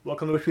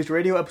Welcome to Witch Police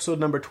Radio, episode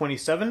number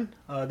 27.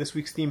 This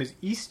week's theme is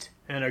East,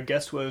 and our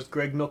guest was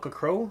Greg Milka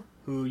Crow,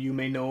 who you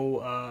may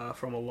know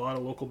from a lot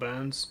of local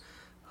bands.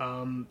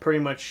 Pretty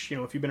much,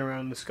 if you've been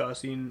around the ska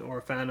scene or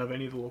a fan of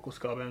any of the local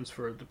ska bands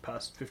for the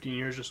past 15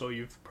 years or so,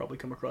 you've probably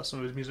come across some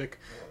of his music.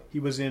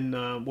 He was in,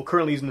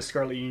 currently he's in the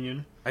Scarlet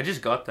Union. I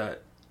just got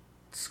that.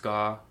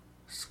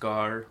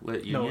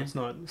 Scarlet Union? No, it's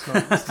not.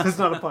 It's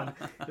not a pun.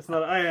 It's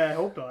not. I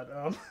hope not.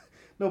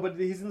 No, but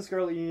he's in the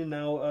Scarlet Union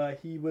now.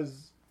 He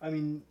was, I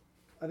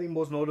think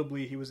most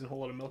notably he was in Whole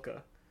Lotta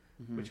Milka,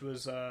 which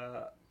was,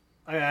 I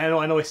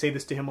know I say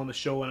this to him on the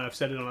show, and I've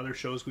said it on other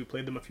shows. We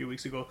played them a few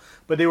weeks ago,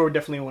 but they were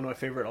definitely one of my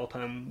favorite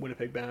all-time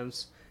Winnipeg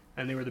bands,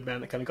 and they were the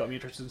band that kind of got me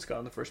interested in ska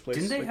in the first place.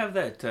 Didn't they have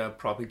that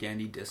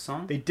Propagandhi diss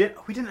song? They did.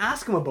 We didn't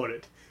ask him about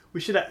it.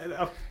 We should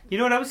have... You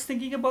know what, I was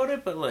thinking about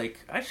it, but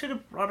I should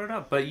have brought it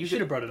up. But you should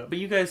have brought it up. But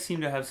you guys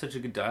seem to have such a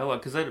good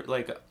dialogue, because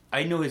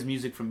I know his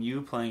music from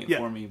you playing it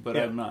for me, but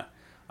I'm not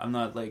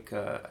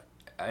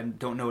I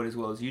don't know it as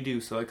well as you do,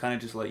 so I kind of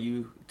just let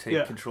you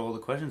take control of the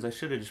questions. I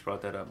should have just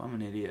brought that up. I'm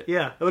an idiot.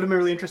 Yeah, that would have been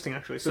really interesting,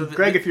 actually. So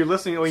Greg, if you're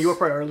listening, you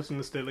probably are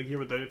listening to this, hear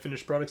what the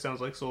finished product sounds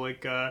like. So,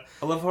 I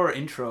love how our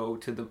intro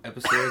to the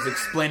episode is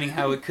explaining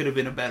how it could have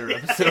been a better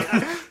episode.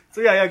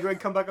 So Greg,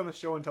 come back on the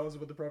show and tell us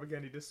about the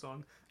Propagandhi diss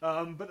song.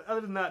 But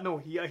other than that, no,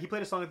 he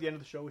played a song at the end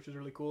of the show, which was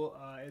really cool.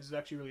 It's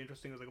actually really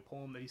interesting. It was like a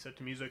poem that he set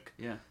to music.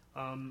 Yeah.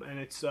 And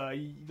it's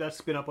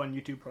that's been up on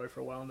YouTube probably for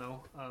a while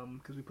now,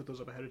 because we put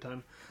those up ahead of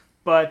time.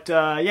 But,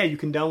 you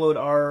can download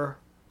our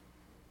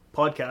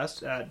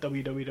podcast at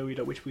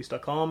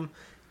www.witchpolice.com.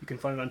 You can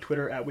find it on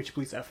Twitter at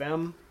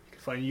witchpolicefm. You can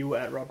find you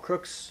at Rob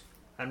Crooks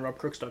and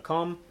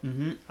robcrooks.com.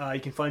 Mm-hmm.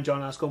 You can find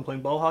John Ascombe playing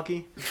ball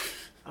hockey.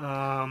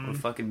 Or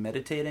fucking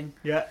meditating.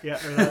 Yeah.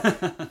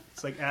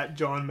 It's like at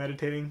John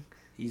meditating.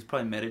 He's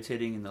probably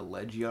meditating in the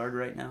ledge yard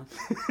right now.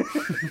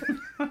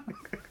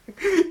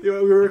 We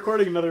were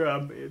recording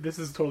another, this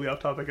is totally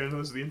off topic, I know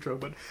this is the intro,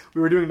 but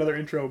we were doing another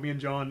intro, me and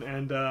John,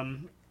 and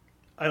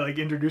I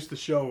introduced the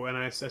show, and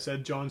I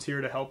said John's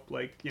here to help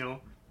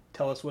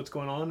tell us what's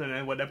going on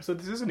and what episode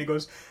this is, and he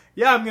goes,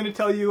 yeah, I'm going to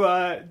tell you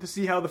to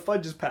see how the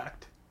fudge is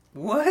packed.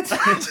 What?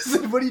 I just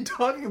said, what are you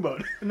talking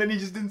about? And then he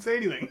just didn't say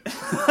anything.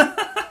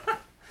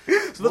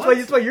 So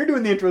that's why you're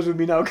doing the intros with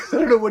me now, because I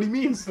don't know what he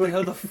means.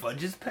 How the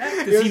fudge is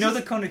packed? Does he know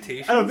the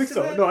connotations? I don't think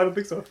so. No, I don't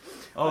think so.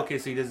 Oh, okay,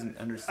 so he doesn't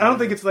understand. I don't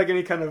think it's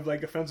any kind of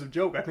offensive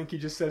joke. I think he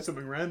just said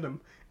something random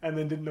and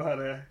then didn't know how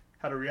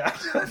to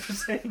react after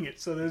saying it.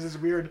 So there's this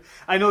weird...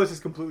 I know this is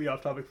completely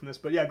off topic from this,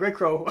 but yeah, Greg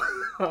Crow.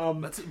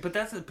 But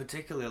that's a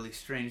particularly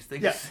strange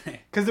thing to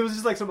say. Because there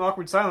was just some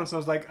awkward silence,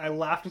 and I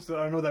laughed and said,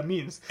 I don't know what that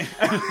means.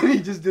 And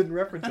he just didn't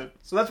reference it.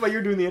 So that's why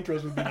you're doing the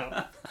intros with me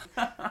now.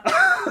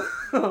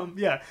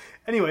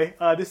 Anyway,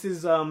 this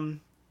is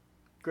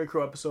Greg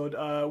Crow episode.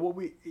 What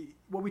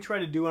we try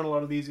to do on a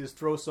lot of these is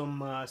throw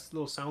some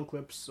little sound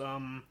clips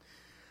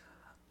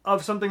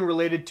of something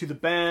related to the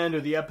band or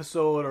the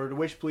episode or the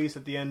Witch Police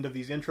at the end of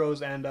these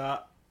intros. And I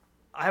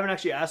haven't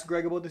actually asked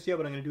Greg about this yet,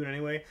 but I'm going to do it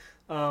anyway.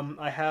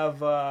 I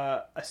have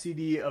a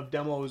CD of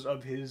demos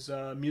of his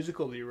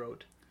musical that he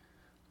wrote.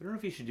 I don't know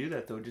if you should do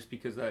that, though, just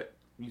because that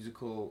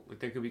musical,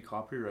 there could be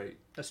copyright.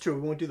 That's true.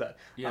 We won't do that.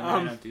 Yeah, we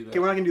might not do that. Okay,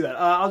 we're not going to do that.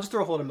 I'll just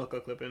throw a Whole Lotta Milka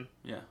clip in.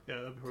 Yeah.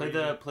 Yeah. Play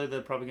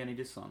the Propagandhi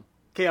diss song.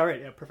 Okay, all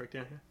right. Yeah, perfect.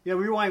 Yeah.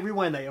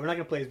 Rewind that. Yeah, we're not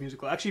going to play his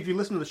musical. Actually, if you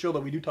listen to the show,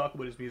 though, we do talk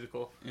about his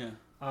musical. Yeah.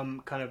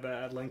 Kind of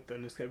at length,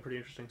 and it's kind of pretty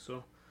interesting.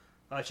 So,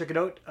 check it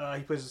out.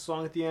 He plays a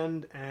song at the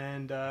end,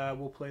 and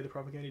we'll play the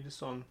Propagandhi diss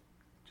song.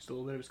 Just a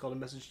little bit. It's called A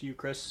Message to You,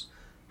 Chris,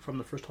 from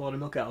the first Whole Lotta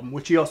Milka album,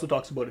 which he also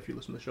talks about if you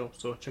listen to the show.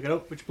 So check it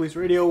out. Witch Police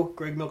Radio,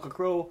 Greg Milka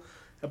Crow,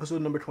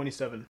 episode number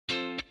 27.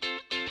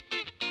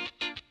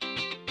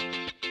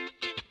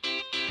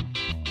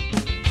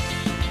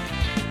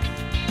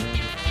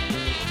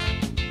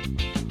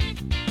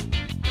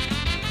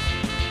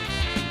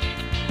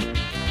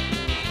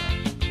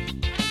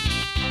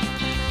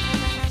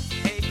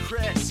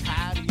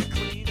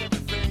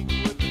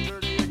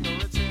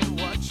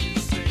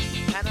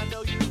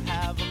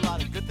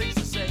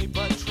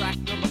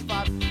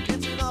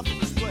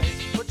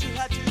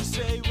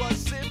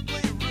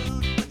 Simply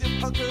rude with your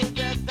punker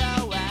that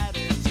thou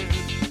attitude.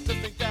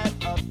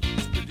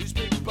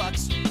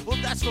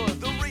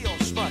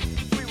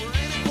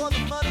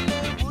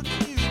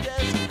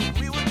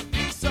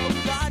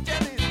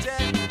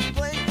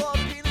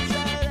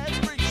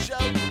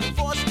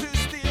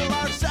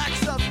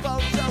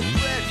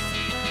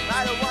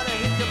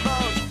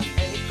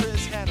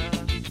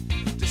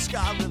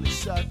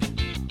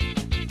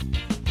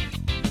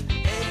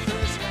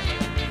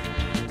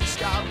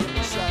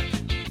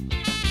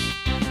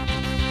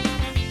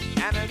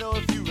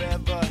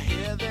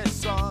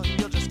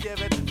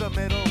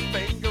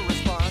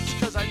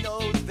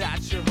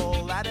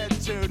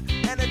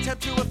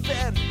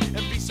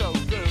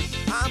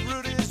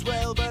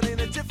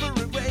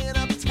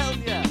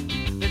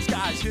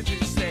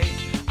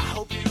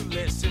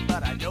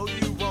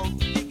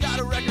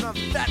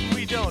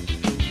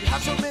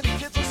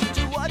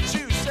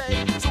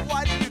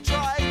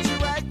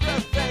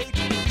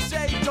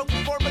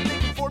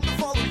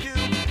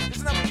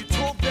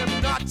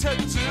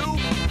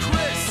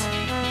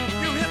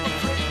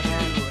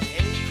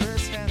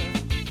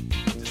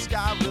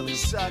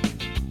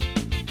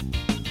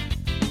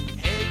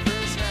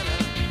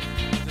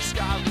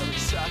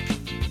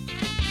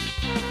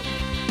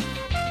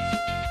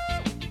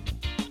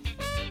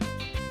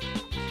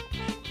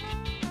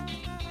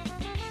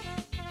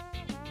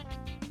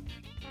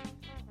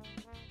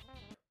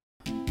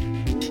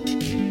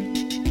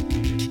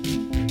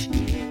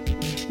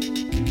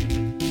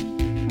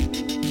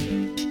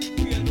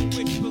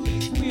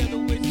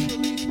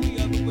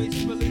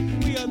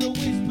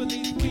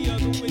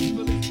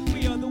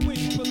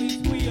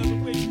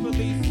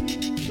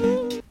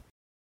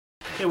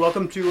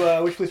 welcome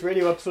to Witch Police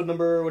Radio, episode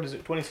number,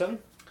 27?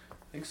 I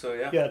think so,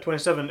 yeah. Yeah,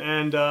 27.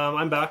 And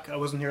I'm back. I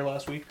wasn't here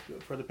last week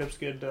for the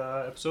Pipskid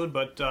episode,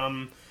 but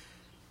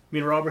me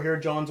and Rob are here.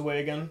 John's away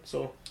again,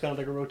 so it's kind of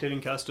like a rotating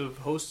cast of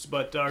hosts.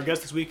 But our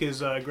guest this week is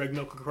Greg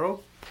Milka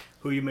Crow,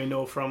 who you may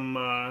know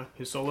from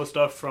his solo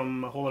stuff,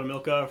 from A Whole Lot of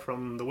Milka,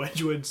 from the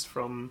Wedgwoods,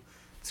 from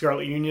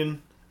Scarlet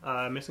Union.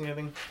 Missing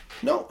anything?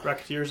 No.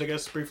 Racketeers, I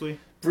guess, briefly.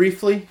 Very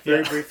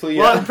briefly,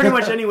 yeah. Well, pretty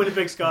much any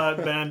Winnipeg ska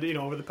band,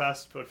 over the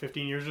past,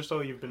 15 years or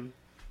so, you've been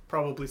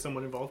probably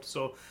somewhat involved.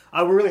 So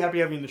we're really happy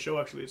having you on the show,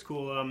 actually. It's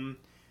cool. I'm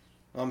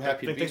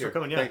happy to be thanks here. For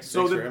coming, yeah. Thanks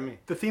for having me.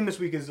 The theme this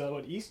week is,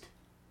 East?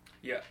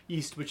 Yeah.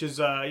 East, which is,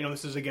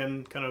 this is,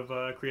 again, kind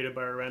of created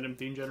by our random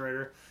theme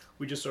generator.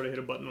 We just sort of hit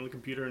a button on the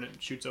computer and it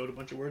shoots out a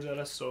bunch of words at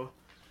us. So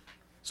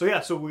we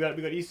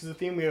got East as a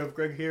theme. We have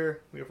Greg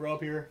here. We have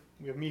Rob here.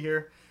 We have me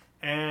here.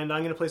 And I'm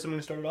going to play something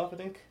to start it off, I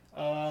think.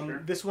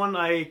 Sure. This one,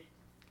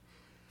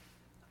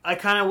 I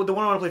kind of, the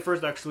one I want to play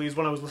first, actually, is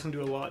one I was listening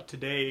to a lot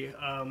today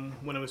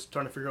when I was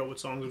trying to figure out what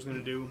songs I was going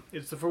to do.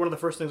 It's one of the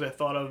first things I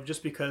thought of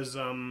just because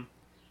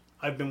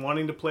I've been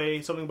wanting to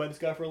play something by this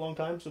guy for a long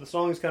time. So the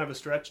song is kind of a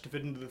stretch to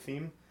fit into the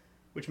theme,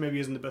 which maybe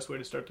isn't the best way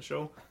to start the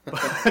show.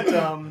 But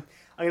I'm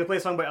going to play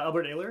a song by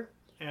Albert Ayler,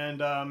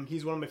 and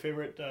he's one of my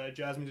favorite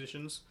jazz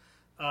musicians.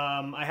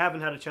 I haven't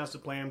had a chance to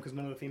play him because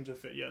none of the themes have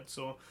fit yet,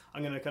 so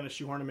I'm going to kind of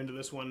shoehorn him into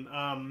this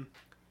one.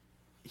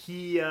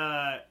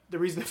 The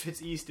reason it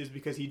fits East is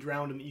because he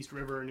drowned in the East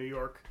River in New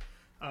York.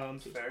 So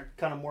Fair.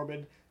 Kind of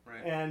morbid.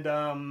 Right. And,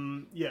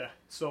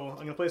 so I'm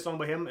going to play a song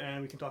by him,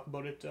 and we can talk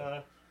about it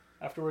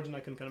afterwards, and I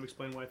can kind of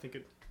explain why I think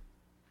it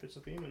fits the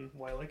theme and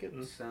why I like it.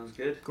 And sounds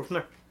good. Go from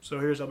there. So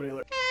here's Albert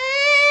Ayler.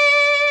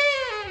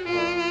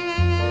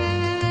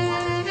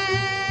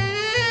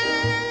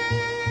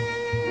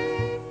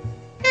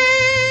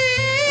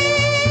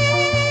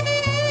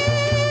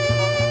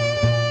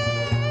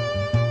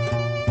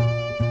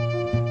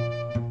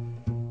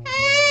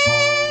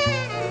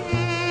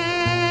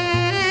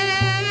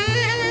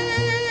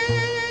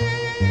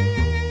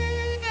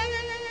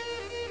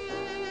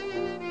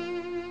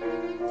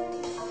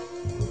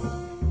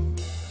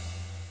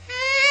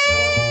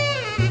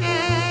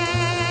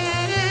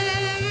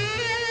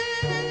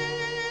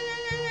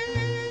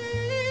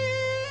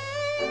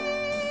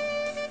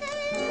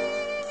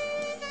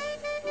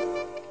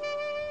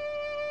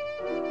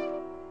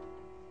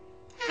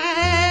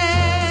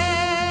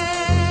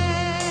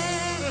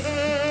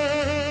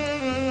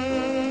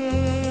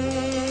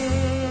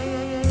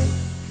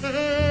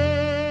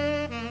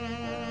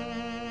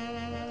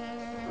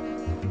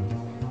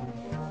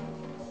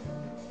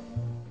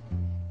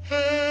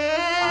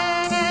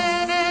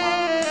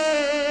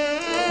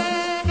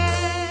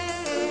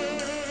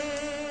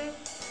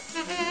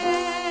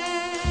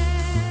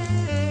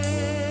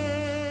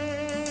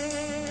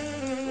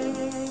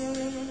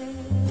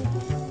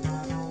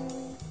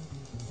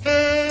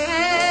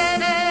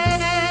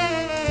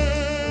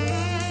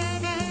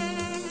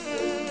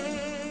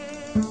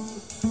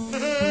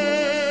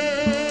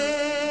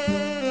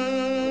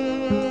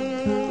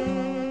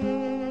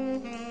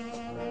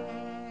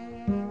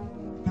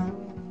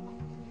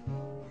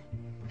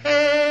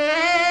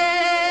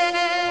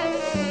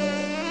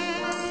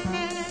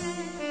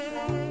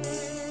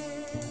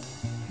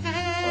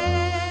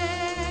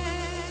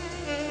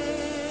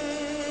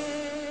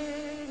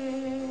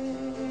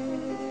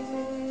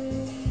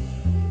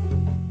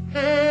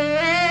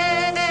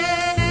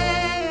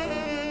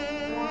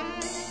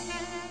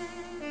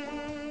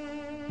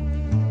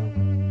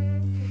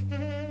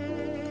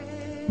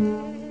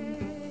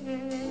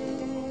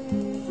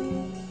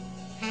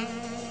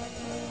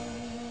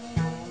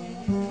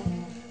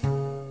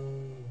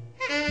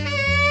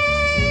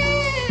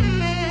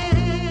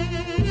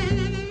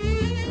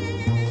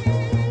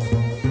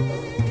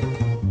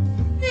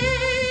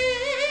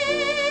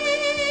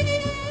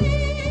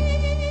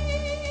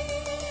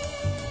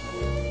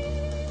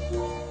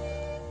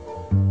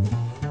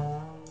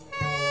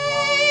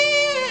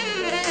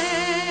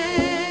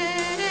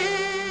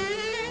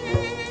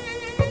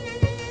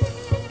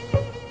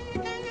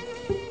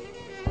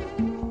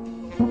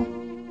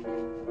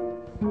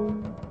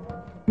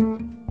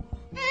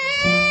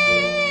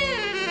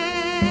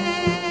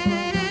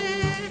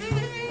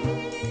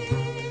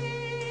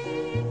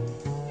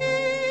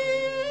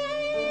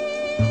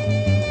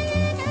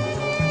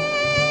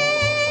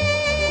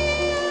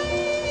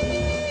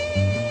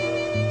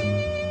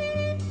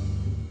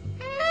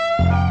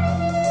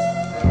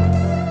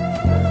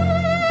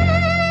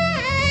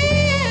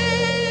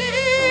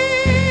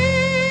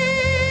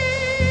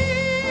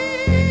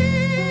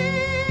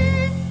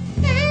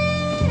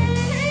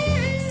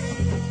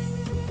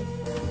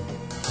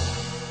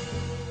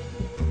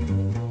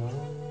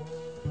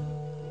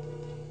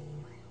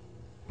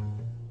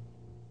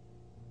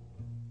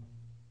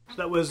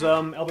 That was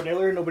Albert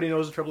Ayler, Nobody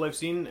Knows the Trouble I've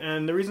Seen.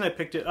 And the reason I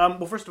picked it...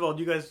 well, first of all,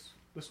 do you guys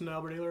listen to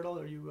Albert Ayler at all?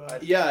 Are you?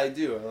 Yeah, I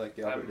do. I like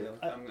Albert Ayler.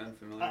 I'm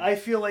unfamiliar. I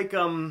feel like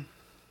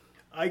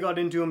I got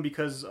into him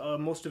because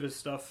most of his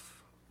stuff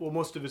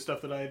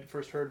that I had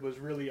first heard was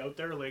really out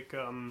there. Like,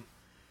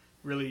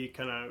 really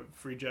kind of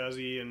free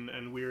jazzy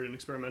and weird and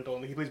experimental.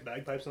 And he plays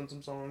bagpipes on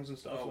some songs and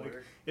stuff.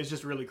 Weird. It's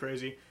just really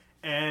crazy.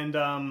 And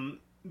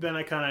then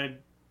I kind of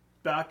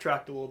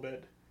backtracked a little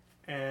bit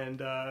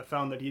and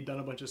found that he'd done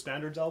a bunch of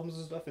standards albums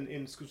and stuff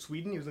in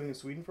Sweden. He was living in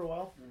Sweden for a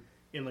while,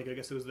 in I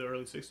guess it was the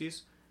early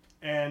 '60s,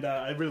 and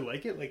I really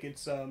like it. Like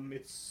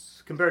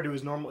it's compared to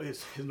his normal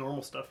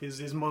stuff,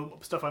 his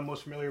stuff I'm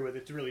most familiar with.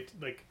 It's really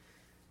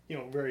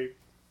very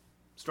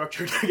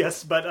structured, I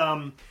guess. But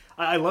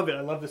I love it.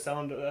 I love the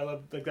sound. I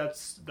love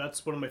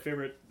that's one of my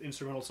favorite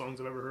instrumental songs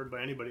I've ever heard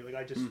by anybody. Like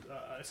I just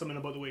something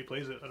about the way he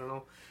plays it. I don't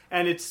know.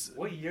 And it's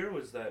what year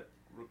was that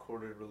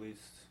recorded,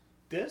 released?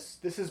 This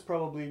is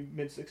probably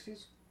mid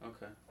 '60s.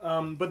 Okay.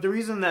 But the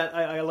reason that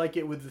I like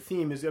it with the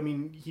theme is, I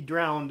mean, he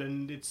drowned,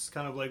 and it's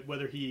kind of like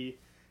whether he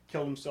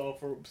killed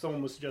himself or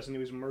someone was suggesting he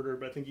was murdered,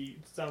 but I think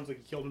it sounds like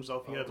he killed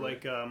himself. He had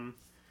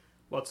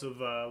lots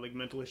of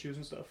mental issues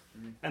and stuff.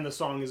 And the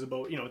song is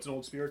about, it's an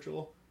old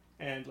spiritual,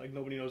 and like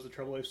nobody knows the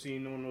trouble I've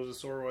seen, no one knows the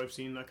sorrow I've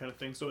seen, that kind of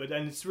thing. So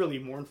and it's really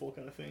mournful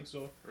kind of thing.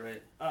 So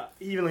right.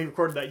 Even though he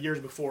recorded that years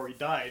before he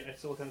died, I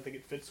still kind of think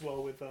it fits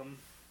well with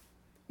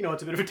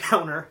it's a bit of a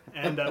downer,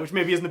 and which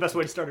maybe isn't the best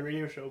way to start a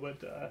radio show,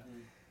 but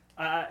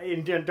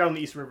down the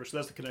East River, so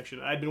that's the connection.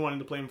 I'd been wanting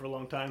to play him for a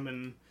long time,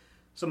 and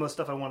some of the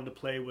stuff I wanted to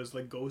play was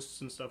like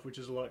ghosts and stuff, which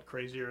is a lot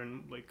crazier,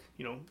 and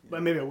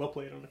maybe I will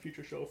play it on a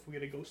future show if we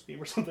get a ghost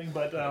theme or something.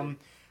 But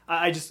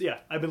I've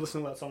been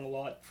listening to that song a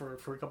lot for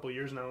a couple of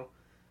years now,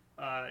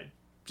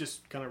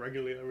 just kind of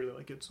regularly. I really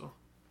like it, so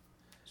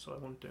I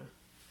wanted to.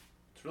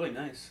 It's really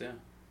nice, yeah.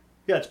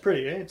 Yeah, it's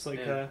pretty. Eh? It's like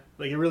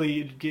it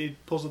really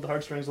it pulls at the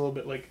heartstrings a little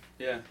bit, like.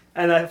 Yeah.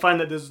 And I find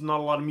that there's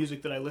not a lot of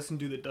music that I listen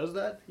to that does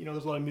that.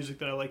 There's a lot of music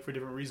that I like for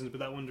different reasons, but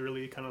that one's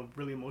really kind of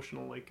really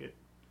emotional. Like it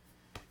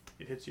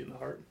hits you in the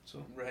heart.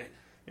 So. Right.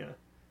 Yeah.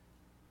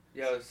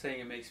 Yeah, I was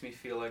saying it makes me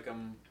feel like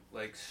I'm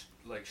like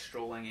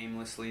strolling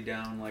aimlessly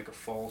down like a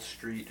fall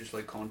street, just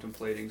like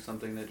contemplating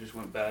something that just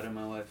went bad in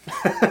my life.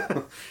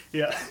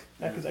 Yeah.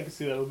 I can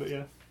see that a little bit.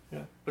 Yeah.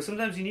 Yeah. But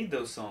sometimes you need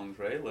those songs,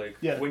 right? Like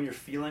when you're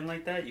feeling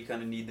like that, you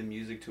kind of need the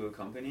music to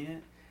accompany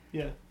it.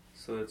 Yeah.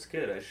 So it's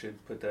good. I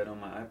should put that on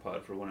my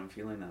iPod for when I'm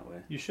feeling that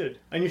way. You should.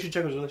 And you should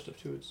check out his other stuff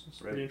too. It's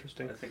right. Pretty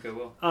interesting. I think I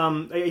will.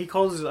 He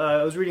calls,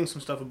 I was reading some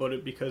stuff about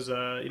it because,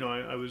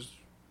 I was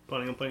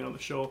planning on playing on the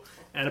show,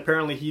 and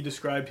apparently he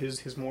described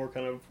his more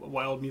kind of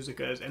wild music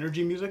as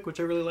energy music, which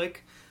I really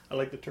like. I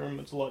like the term.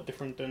 It's a lot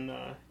different than,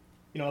 I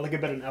like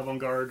it better than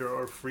avant-garde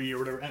or free or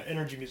whatever.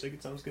 Energy music,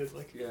 it sounds good.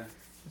 Like, yeah.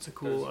 It's a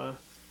cool...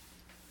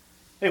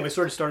 Anyway,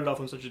 sort of started off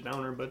on such a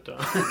downer, but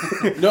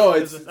no,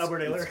 it's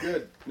Albert Ayler. It's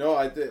good. No,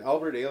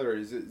 Albert Ayler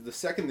is the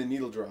second the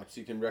needle drops,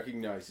 you can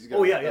recognize he's got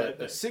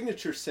a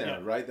signature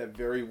sound, right? That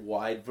very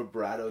wide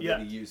vibrato that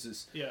he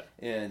uses. Yeah.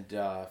 And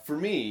for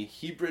me,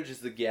 he bridges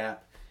the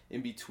gap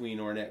in between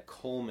Ornette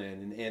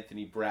Coleman and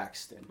Anthony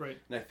Braxton. Right.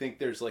 And I think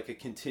there's like a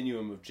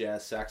continuum of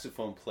jazz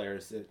saxophone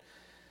players that.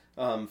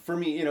 For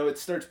me, it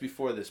starts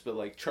before this, but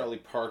like Charlie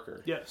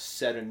Parker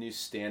set a new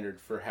standard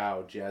for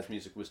how jazz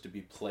music was to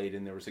be played,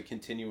 and there was a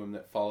continuum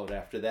that followed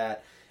after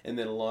that. And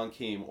then along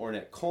came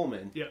Ornette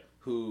Coleman,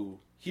 who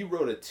he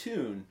wrote a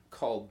tune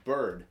called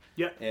Bird.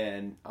 Yeah.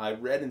 And I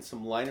read in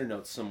some liner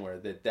notes somewhere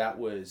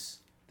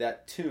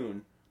that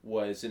tune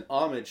was an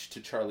homage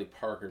to Charlie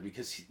Parker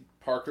because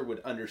Parker would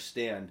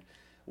understand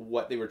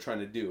what they were trying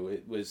to do.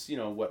 It was,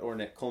 what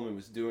Ornette Coleman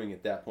was doing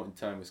at that point in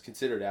time was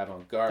considered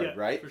avant-garde,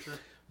 right? For sure.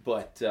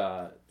 But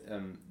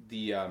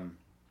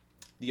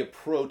the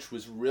approach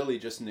was really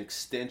just an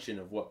extension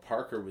of what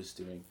Parker was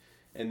doing.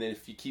 And then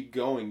if you keep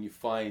going, you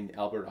find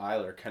Albert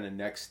Ayler kind of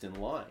next in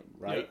line,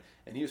 right?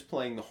 Yeah. And he was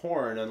playing the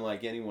horn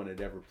unlike anyone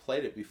had ever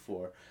played it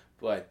before.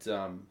 But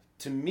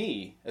to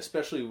me,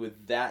 especially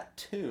with that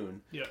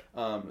tune,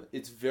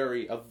 it's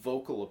very a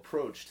vocal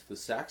approach to the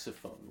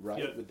saxophone,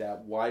 right? Yeah. With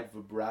that wide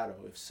vibrato.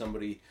 If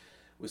somebody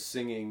was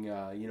singing,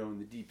 in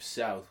the deep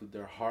south with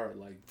their heart,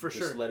 like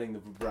letting the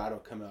vibrato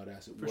come out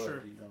as it would,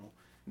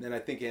 And then I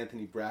think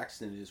Anthony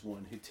Braxton is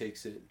one who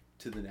takes it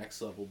to the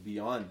next level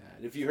beyond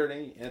that. Have you heard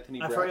any Anthony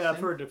Braxton? I've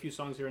heard a few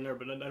songs here and there,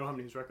 but I don't have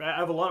any records. I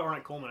have a lot of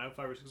Ornette Coleman. I have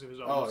 5 or 6 of his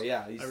albums. Oh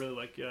yeah, I really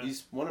like. Yeah,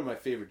 he's one of my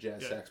favorite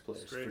jazz sax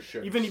players for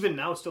sure. Even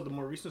now, still the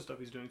more recent stuff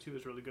he's doing too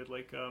is really good.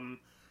 Like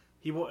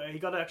he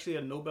got actually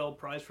a Nobel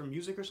Prize for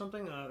music or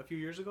something a few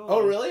years ago.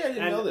 Oh really? I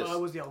didn't know this.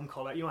 What was the album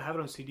called? I have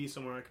it on CD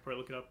somewhere. I could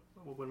probably look it up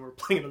when we're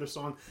playing another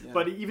song. Yeah.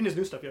 But even his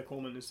new stuff,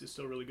 Coleman is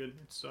still really good.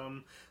 It's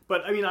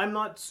but I mean, I'm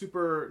not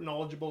super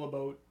knowledgeable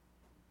about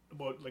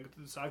like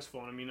the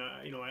saxophone. I mean,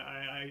 I know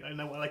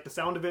I like the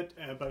sound of it,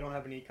 but I don't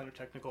have any kind of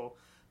technical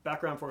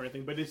background for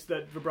anything. But it's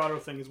that vibrato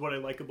thing is what I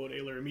like about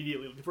Ayler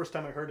immediately. The first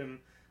time I heard him,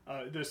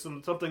 there's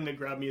something that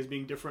grabbed me as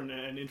being different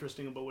and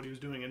interesting about what he was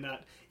doing, and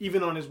that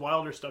even on his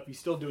wilder stuff, he's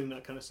still doing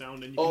that kind of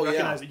sound, and you can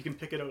recognize it. You can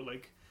pick it out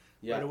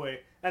right away.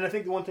 And I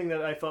think the one thing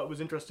that I thought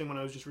was interesting when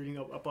I was just reading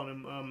up on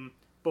him,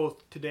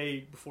 both today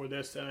before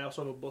this, and I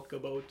also have a book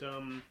about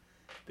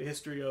the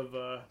history of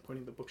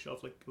pointing the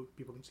bookshelf like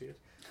people can see it.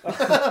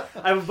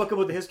 I have a book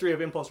about the history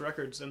of Impulse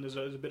Records, and there's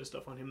a bit of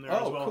stuff on him there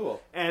as well.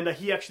 Cool. And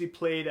he actually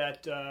played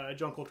at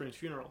John Coltrane's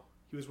funeral.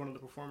 he was one of the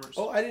performers.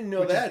 Oh, I didn't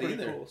know that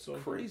either. Cool. So,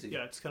 crazy.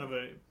 Yeah, it's kind of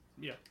a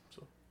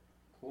So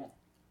cool.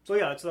 So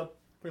yeah, it's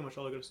pretty much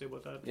all I got to say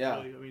about that. Yeah.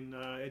 Really. I mean,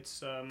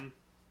 it's a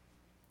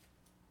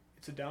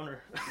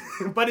downer,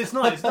 but it's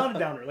not. It's not a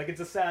downer. Like, it's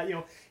a sad.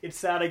 It's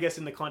sad, I guess,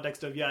 in the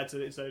context of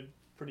it's a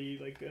pretty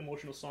like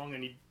emotional song,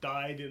 and he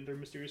died under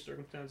mysterious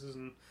circumstances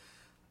and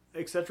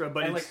etc.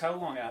 But like, how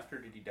long after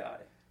did he die?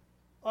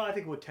 I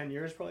think 10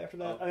 years probably after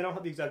that. I don't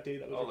have the exact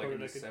date that was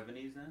recorded. Like in the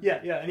 70s then?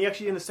 Yeah, and he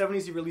actually in the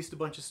 70s he released a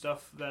bunch of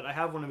stuff that I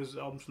have one of his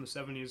albums from the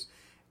 70s,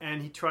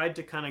 and he tried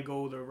to kind of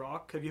go the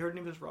rock. Have you heard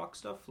any of his rock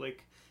stuff?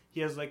 Like,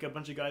 he has like a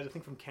bunch of guys, I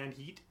think from Canned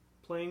Heat,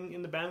 playing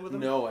in the band with him.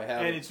 No, I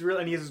haven't. And it's real.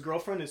 And he has his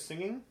girlfriend is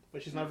singing,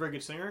 but she's not a very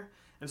good singer.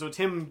 And so it's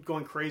him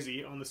going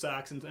crazy on the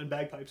sax and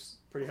bagpipes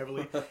pretty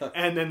heavily.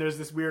 And then there's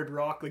this weird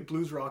rock, like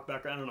blues rock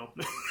background. I don't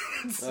know.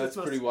 That's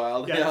pretty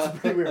wild. Yeah, it's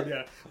pretty weird,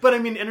 yeah. But I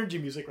mean, energy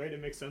music, right?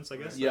 It makes sense, I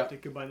guess, to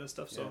combine that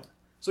stuff.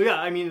 So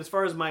yeah, I mean, as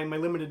far as my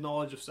limited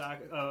knowledge of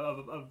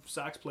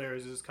sax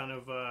players is kind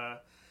of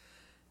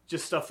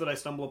just stuff that I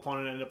stumble upon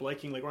and end up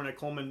liking. Like Ornette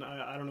Coleman,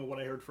 I don't know what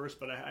I heard first,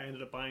 but I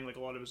ended up buying like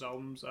a lot of his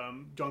albums.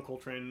 John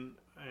Coltrane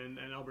and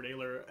Albert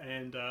Ayler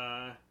and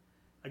I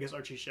guess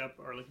Archie Shepp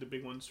are like the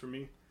big ones for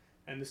me.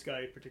 And this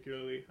guy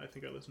particularly, I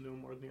think I listen to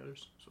him more than the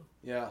others. So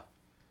yeah,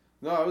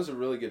 no, it was a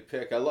really good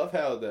pick. I love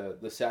how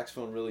the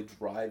saxophone really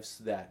drives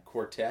that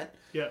quartet.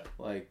 Yeah,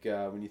 like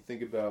when you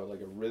think about like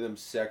a rhythm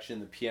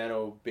section, the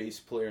piano, bass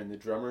player, and the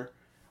drummer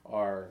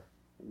are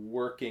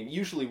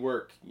usually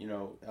work,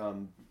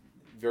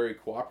 very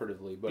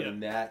cooperatively. But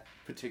in that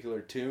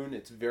particular tune,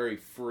 it's very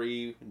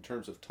free in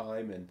terms of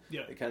time, and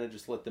they kind of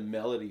just let the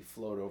melody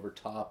float over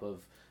top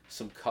of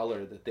some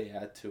color that they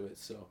add to it.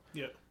 So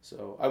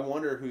I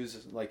wonder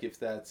who's like, if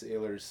that's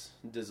Ayler's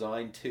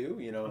design too,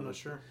 I'm not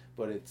sure,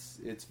 but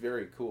it's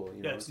very cool.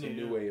 It's a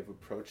new way of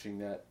approaching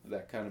that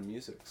kind of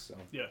music. So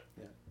yeah,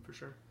 for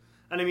sure.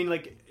 And I mean,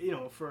 like,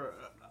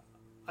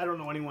 I don't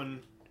know anyone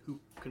who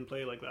can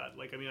play like that.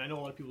 Like, I mean, I know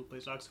a lot of people who play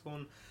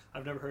saxophone.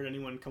 I've never heard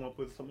anyone come up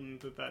with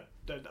something that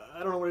I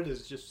don't know what it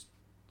is. It's just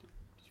you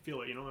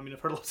feel it, I mean,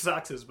 I've heard a lot of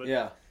saxes, but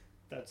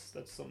that's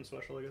something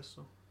special, I guess.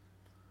 So.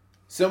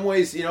 Some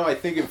ways, I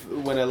think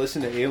of when I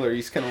listen to Ayler,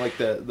 he's kind of like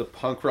the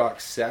punk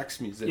rock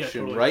sax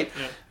musician, totally. Right?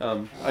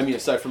 Yeah. I mean,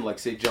 aside from like,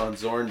 say, John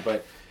Zorn,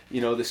 but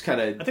this kind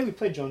of... I think we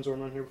played John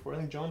Zorn on here before. I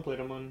think John played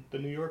him on the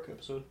New York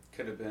episode.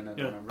 Could have been, I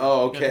don't remember.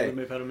 Oh, okay. We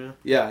may have had him,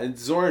 Yeah, and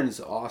Zorn's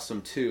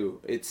awesome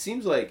too. It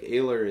seems like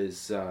Ayler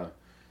is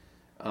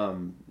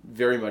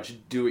very much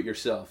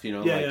do-it-yourself,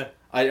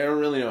 I don't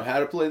really know how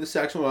to play the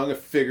saxophone, I'm going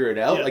to figure it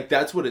out. Yeah. Like,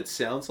 that's what it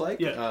sounds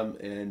like. Yeah.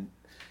 And...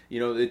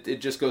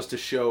 it just goes to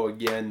show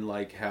again,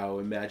 like, how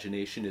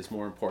imagination is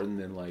more important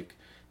than like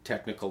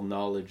technical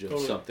knowledge of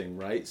something,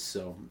 right?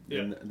 So,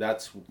 and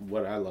that's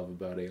what I love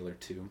about Ayler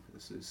too.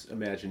 Is his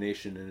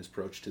imagination and his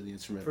approach to the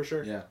instrument. For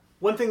sure. Yeah.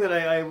 One thing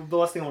that the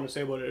last thing I want to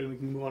say about it, and we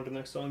can move on to the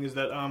next song, is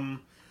that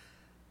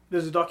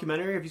there's a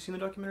documentary. Have you seen the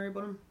documentary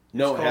about him?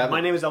 No, I haven't. My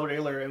Name is Albert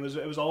Ayler, and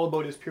it was all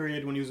about his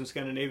period when he was in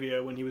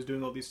Scandinavia, when he was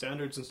doing all these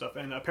standards and stuff.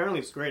 And apparently,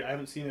 it's great. I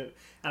haven't seen it,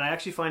 and I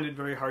actually find it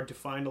very hard to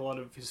find a lot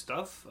of his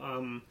stuff.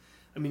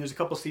 I mean, there's a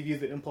couple CDs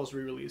that Impulse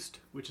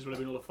re-released, which is what I've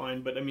been able to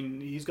find. But I mean,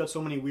 he's got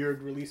so many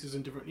weird releases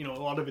in different, a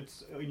lot of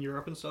it's in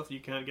Europe and stuff that you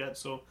can't get.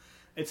 So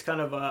it's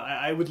kind of,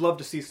 I would love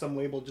to see some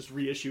label just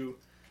reissue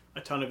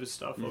a ton of his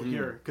stuff out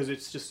here, because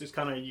it's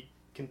kind of, you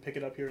can pick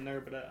it up here and there.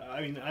 But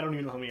I mean, I don't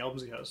even know how many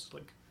albums he has.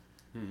 Like,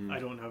 I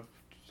don't have.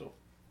 So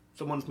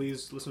someone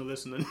please listen to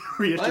this and then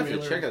reissue it. I have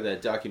to check out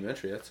that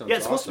documentary. That sounds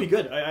it's awesome. Supposed to be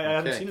good. I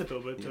haven't seen it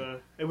though, but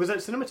it was at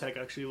Cinematheque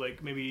actually,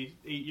 like maybe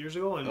 8 years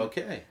ago. And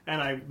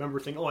and I remember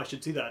thinking, I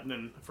should see that, and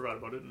then I forgot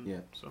about it.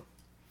 And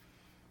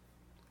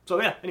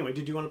So yeah. Anyway,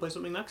 did you want to play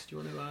something next? Do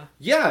you want to?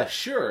 Yeah,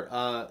 sure.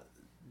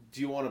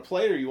 Do you want to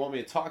play it, or you want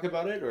me to talk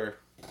about it, or?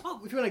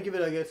 Oh, if you want to give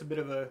it, I guess, a bit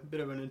of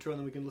an intro, and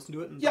then we can listen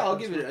to it. And I'll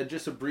give it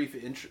just a brief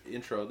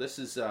intro. This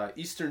is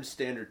Eastern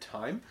Standard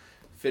Time,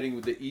 fitting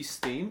with the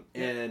East theme,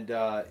 and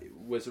it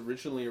was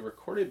originally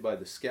recorded by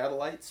the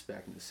Skatalites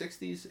back in the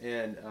 60s.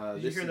 And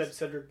did you hear that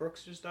Cedric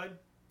Brooks just died?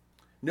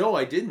 No,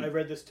 I didn't. I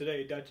read this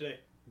today. He died today.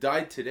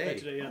 Died today? Died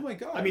today, yeah. Oh my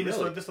god! I mean,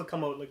 really? this will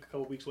come out like a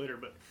couple weeks later,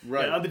 but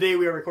right. The day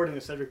we were recording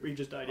this, Cedric he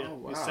just died. Yeah, oh,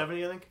 wow. He was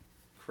 70, I think.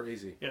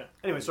 Crazy. Yeah.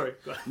 Anyway, sorry.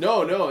 Go ahead.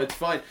 No, it's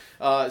fine.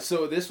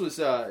 So this was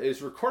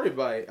is recorded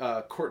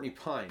by Courtney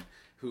Pine,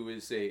 who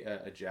is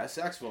a jazz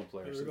saxophone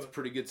player. So it's a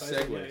pretty good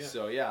segue.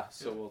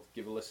 So we'll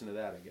give a listen to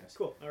that, I guess.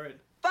 Cool. All right.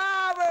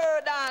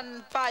 Forward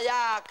and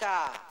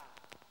Payaka,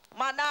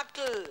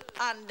 Manakal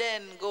and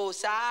then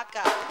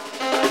Gosaka.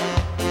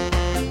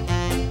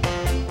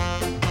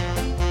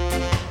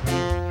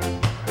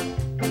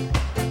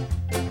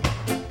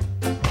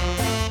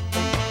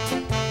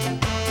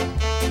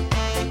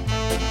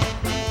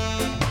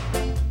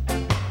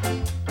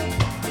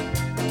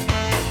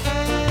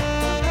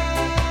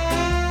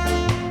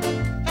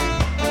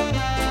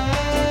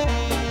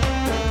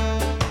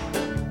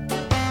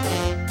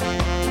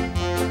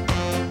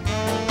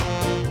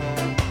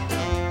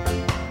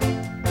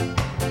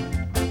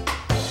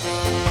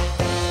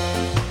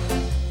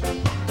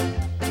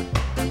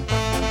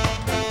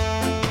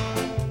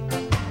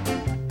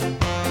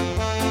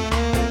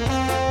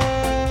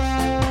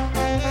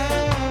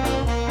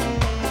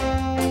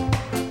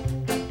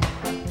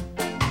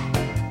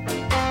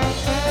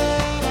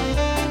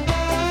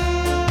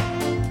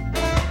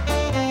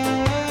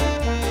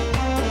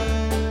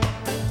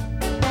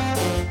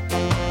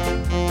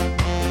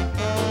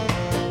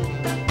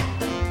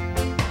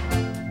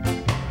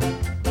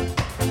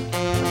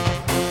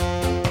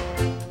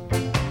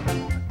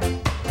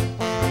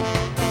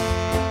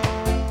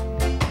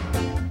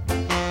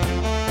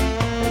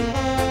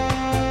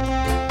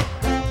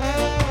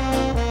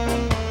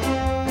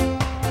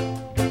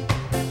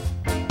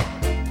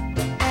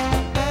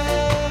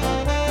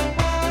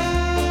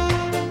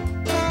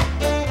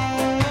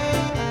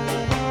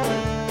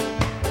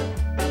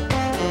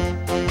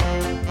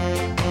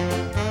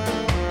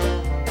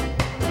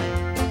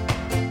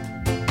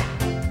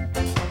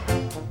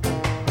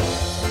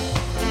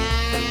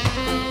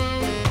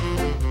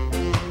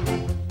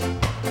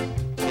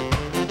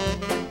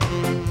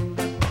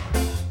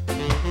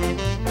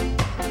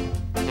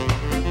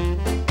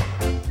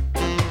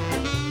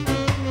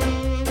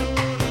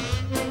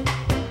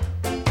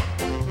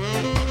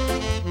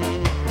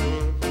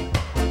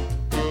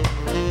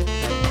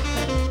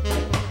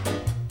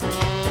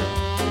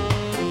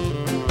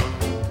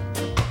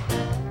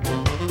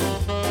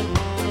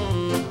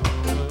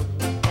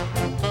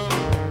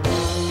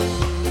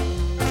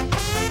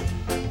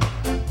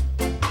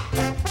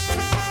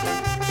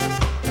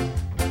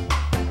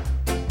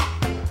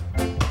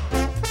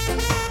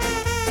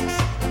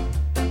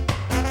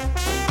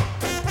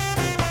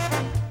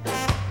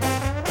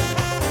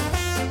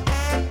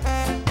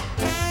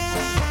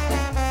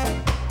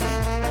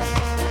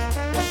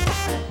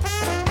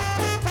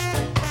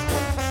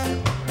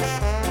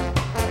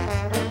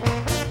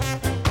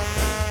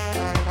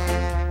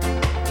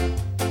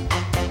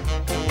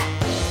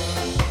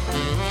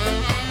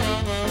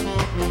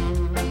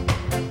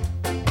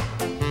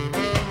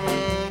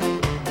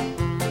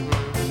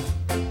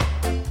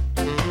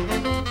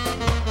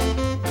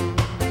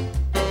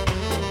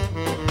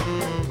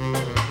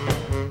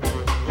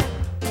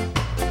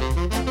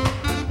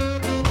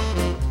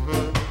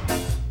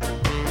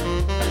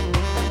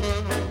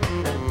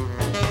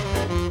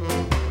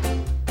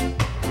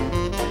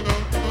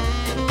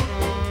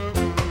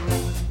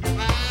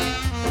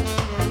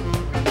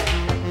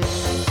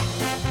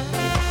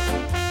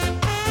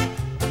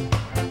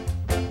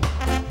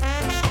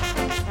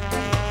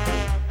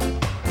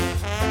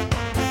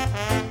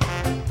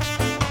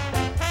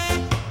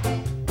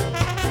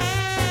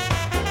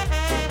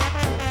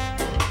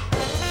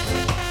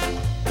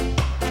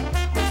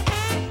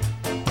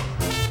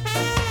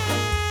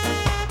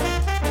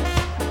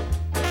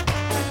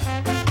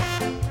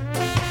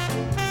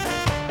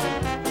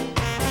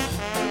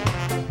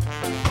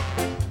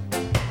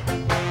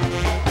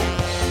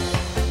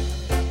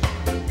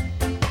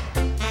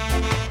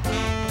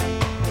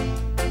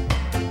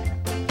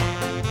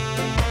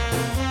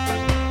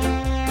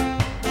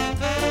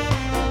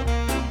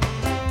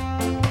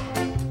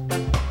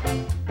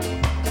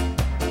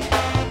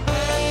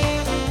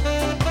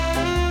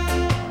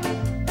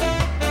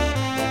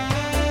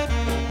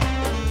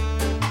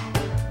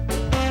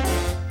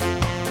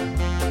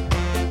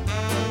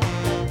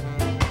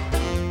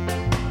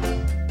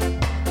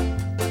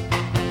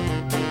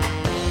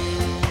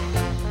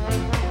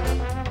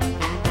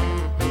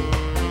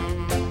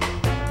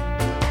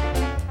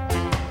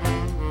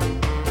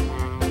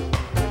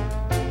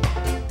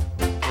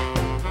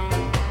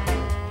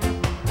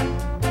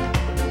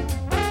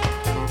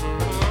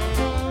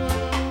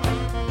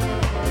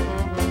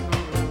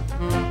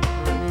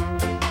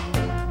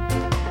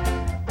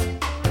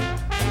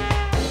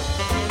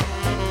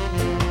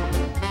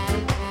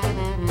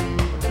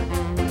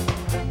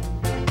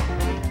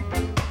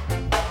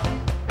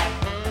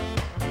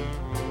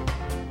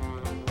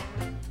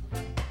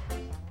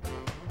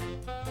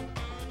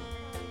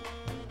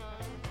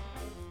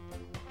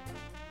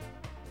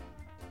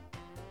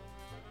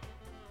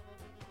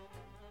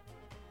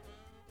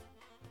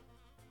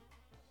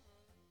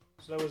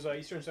 So that was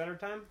Eastern Standard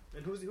Time.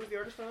 And who's the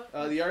artist on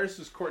that? The artist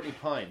was Courtney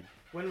Pine.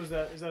 When was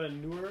that? Is that a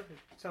newer? It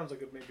sounds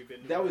like it maybe been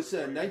newer. That was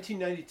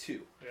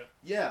 1992.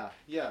 Yeah.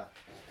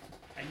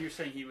 And you're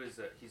saying he's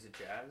a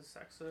jazz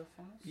saxophonist?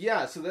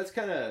 Yeah, so that's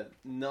kind of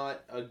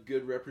not a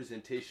good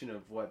representation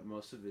of what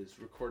most of his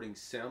recordings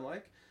sound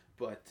like.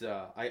 But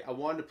I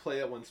wanted to play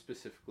that one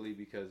specifically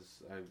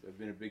because I've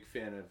been a big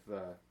fan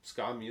of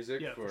ska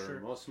music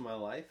for most of my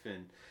life,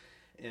 and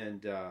in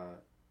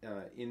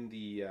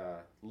the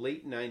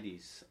late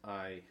 '90s,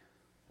 I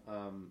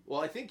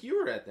think you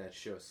were at that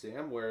show,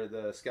 Sam, where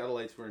the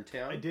Skatalites were in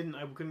town. I didn't.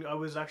 I couldn't. I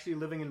was actually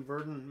living in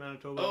Virden,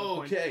 Manitoba.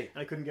 Oh, okay.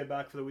 I couldn't get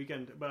back for the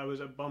weekend, but I was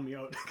bummed me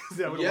out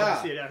because I would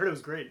love to see it. I heard it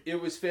was great.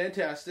 It was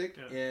fantastic,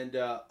 and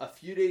a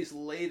few days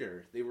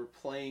later, they were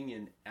playing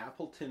in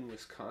Appleton,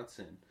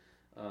 Wisconsin.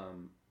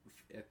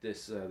 At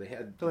this, they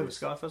had the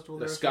Ska Festival.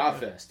 The Ska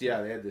Fest, they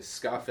had this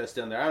Ska Fest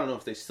down there. I don't know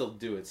if they still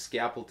do it,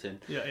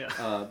 Scapleton.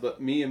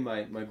 But me and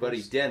my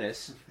buddy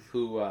Dennis,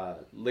 who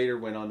later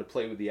went on to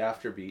play with the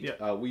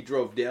Afterbeat, we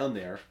drove down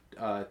there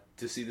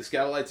to see the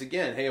Skatalites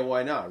again. Hey,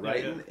 why not,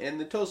 right? And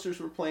the Toasters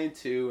were playing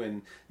too,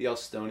 and the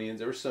Elstonians.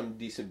 There were some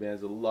decent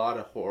bands, a lot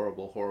of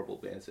horrible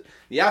bands.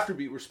 The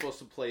Afterbeat were supposed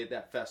to play at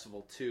that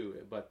festival too,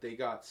 but they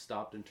got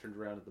stopped and turned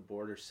around at the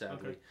border,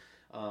 sadly.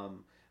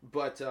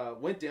 But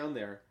went down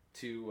there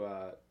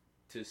to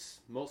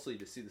mostly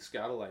to see the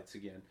Skatalites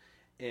again,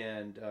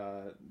 and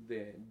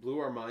they blew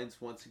our minds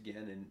once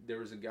again. And there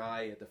was a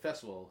guy at the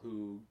festival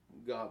who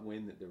got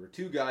wind that there were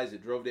two guys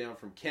that drove down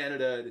from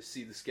Canada to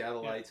see the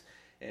Skatalites,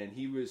 and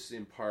he was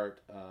in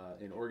part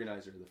an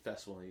organizer of the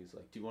festival. And he's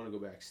like, "Do you want to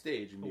go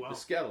backstage and meet the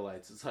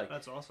Skatalites?" It's like,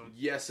 that's awesome.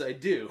 Yes, I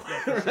do.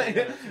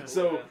 Right?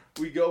 So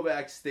we go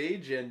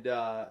backstage and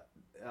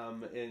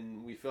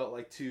we felt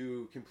like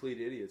two complete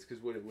idiots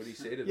because what did he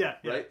say to them,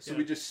 right? So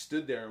we just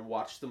stood there and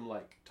watched them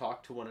like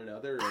talk to one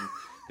another, and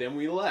then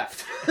we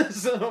left.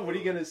 So what are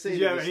you gonna say to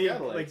the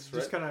Skatalites?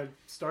 Just kind of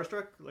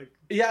starstruck, like.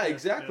 Yeah,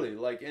 exactly.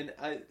 Like, and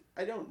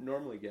I don't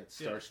normally get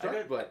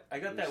starstruck, but I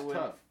got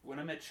that when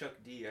I met Chuck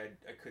D.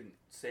 I couldn't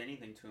say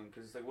anything to him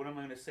because like, what am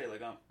I gonna say?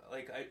 Like,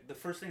 the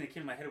first thing that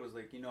came in my head was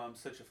like, I'm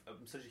such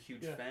a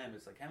huge fan.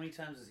 It's like, how many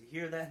times does he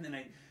hear that? And then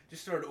I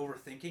just started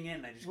overthinking it,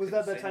 and I just was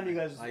that time you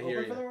guys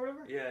opened for them or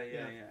whatever?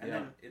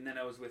 Yeah. And then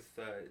I was with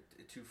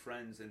two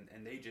friends,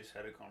 and they just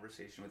had a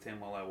conversation with him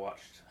while I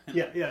watched.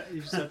 You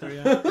just sat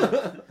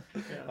there.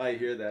 I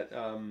hear that.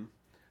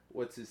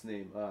 What's his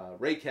name?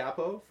 Ray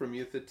Capo from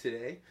Youth of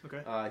Today.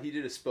 Okay. He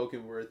did a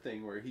spoken word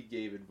thing where he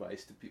gave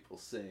advice to people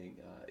saying,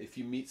 if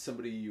you meet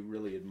somebody you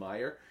really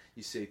admire,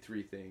 you say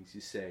three things.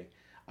 You say,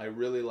 I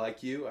really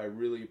like you. I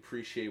really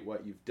appreciate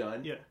what you've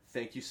done.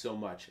 Thank you so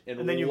much.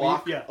 And then you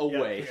walk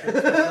away.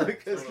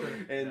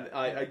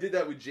 I did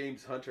that with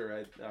James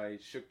Hunter. I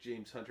shook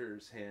James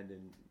Hunter's hand,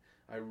 and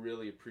I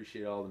really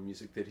appreciate all the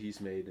music that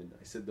he's made, and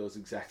I said those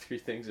exact three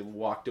things and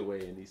walked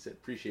away, and he said,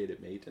 "Appreciate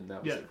it, mate," and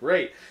that was like,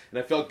 great, and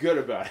I felt good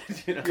about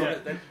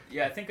it.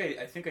 I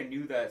think I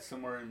knew that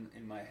somewhere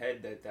in my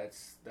head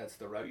that's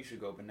the route you should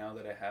go, but now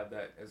that I have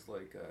that as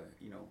like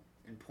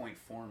in point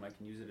form, I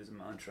can use it as a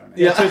mantra.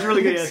 So it's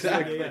really good.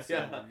 Exactly.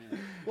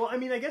 Well, I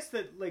mean, I guess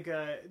that like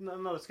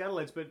not the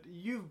Skatalites, but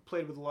you've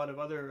played with a lot of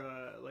other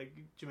like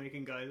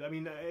Jamaican guys. I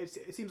mean,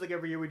 it seems like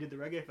every year we did the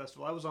reggae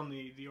festival. I was on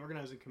the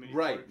organizing committee.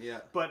 Right. Yeah.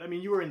 But I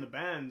mean, you were in the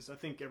bands. I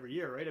think every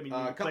year, right? I mean,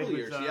 a couple of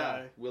years.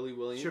 Willie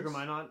Williams, Sugar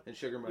Minot, and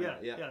Sugar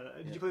Minot. Yeah.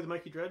 Did you play with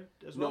Mikey Dread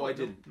as well? No, I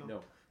didn't.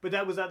 No.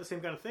 But was that the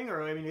same kind of thing,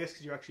 or I mean, I guess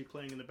because you're actually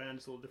playing in the band,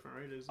 it's a little different,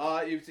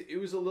 right? It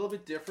was a little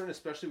bit different,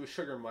 especially with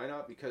Sugar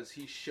Minot, because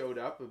he showed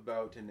up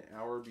about an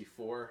hour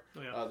before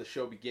the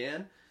show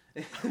began,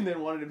 and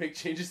then wanted to make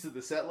changes to the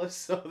set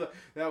list. So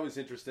that was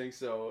interesting.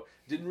 So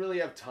didn't really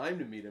have time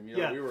to meet him.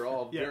 We were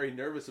all very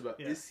nervous about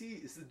is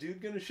the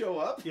dude going to show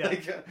up?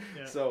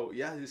 So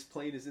his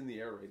plane is in the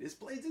air. Right, his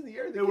plane's in the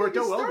air. It worked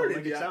out well.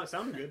 Like, it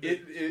sounded good.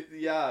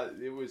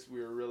 It was.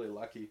 We were really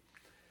lucky.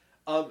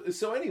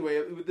 So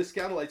anyway, with the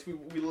Skatalites,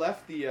 we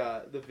left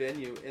the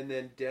venue, and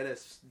then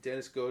Dennis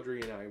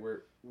Gaudry and I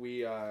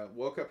we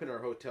woke up in our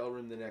hotel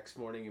room the next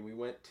morning, and we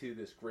went to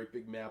this great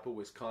big map of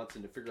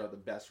Wisconsin to figure out the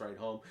best ride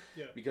home.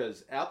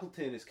 Because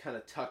Appleton is kind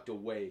of tucked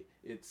away.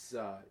 It's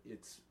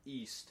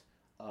east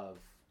of.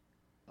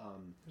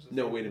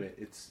 No, wait a minute.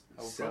 It's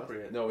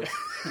appropriate. No,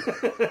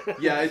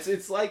 it's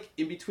it's like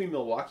in between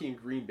Milwaukee and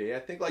Green Bay. I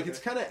think it's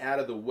kind of out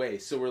of the way.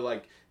 So we're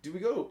like, do we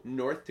go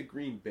north to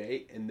Green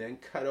Bay and then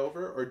cut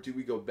over, or do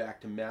we go back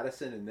to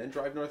Madison and then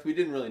drive north? We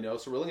didn't really know.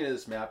 So we're looking at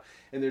this map,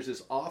 and there's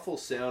this awful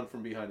sound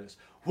from behind us.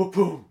 Whoop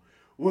boom,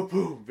 whoop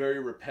boom, very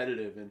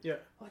repetitive, and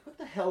like, what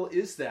the hell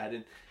is that?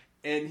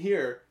 And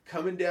here,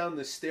 coming down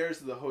the stairs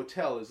of the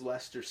hotel, is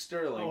Lester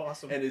Sterling,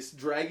 and is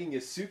dragging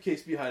his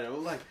suitcase behind him.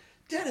 I'm like,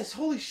 Dennis,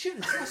 holy shit,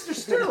 it's Lester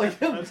Sterling.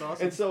 That's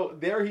awesome. And so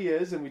there he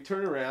is, and we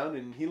turn around,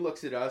 and he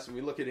looks at us, and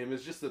we look at him.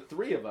 It's just the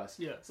three of us.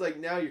 It's like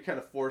now you're kind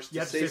of forced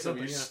to say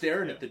something. You're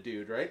staring at the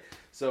dude, right?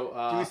 So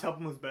do we help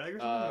him with his bag or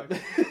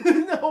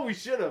something? No, we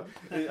should have.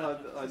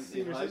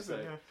 in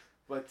hindsight.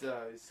 But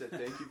he said,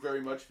 thank you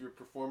very much for your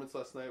performance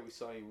last night. We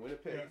saw you in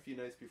Winnipeg a few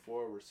nights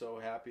before. We're so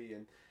happy.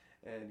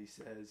 and he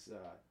says,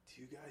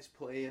 "Do you guys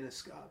play in a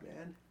ska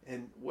band?"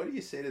 And what do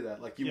you say to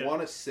that? Like, you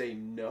want to say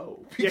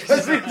no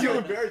because you're too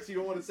embarrassed. You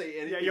don't want to say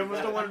anything. Yeah, you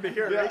almost don't want him to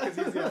hear it, right? 'Cause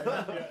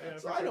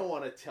he's, so I don't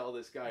want to tell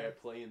this guy I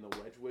play in the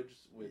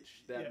Wedgwoods,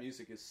 which that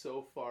music is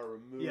so far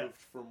removed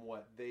from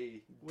what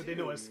they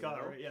know as ska,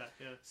 right? Yeah.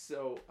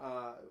 So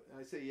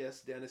I say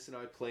yes. Dennis and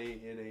I play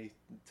in a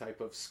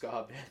type of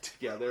ska band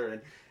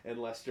together,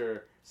 and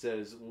Lester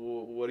says,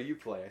 "What do you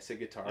play?" I say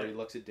guitar. Yeah. He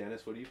looks at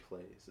Dennis. "What do you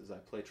play?" He says, "I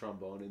play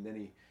trombone," and then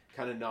he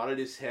kind of nodded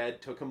his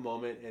head, took a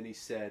moment, and he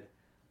said,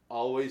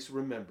 "Always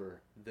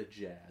remember the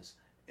jazz."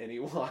 And he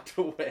walked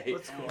away.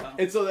 That's cool.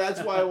 And so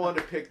that's why I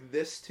wanted to pick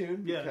this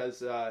tune,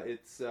 because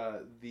it's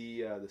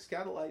the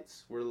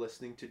Skatalites were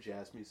listening to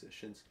jazz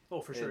musicians. Oh,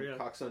 for sure, yeah.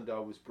 Coxsone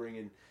Dog was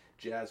bringing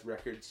jazz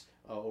records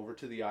over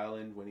to the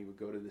island when he would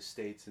go to the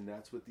States, and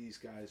that's what these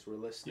guys were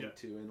listening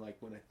to. And like,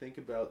 when I think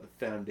about the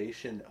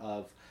foundation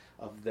of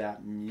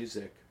that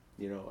music,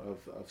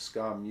 of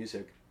ska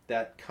music,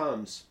 that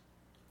comes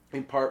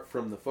in part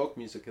from the folk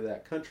music of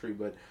that country,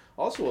 but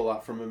also a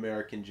lot from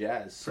American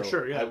jazz. So for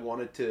sure, yeah. I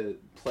wanted to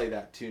play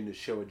that tune to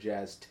show a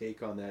jazz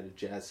take on that, a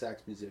jazz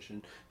sax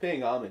musician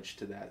paying homage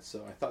to that.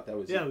 So I thought that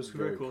was it was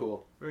very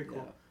cool. Very cool.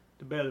 Yeah.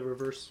 The band of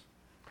reverse.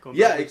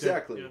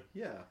 Exactly.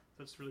 Yeah.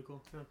 That's really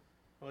cool. Yeah,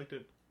 I liked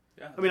it.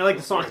 Yeah, I mean, I like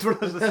the song.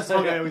 That's the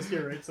song I always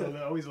hear, right? So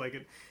I always like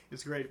it.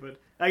 It's great. But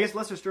I guess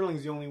Lester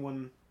Sterling's the only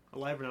one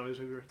alive now.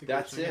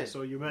 That's it.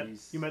 So you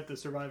met the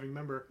surviving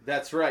member.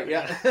 That's right.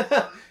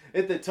 Yeah.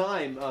 At the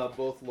time,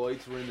 both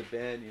Lloyds were in the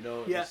band.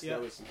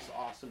 That was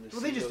awesome.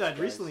 Well, they just died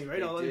recently,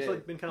 right?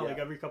 It's been kind of like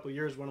every couple of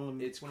years, one of them.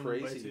 It's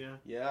crazy.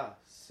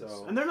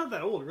 So, and they're not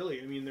that old,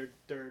 really. I mean, they're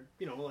they're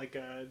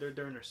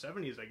in their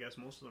 70s, I guess,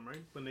 most of them,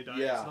 right? When they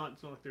died, it's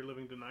not like they're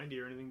living to 90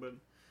 or anything, but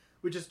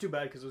which is too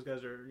bad because those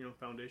guys are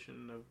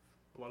foundation of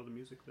a lot of the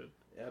music that.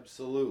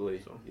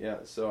 Absolutely.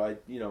 So I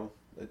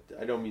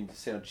don't mean to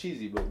sound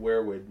cheesy, but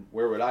where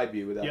would I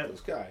be without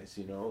those guys?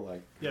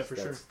 For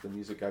sure. That's the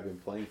music I've been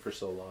playing for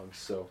so long.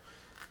 So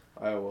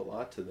I owe a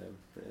lot to them,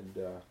 and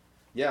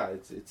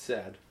it's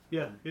sad.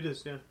 Yeah, it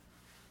is. Yeah,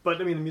 but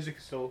I mean, the music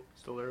is still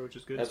there, which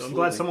is good. Absolutely. So I'm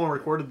glad someone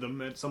recorded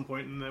them at some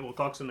point, and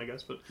Coxsone, I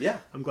guess. But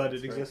I'm glad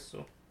it exists.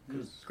 So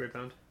because it's a great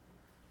band.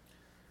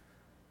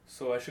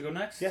 So I should go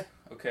next. Yeah.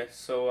 Okay.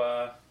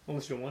 So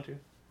unless you don't want to.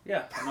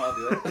 Yeah, no, I'll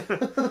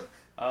do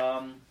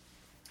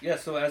it.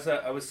 So as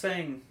I was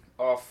saying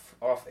off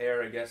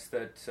air, I guess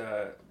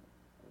that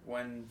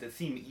when the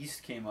theme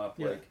East came up,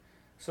 like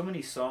so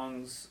many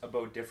songs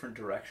about different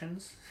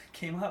directions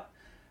came up,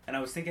 and I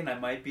was thinking I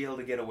might be able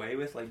to get away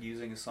with like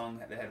using a song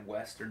that had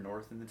West or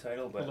North in the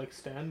title, but like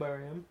Stand by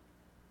R.E.M.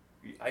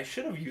 I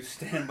should have used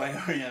Stand by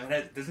R.E.M.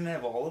 Doesn't it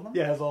have all of them?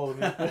 Yeah, it has all of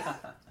them.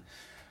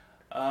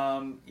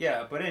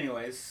 But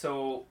anyways,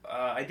 so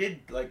I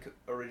did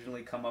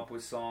originally come up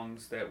with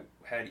songs that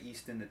had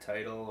East in the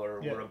title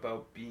or were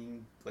about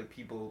being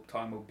people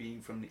talking about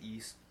being from the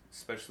East,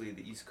 especially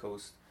the East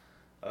Coast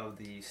of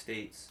the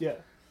States. Yeah.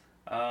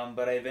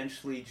 But I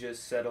eventually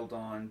just settled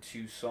on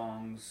 2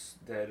 songs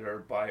that are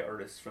by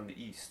artists from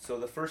the East. So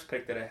the first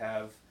pick that I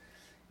have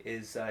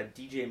is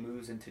DJ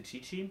Moves and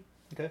Tachichi.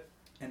 Okay.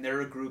 And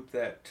they're a group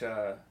that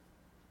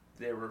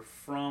they were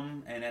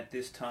from and at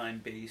this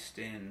time based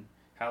in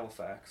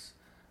Halifax.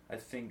 I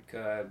think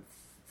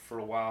for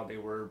a while they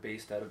were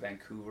based out of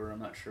Vancouver. I'm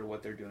not sure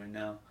what they're doing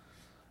now.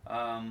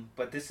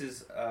 But this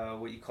is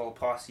what you call a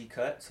posse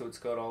cut, so it's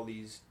got all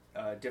these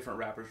different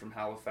rappers from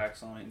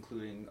Halifax on it,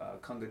 including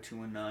Kunga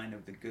 219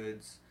 of The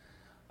Goods,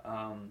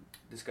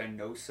 this guy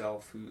No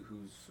Self,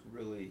 who's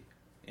really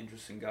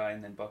interesting guy,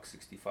 and then Buck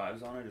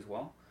 65's on it as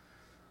well.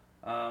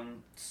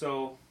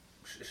 So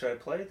should I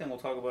play it? Then we'll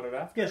talk about it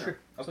after? Yeah, sure.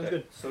 Okay. Sounds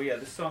good. So yeah,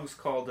 this song's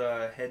called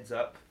Heads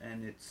Up,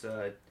 and it's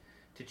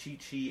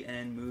Tachichi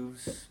and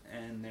Moves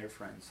and their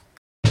friends.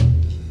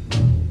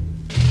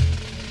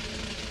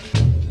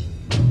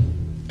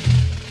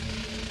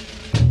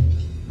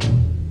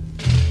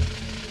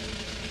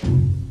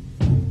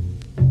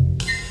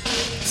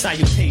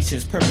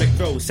 Salutations, perfect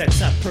throw,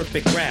 sets up,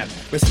 perfect grab.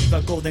 Receive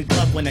a golden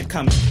glove when it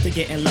comes to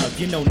getting love.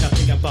 You know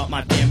nothing about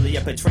my family,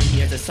 or betray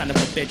me as a son of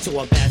a bitch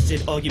or a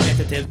bastard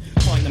argumentative.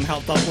 Calling them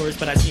help up words,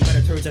 but I see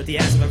better turds of the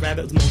ass of a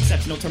rabbit with more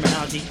exceptional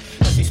terminology.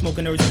 Must be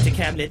smoking nerds into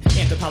cabinet,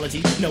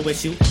 anthropology, no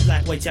issue.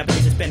 Black, white,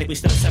 Japanese, Hispanic, we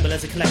still assemble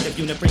as a collective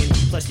unit, bringing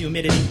heat plus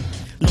humidity.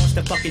 Launch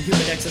the fucking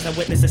humidex as I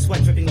witness the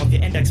sweat dripping off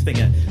your index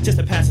finger. Just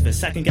a pacifist,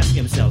 second guessing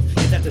himself.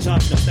 Your death is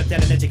optional, step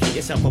down and educate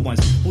yourself for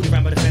once. Booty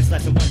around by defense,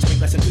 lesson 1,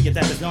 drink lesson 2, your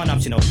death is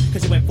non-optional.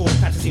 Cause you went forward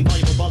practicing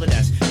voluble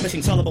balderdash.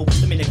 Missing tolerable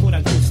wisdom in your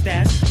quote-unquote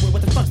stash. Well,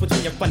 what the fuck's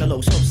between your frontal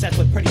lobes? So obsessed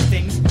with pretty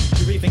things,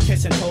 you're even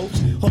kissing hopes.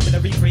 Hoping a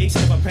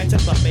recreation of a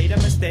princess, but made a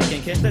mistake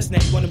and kissed the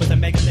snake. One with a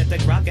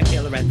megalithic rock and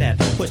tailor at that.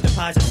 Push the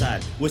pies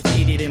aside. What's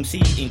the idiot MC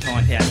eating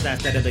contest?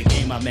 That's that of the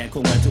game, my man.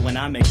 Cool man, too, when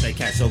I make they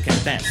catch, so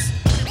confess.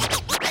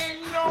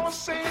 You know what I'm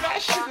saying?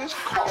 That shit is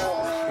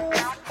cold,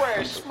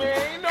 fresh,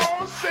 man. You know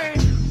what I'm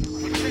saying?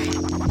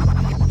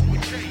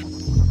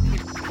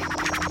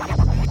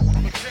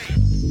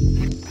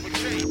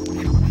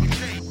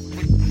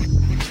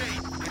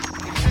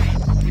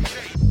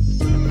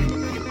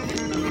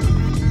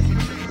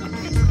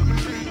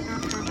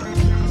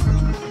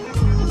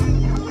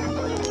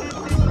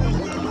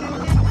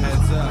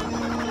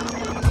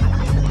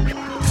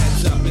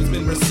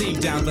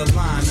 down the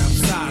line, I'm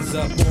size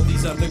up all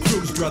these other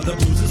crews. Drug the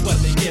blues is what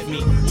they give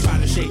me. Try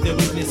to shake their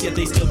weakness, yet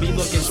they still be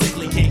looking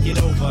sickly. Can't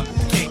get over,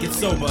 can't get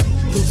sober.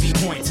 Losing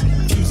points,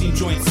 fusing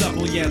joints,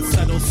 supple yet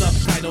subtle.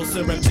 Subtitles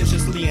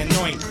surreptitiously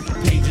anoint.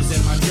 Pages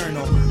in my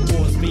journal,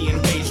 wars being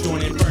waged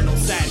on infernal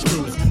sad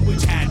crews.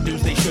 Which had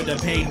dues they should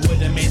have paid, would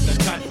have made the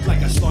cut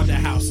like a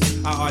slaughterhouse.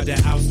 I order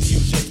oust you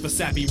just for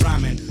sappy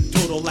rhyming.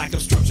 Total lack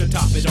of structure,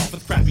 top it off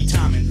with crappy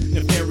timing.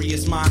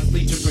 Nefarious minds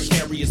lead to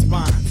precarious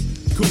bonds.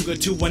 Cougar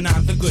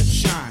 219, the good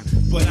shine.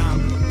 But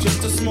I'm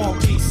just a small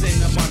piece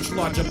in a much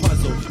larger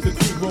puzzle. The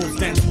crew rolls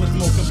dense with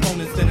more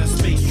components than a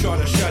space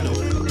charter shuttle.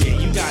 Yeah,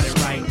 you got it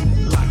right.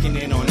 Locking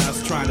in on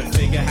us, trying to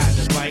figure how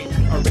to write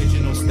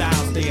original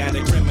styles. Stay out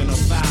of criminal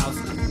files.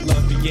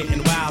 Love be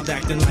getting wild,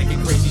 acting like a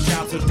crazy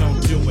child, so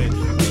don't do it.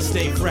 We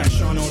stay fresh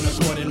on own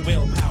accord and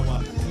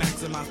willpower.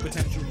 Maximize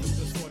potential.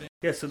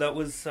 Yeah, so that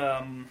was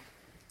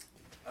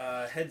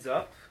Heads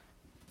Up,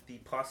 the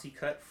posse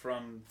cut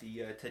from the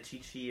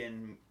Tachichi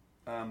and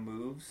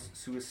Moves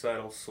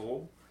Suicidal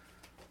Soul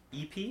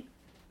EP.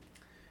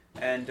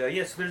 And so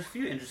there's a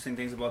few interesting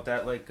things about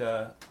that. Like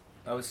I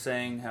was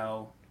saying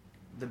how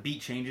the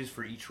beat changes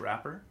for each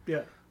rapper.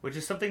 Yeah. Which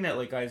is something that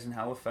like guys in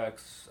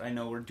Halifax I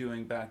know were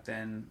doing back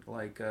then.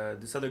 Like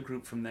this other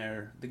group from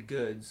there, The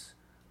Goods,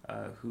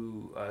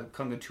 who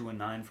Kunga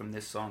 219 from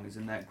this song is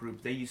in that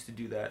group. They used to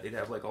do that. They'd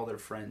have like all their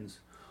friends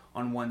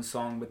on one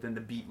song, but then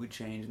the beat would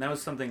change. And that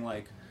was something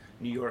like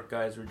New York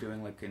guys were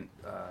doing, like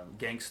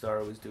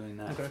Gangstar was doing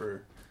that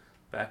for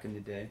back in the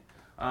day.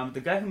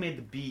 The guy who made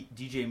the beat,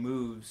 DJ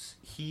Moves,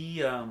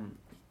 he's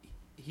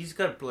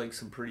got like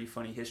some pretty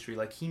funny history.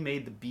 Like he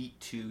made the beat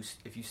to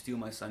 "If You Steal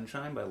My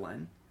Sunshine" by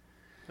Len.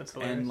 That's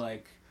hilarious. And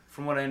like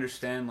from what I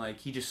understand, like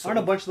he just aren't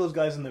a bunch of those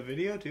guys in the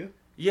video too?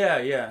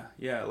 Yeah.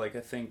 Like I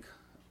think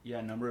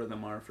a number of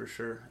them are for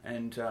sure.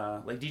 And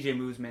like DJ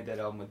Moves made that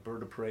album with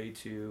Bird of Prey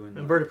too.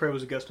 And Bird of Prey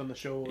was a guest on the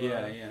show.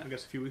 I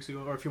guess a few weeks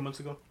ago or a few months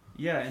ago.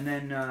 Yeah, and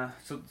then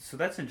so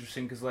that's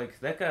interesting because like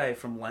that guy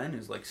from Len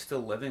is like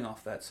still living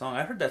off that song.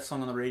 I heard that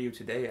song on the radio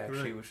today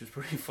actually, which was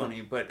pretty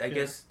funny. But I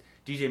guess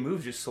DJ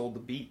Moves just sold the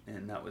beat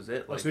and that was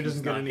it. Like so he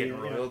doesn't get any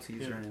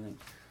royalties or anything.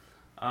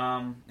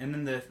 And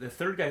then the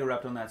third guy who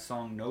rapped on that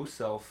song, No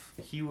Self,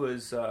 he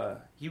was I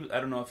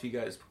don't know if you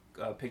guys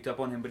picked up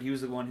on him, but he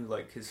was the one who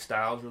like his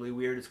style's really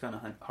weird. It's kind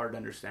of hard to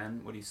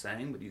understand what he's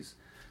saying, but he's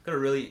got a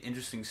really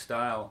interesting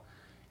style.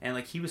 And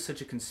like he was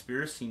such a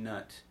conspiracy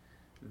nut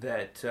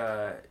that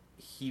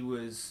he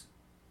was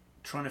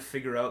trying to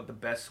figure out the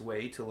best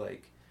way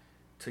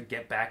to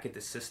get back at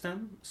the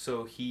system.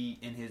 So he,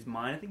 in his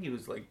mind, I think he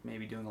was like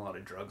maybe doing a lot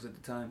of drugs at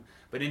the time,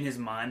 but in his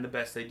mind the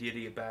best idea to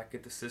get back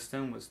at the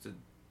system was to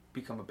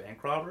become a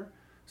bank robber.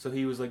 So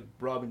he was like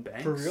robbing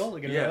banks. For real?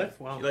 Like in real life?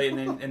 Wow. Like,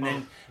 and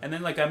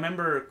then like I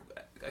remember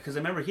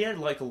he had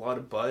like a lot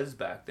of buzz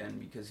back then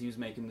because he was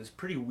making this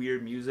pretty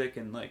weird music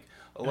and like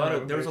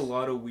there was a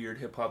lot of weird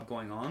hip hop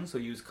going on. So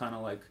he was kind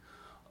of like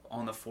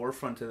on the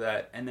forefront of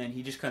that, and then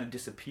he just kind of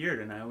disappeared,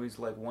 and I always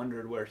like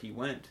wondered where he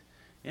went.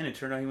 And it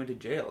turned out he went to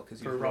jail because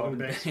he was robbing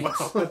banks.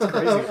 Wow, that's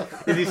crazy.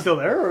 Is he still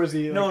there, or is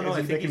he? No,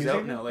 I think he's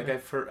out now. Like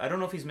I've heard, I don't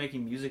know if he's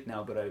making music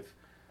now, but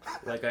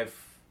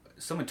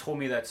someone told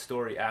me that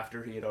story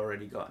after he had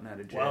already gotten out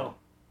of jail. Wow,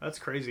 that's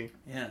crazy.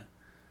 Yeah,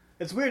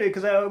 it's weird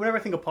because whenever I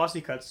think of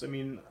posse cuts, I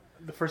mean,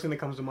 the first thing that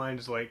comes to mind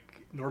is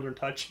like Northern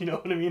Touch. You know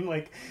what I mean?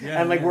 Like,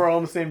 we're all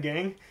in the same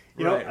gang.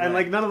 You know, and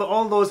like none of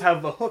all those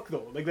have a hook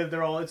though. Like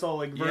it's all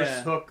like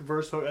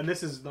verse hook, and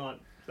this is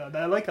not.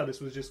 I like how this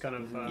was just kind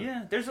of.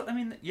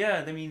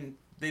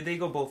 They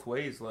go both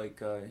ways. Like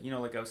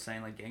like I was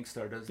saying, like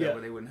Gangstar does that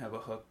where they wouldn't have a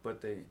hook,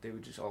 but they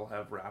would just all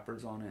have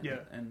rappers on it. Yeah,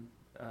 and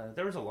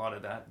there was a lot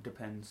of that.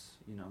 Depends,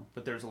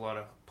 but there's a lot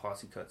of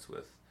posse cuts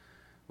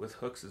with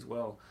hooks as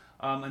well.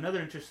 Another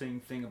interesting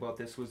thing about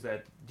this was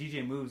that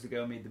DJ Moves, the guy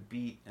who made the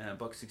beat,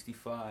 Buck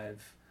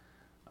 65.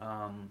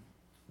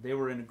 They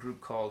were in a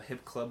group called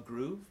Hip Club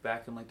Groove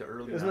back in like the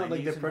early 90s. Isn't that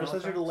like the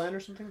predecessor to Len or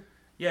something?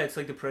 Yeah, it's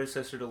like the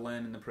predecessor to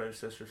Len and the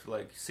predecessor to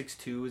like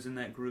 6'2" is in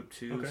that group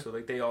too. Okay. So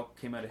like they all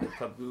came out of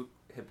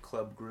Hip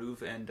Club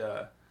Groove, and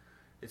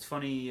it's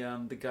funny.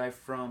 The guy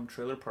from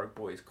Trailer Park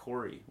Boys,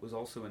 Corey, was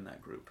also in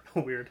that group.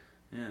 Oh, weird.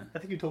 Yeah, I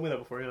think you told me that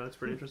before. Yeah, that's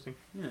pretty interesting.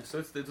 Yeah, so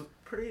it's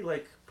pretty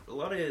like a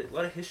lot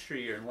of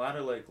history and a lot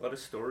of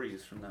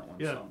stories from that one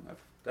song.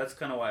 That's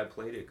kind of why I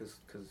played it because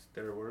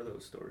there were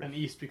those stories. And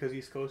East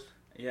Coast.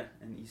 Yeah,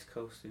 and East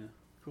Coast. Yeah.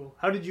 Cool.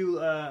 How did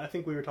you? I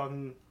think we were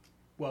talking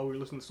while we were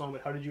listening to the song,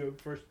 but how did you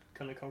first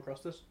kind of come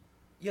across this?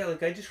 Yeah,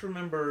 like I just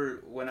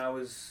remember when I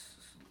was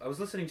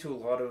listening to a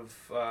lot of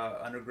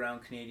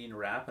underground Canadian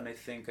rap, and I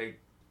think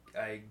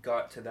I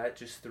got to that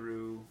just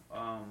through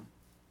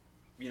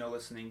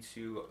listening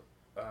to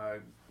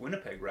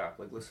Winnipeg rap,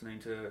 like listening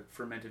to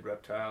Fermented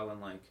Reptile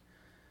and like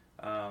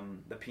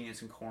the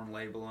Peanuts and Corn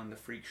label and the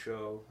Freak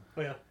Show.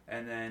 Oh yeah.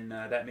 And then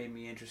that made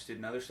me interested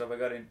in other stuff. I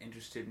got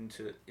interested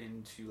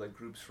into like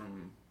groups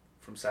from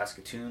from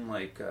Saskatoon,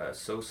 like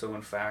So-So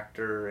and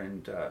Factor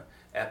and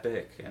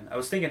Epic. And I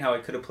was thinking how I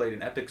could have played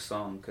an Epic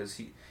song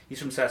because he's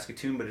from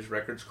Saskatoon, but his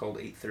record's called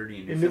 830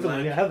 in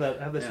Newfoundland. Yeah, I have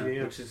that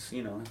CD, which is,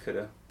 you know, I could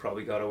have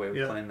probably got away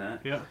with playing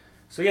that. Yeah.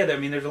 So yeah, I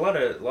mean, there's a lot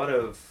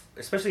of,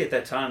 especially at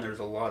that time, there's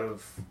a lot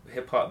of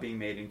hip hop being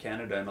made in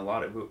Canada, and a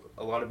lot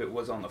of it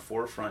was on the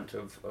forefront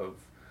of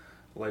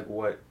like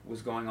what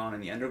was going on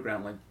in the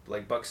underground,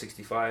 like Buck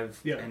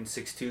 65 and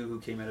 6'2", who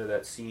came out of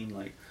that scene,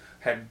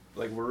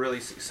 were really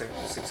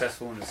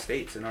successful in the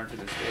States and are to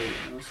this day.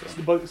 You know, so. Is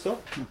the Buck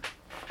still?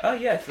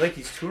 Yeah, like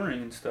he's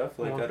touring and stuff.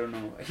 Like I don't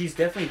know, he's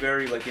definitely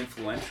very like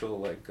influential.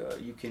 Like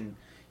you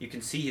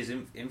can see his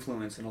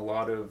influence in a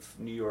lot of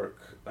New York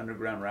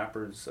underground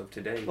rappers of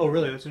today. Oh,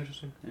 really? That's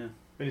interesting. Yeah. And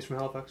he's from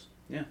Halifax?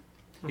 Yeah.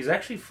 He's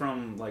actually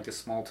from, like, a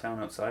small town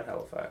outside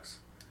Halifax.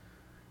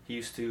 He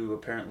used to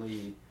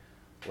apparently,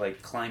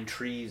 like, climb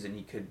trees, and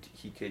he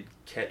could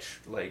catch,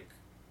 like,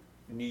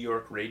 New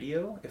York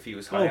radio if he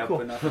was high up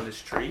enough in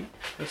this tree.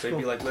 So he'd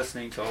be, like,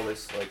 listening to all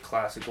this, like,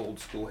 classic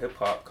old-school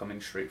hip-hop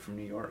coming straight from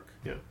New York.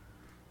 Yeah.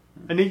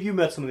 And you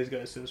met some of these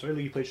guys since, right?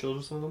 Like you played shows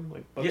with some of them?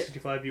 Like Buck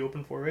 65 you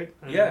opened for, right?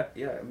 Yeah,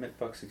 I met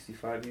Buck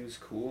 65. He was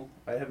cool.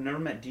 I have never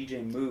met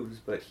DJ Moves,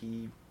 but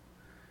he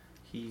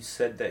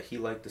said that he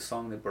liked the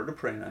song that Bird of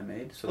Prey and I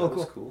made, so that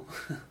was cool.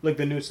 Like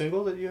the new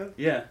single that you have?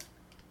 Yeah.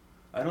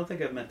 I don't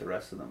think I've met the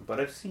rest of them,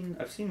 but I've seen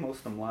most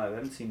of them live. I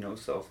haven't seen No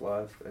Self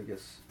live, I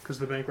guess. Because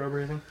of the bank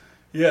robbery thing?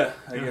 Yeah,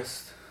 I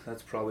guess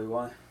that's probably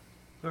why.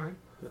 All right.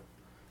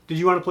 Did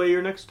you want to play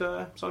your next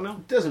song now?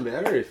 It doesn't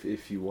matter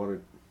if you want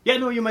to. Yeah,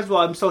 no, you might as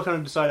well. I'm still trying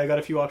to decide. I got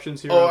a few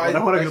options here. I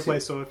want to play,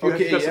 so if you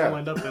have something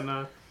lined up,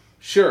 then...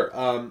 Sure.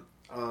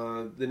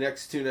 The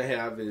next tune I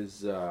have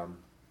is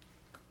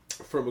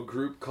from a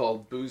group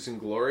called Booze and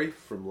Glory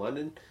from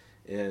London,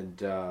 and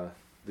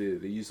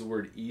they use the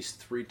word East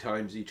 3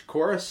 times each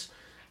chorus.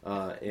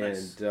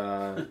 Nice.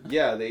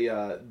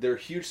 They're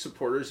huge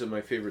supporters of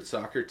my favorite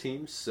soccer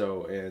teams.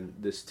 And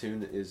this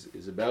tune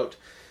is about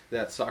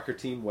that soccer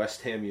team,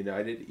 West Ham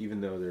United,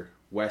 even though they're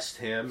West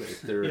Ham,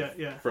 if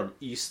they're from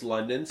East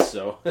London.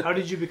 So how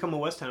did you become a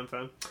West Ham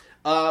fan?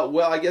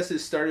 Well, I guess it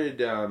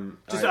started.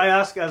 I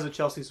ask as a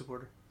Chelsea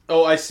supporter.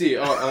 Oh, I see.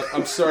 Oh,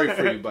 I'm sorry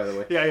for you, by the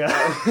way.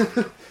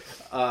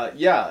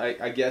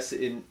 I guess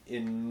in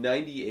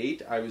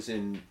 '98 I was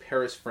in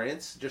Paris,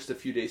 France, just a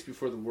few days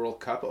before the World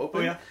Cup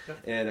opened,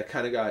 and I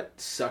kind of got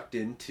sucked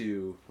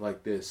into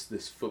like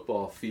this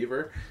football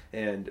fever,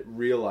 and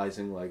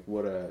realizing like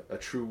what a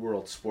true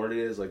world sport it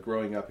is. Like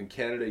growing up in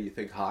Canada, you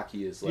think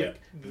hockey is like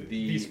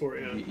the sport,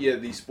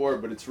 the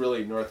sport, but it's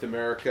really North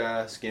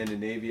America,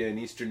 Scandinavia, and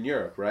Eastern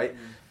Europe, right?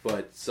 Mm-hmm.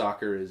 But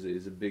soccer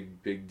is a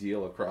big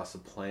deal across the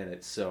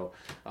planet. So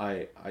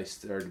I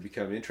started to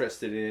become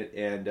interested in it,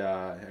 and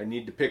I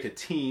need to pick a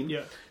team.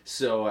 Yeah.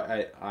 So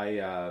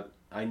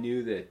I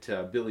knew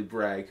that Billy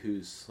Bragg,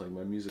 who's like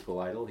my musical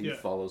idol, he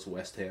follows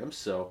West Ham.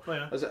 So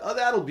I was like,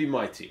 that'll be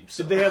my team.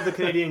 So. Did they have the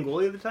Canadian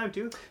goalie at the time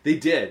too? They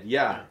did.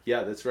 Yeah,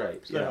 that's right.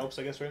 So that helps,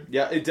 I guess, right?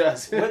 Yeah, it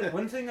does.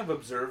 One thing I've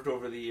observed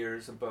over the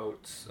years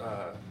about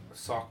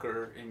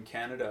soccer in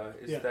Canada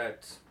is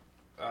that.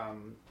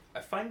 I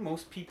find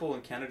most people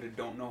in Canada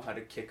don't know how to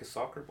kick a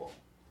soccer ball.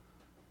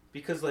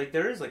 Because, like,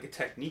 there is, like, a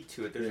technique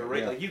to it. There's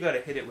like, you gotta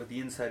hit it with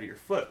the inside of your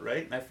foot,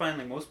 right? And I find,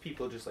 like, most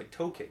people just, like,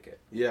 toe kick it.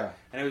 Yeah.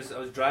 And I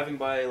was driving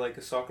by, like,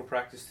 a soccer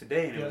practice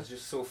today, and it was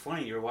just so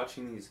funny. You were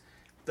watching these,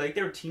 like,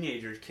 there were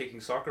teenagers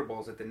kicking soccer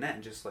balls at the net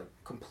and just, like,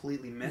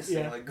 completely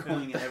missing, like,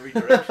 going in every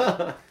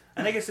direction.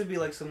 And I guess it'd be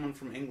like someone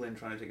from England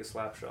trying to take a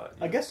slap shot.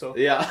 I guess so.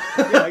 Yeah.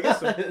 I guess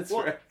so. That's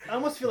right. I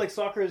almost feel like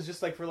soccer is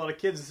just like for a lot of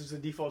kids, this is a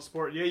default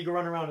sport. Yeah, you go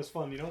run around, it's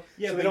fun, you know?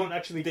 Yeah, so they don't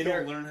actually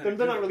care. Don't learn how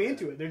they're not really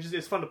into it. They're just,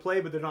 it's fun to play,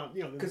 but they're not,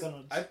 you know,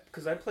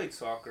 because I played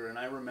soccer, and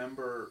I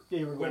remember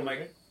you were when goalie,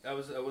 right? I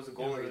was a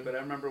goalie, but I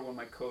remember when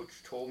my coach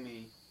told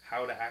me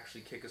how to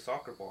actually kick a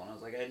soccer ball, and I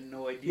was like, I had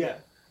no idea. Yeah.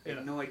 I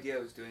had no idea I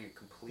was doing it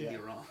completely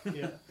wrong.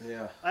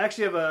 Yeah. I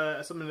actually have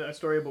a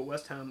story about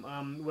West Ham.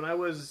 When I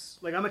was,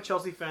 like, I'm a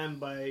Chelsea fan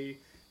by,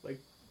 like,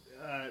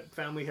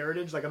 family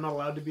heritage. Like, I'm not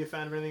allowed to be a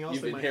fan of anything else.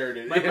 You've like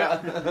inherited.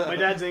 My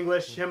dad's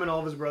English. Him and all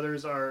of his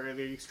brothers are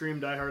the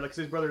extreme diehard. Like,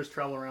 his brothers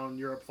travel around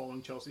Europe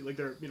following Chelsea. Like,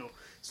 they're, you know.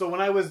 So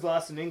when I was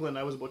last in England,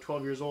 I was about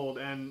 12 years old,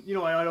 and you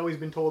know, I'd always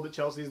been told that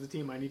Chelsea is the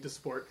team I need to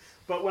support.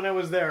 But when I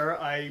was there,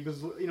 I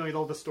was, you know, in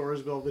all the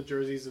stores with all the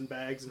jerseys and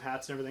bags and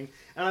hats and everything,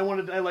 and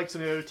I liked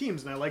some of the other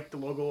teams, and I liked the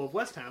logo of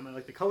West Ham. I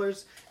liked the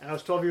colors, and I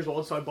was 12 years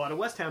old, so I bought a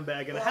West Ham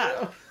bag and a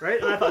hat,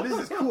 right? And I thought, this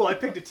is cool. I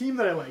picked a team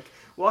that I like.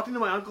 Walked into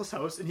my uncle's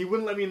house, and he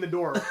wouldn't let me in the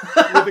door.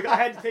 I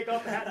had to take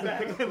off the hat and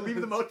bag and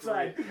leave them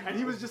outside, and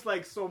he was just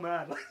like so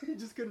mad. Like, he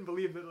just couldn't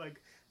believe that,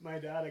 like, my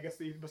dad, I guess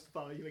he must have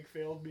thought he like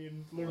failed me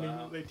in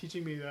learning, like,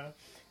 teaching me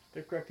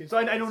the correct team. So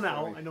I know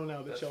now. I know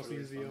now that Chelsea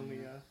is the only.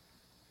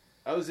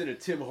 I was in a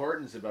Tim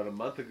Hortons about a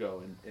month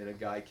ago, and a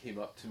guy came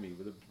up to me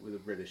with a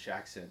British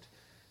accent,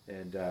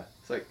 and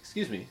it's like,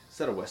 "Excuse me, is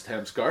that a West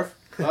Ham scarf?"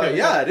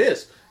 Yeah, it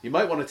is. You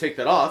might want to take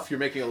that off. You're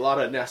making a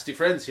lot of nasty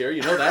friends here.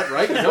 You know that,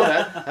 right? You know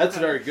that. That's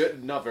very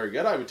good. Not very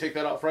good. I would take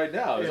that off right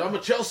now. I'm a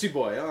Chelsea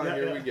boy.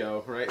 We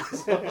go. Right.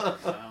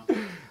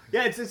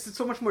 Yeah, it's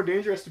so much more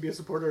dangerous to be a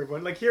supporter of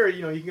one. Like here,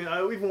 you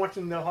can. We've been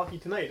watching the hockey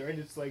tonight, right?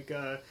 It's like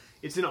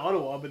it's in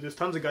Ottawa, but there's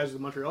tons of guys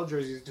with Montreal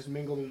jerseys just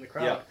mingled in the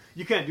crowd. Yeah.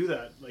 You can't do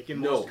that, like in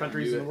most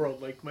countries in the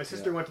world. Like my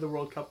sister went to the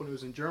World Cup when it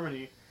was in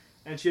Germany,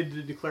 and she had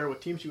to declare what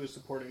team she was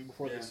supporting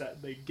before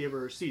they gave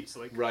her seats.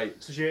 Like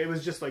so it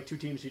was just like two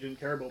teams she didn't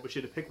care about, but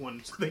she had to pick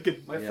one so they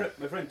could. My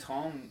friend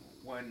Tom,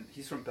 when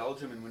he's from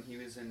Belgium, and when he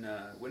was in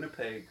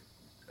Winnipeg.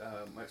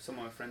 Some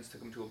of my friends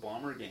took him to a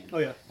Bomber game. Oh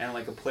yeah. And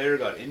like a player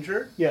got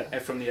injured. Yeah.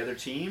 From the other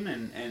team,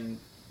 and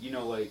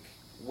like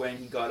when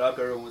he got up,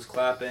 everyone was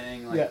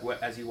clapping. Like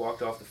as he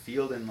walked off the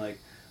field, and like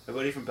my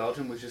buddy from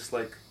Belgium was just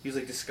like he was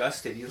like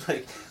disgusted. He was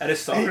like at a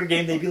soccer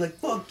game, they'd be like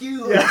 "fuck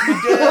you,"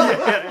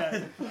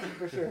 yeah,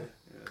 for sure.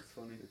 Yeah, it's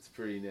funny. It's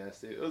pretty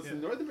nasty.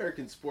 North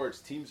American sports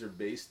teams are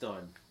based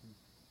on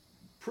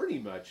pretty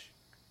much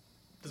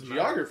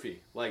geography.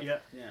 Like,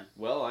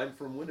 well, I'm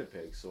from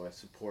Winnipeg, so I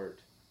support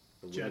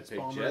the Winnipeg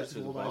Jets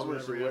or the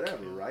Bombers or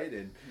whatever, right?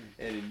 And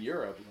in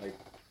Europe, like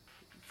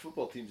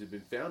football teams have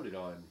been founded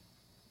on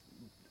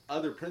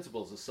other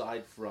principles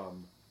aside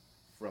from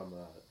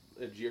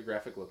a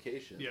geographic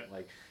location. Yeah.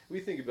 Like we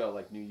think about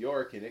like New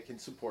York, and it can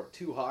support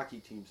 2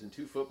 hockey teams and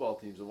 2 football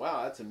teams, and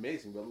wow, that's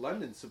amazing. But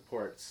London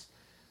supports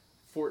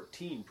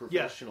 14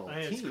 professional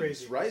teams,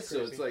 crazy. right? It's so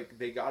crazy. it's like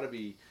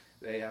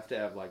they have to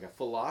have like a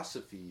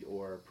philosophy,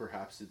 or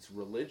perhaps it's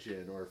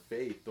religion or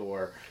faith,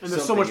 or and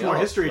there's so much more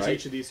history right? to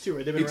each of these too,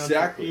 right? They've been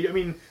around for, I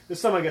mean,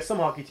 there's some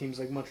hockey teams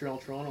like Montreal,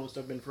 Toronto, and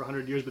stuff been for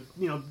 100 years, but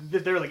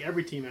they're like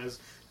every team has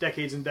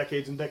decades and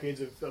decades and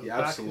decades of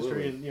back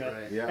history and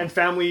and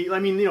family. I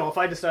mean, if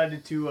I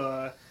decided to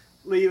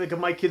like if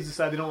my kids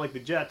decide they don't like the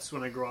Jets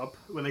when they grow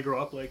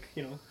up, like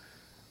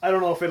I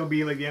don't know if it'll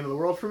be like the end of the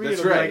world for me. That's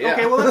it'll right. Be like,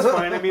 okay, well that's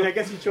fine. I mean, I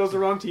guess you chose the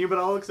wrong team, but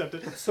I'll accept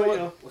it.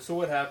 So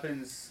what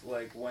happens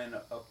like when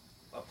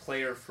a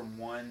player from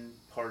one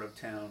part of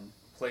town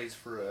plays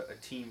for a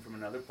team from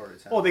another part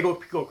of town? Oh, they go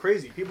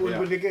crazy. People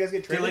when the guys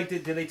get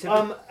traded. Did they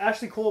typically...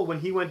 Ashley Cole, when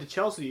he went to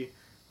Chelsea,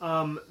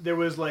 there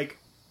was like,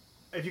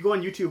 if you go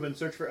on YouTube and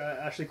search for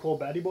Ashley Cole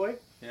Batty Boy,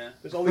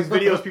 there's all these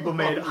videos people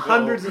made,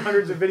 hundreds and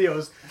hundreds of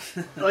videos,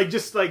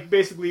 like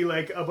basically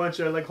like a bunch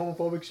of like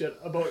homophobic shit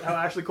about how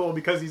Ashley Cole,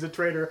 because he's a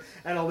traitor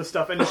and all this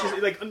stuff, and it's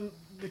just like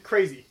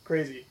crazy.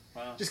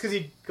 Wow. Just because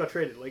he got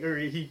traded, or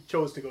he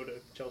chose to go to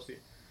Chelsea,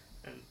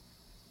 and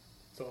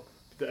so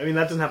I mean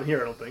that doesn't happen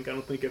here. I don't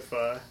think if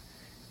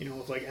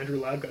if like Andrew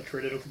Ladd got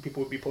traded, I don't think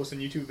people would be posting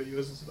YouTube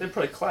videos. They'd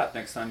probably clap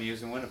next time he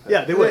was in Winnipeg.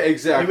 Yeah, they would.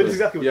 Exactly. They would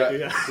exactly what they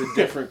do. Yeah. It's a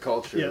different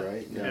culture,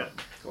 right? Yeah.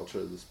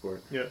 Culture of the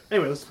sport. Yeah.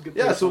 Anyway, let's get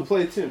so we'll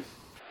play a tune.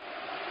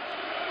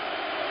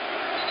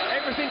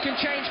 Everything can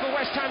change for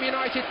West Ham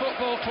United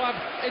Football Club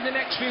in the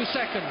next few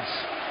seconds.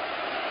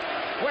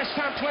 West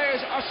Ham players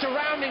are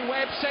surrounding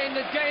Webb, saying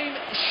the game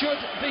should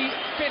be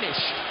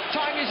finished.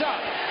 Time is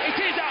up. It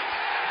is up.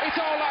 It's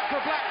all up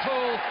for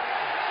Blackpool.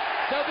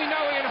 There'll be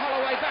no Ian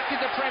Holloway back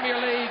in the Premier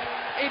League.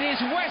 It is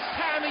West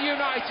Ham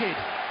United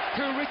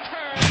who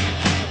return.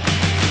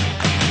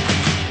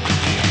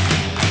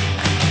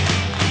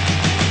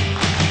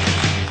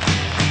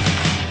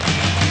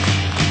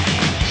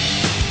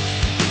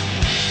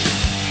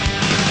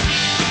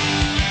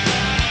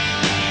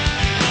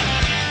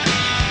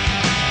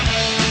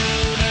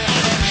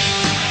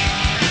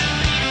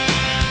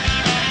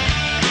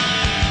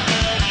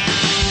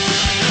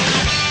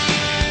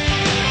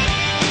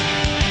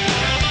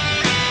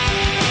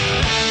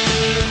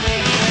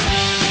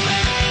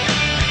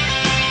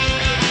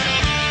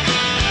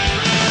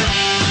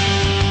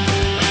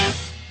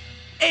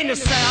 In the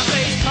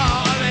southeast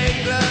part of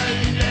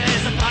England,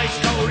 there's a place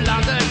called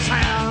London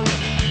Town.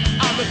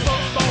 I'm a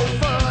football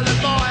full of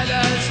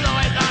violence,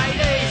 like ain't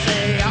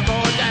easy up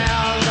or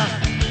down.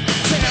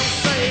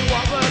 Chelsea,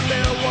 Watford,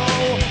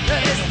 Millwall,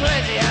 there's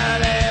plenty of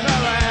them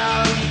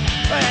around.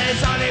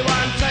 There's only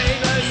one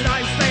team whose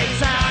name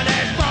sticks out,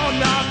 and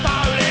from the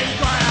bowling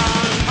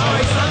ground.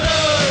 Oh, it's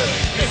London,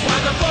 it's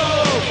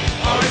wonderful.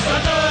 Oh, it's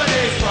London,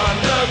 it's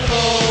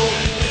wonderful.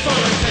 It's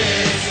full of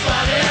kids,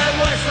 funny and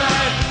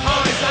western.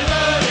 Oh, it's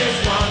London.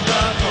 It's wonderful.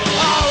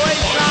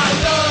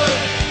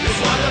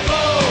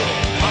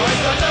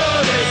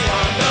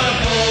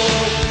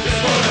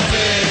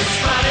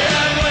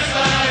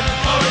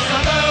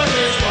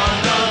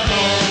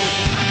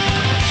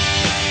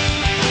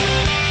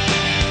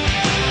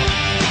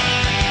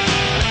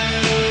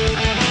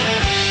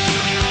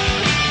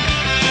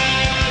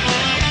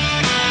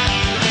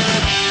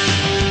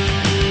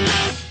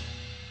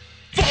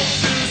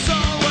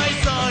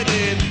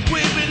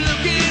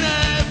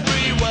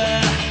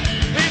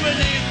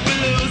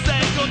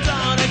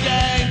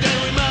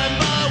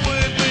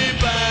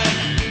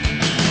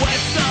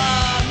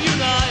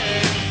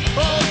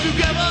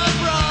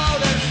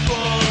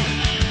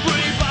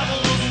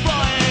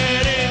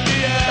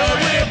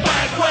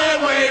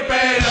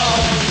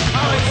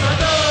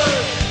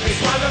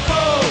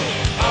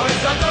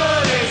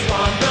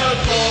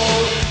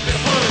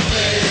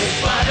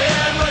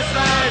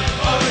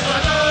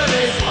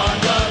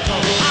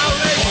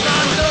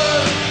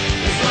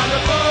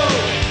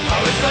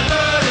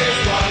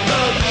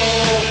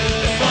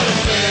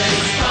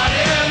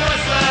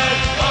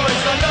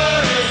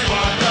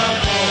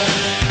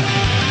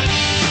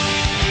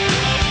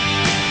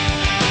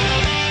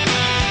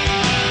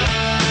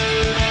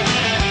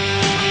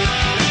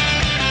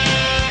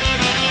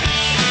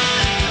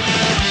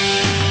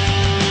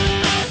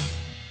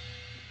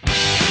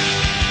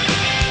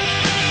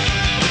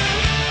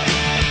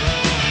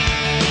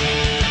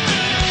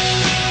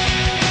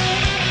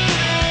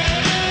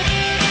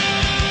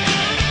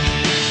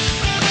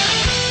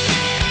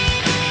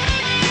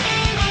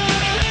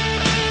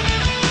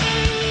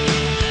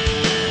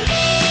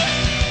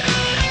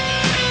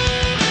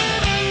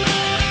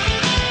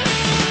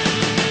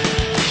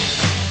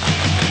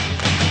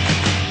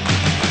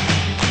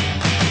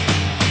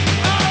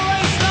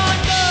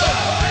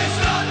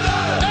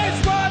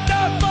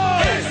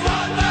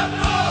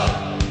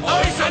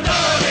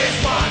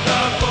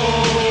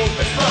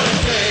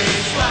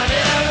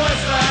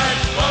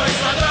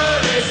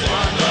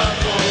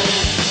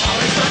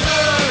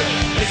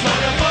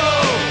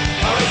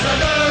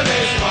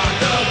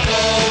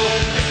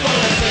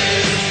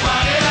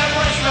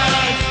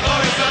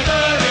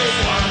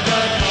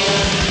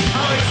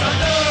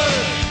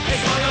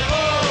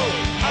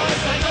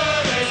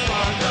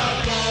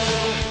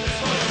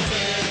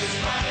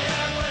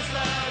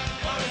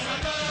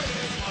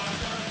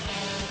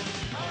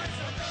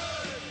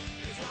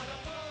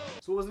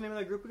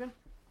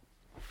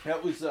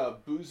 That was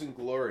Booze and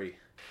Glory.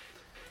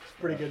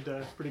 Pretty good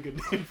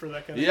name for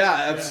that kind of. Yeah,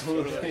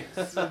 absolutely.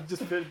 It's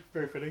just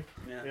very fitting.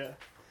 Yeah.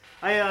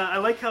 I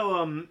like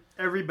how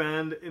every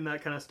band in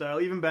that kind of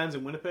style, even bands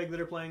in Winnipeg that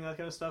are playing that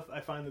kind of stuff, I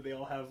find that they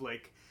all have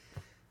like,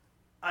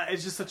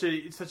 it's just such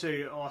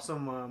a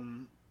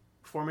awesome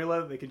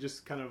formula. They can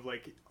just kind of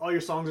like, all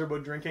your songs are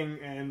about drinking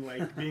and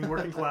like being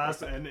working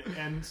class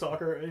and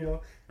soccer,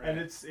 right. And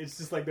it's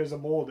just like there's a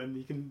mold, and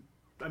you can.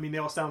 I mean, they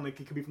all sound like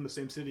it could be from the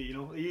same city,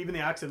 Even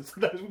the accents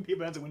sometimes would be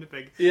bands in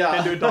Winnipeg. Yeah.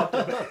 And to adopt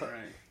it.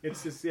 Right.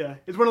 It's just,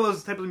 it's one of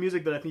those types of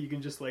music that I think you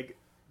can just like,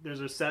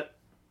 there's a set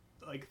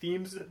like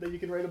themes that you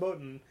can write about,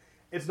 and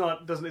it's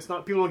not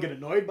people don't get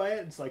annoyed by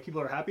it. It's like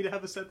people are happy to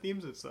have the set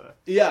themes. It's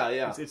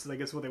it's like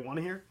it's what they want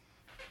to hear.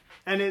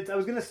 And I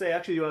was gonna say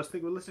actually, I was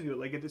thinking, listening to it,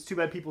 like it's too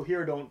bad people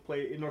here don't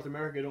play in North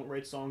America, don't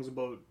write songs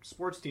about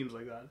sports teams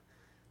like that.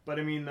 But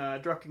I mean,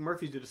 Dropkick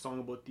Murphys did a song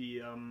about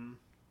the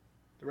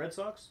Red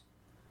Sox.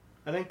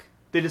 I think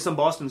they did some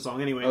Boston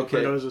song anyway. And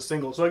put it out as a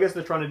single. So I guess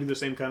they're trying to do the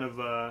same kind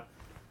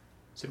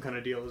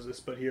of deal as this,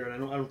 but here.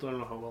 And I don't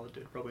know how well it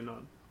did. Probably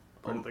not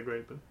that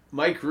great. But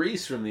Mike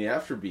Reese from the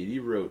Afterbeat, he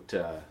wrote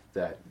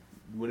that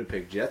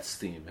Winnipeg Jets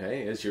theme.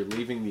 Hey, as you're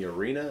leaving the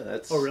arena,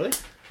 that's really?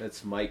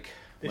 That's Mike's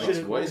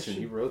voice, and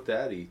he wrote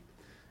that.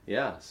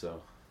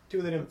 So.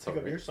 Too, they didn't pick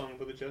up your song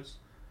with the Jets.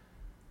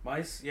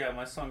 My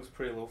song's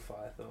pretty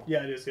lo-fi though.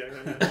 Yeah, it is.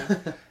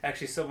 Yeah.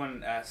 Actually,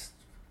 someone asked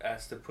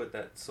to put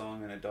that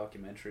song in a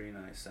documentary, and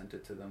I sent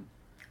it to them.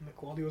 And the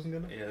quality wasn't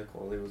good enough? Yeah, the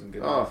quality wasn't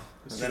good enough.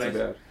 That's too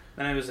bad.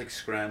 Then I was like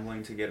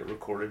scrambling to get it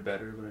recorded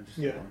better, but it just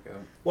didn't work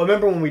out. Well, I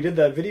remember when we did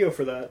that video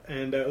for that,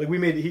 and like we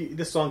made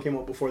this song came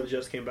out before the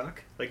Jets came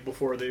back, like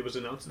before it was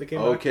announced that they came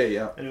back. Okay,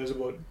 yeah. And it was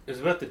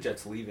about the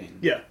Jets leaving.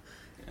 Yeah.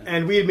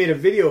 And we had made a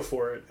video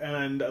for it,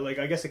 and like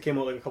I guess it came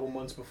out like a couple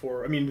months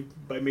before. I mean,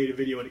 I made a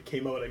video and it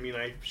came out. I mean,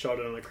 I shot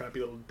it on a crappy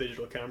little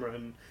digital camera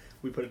and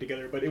we put it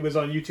together. But it was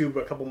on YouTube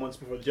a couple months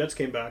before the Jets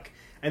came back.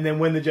 And then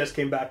when the Jets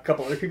came back, a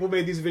couple other people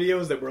made these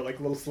videos that were like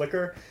a little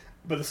slicker,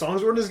 but the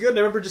songs weren't as good. And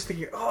I remember just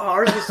thinking,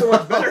 ours is so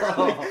much better.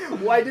 Like,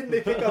 why didn't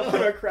they pick up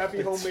on our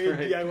crappy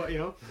homemade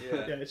DIY?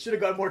 Yeah, it should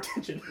have got more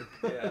attention.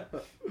 Yeah.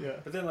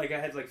 But then like I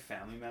had like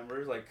family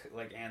members, like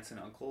aunts and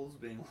uncles,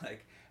 being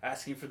like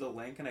asking for the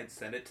link, and I'd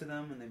send it to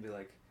them, and they'd be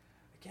like,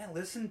 I can't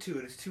listen to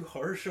it. It's too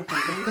harsh on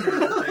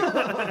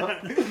my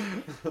ears.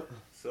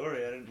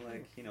 Sorry, I didn't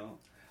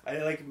I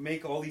like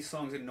make all these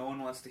songs that no one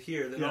wants to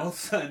hear. Then all of a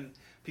sudden,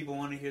 people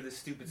want to hear the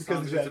stupid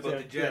songs about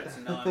the Jets,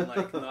 and now I'm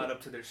like not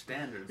up to their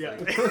standards. Yeah.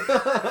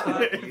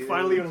 Like,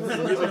 finally, on the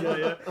music,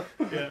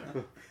 yeah.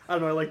 I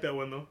don't know. I like that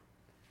one though,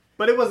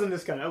 but it wasn't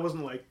this kind. I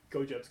wasn't like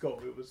 "Go Jets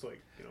Go." It was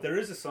like There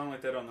is a song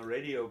like that on the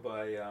radio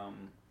by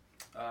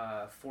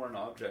Foreign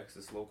Objects,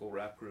 this local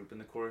rap group,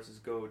 and the chorus is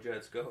 "Go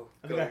Jets Go."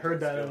 I think I heard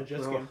that on a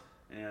Jets game.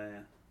 Yeah.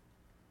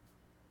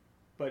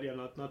 But yeah,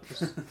 not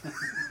just.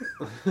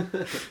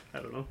 I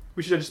don't know.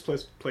 We should just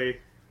play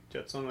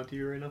Jet song on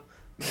TV right now.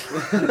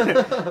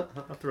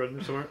 I'll throw it in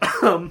there somewhere.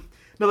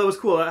 No, that was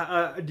cool.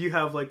 Do you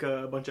have like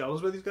a bunch of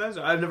albums by these guys?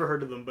 I've never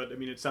heard of them, but I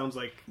mean, it sounds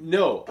like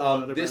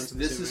this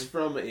is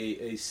from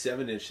a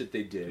 7-inch that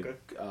they did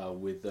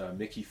with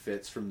Mickey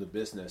Fitz from The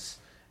Business,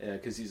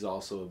 because he's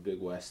also a big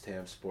West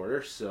Ham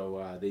supporter.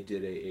 So they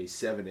did a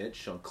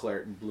 7-inch on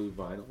claret and blue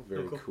vinyl.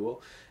 Very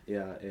cool.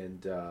 Yeah,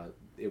 and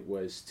it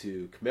was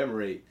to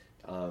commemorate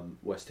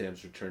West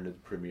Ham's return to the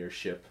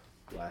Premiership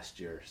last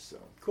year. So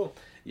cool.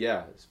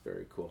 Yeah, it's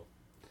very cool.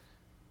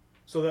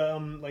 So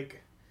the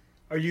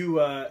are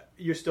you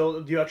you're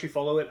still? Do you actually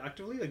follow it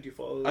actively? Like, do you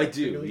follow? I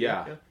do.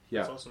 Yeah.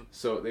 That's awesome.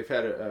 So they've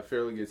had a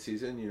fairly good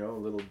season. A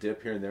little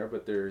dip here and there,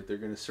 but they're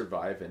going to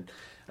survive. And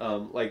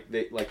like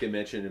they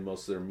mentioned in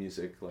most of their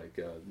music,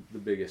 the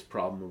biggest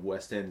problem of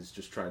West End is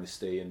just trying to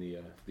stay in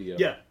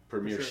the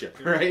Premiership.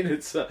 Sure. Right?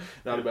 It's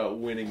not about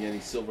winning any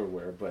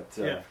silverware, but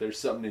there's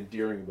something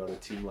endearing about a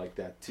team like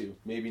that too.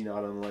 Maybe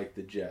not unlike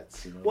the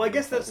Jets. Well, I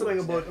guess that's something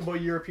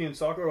about European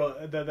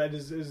soccer that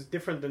is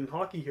different than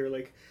hockey here.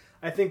 Like,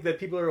 I think that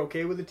people are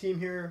okay with the team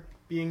here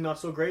being not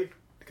so great,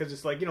 because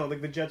it's like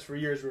the Jets for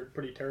years were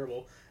pretty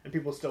terrible, and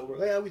people still were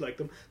we like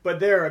them.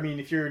 But there, I mean,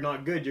 if you're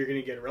not good, you're going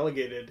to get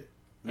relegated,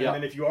 and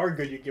then if you are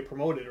good, you get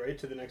promoted right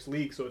to the next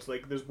league. So it's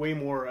like there's way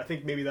more. I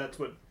think maybe that's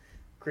what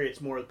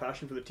creates more of the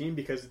passion for the team,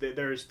 because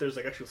there's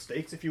like actual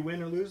stakes if you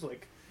win or lose.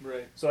 Like,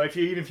 right. So if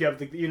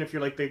you're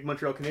like the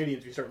Montreal Canadiens,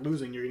 if you start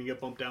losing, you're going to get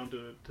bumped down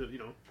to.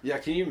 Yeah,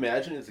 can you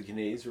imagine if the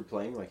Canadiens were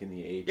playing like in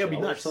the AHL? Yeah, it'd be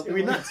nuts. Or something?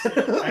 It'd be nuts.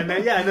 And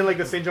then like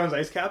the St. John's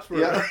Ice Caps were.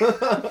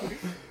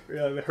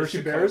 The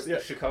Hershey Bears. Yeah,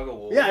 Chicago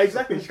Wolves. Yeah,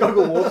 exactly.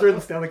 Chicago Wolves are in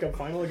the Stanley Cup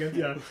final against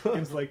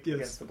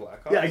against the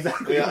Blackhawks. Yeah,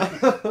 exactly.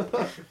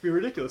 It'd be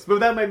ridiculous. But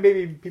that might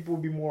maybe people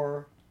would be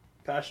more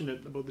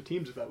passionate about the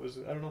teams if that was.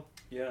 I don't know.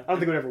 Yeah, I don't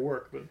think it would ever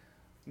work, but.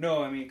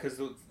 No, I mean, because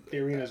the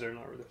arenas are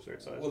not really the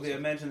size. Well, I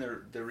imagine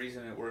the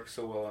reason it works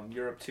so well in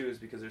Europe too is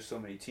because there's so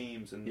many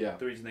teams, and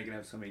the reason they can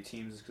have so many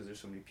teams is because there's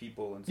so many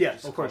people and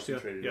such a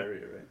concentrated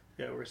area, right?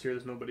 Yeah, whereas here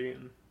there's nobody,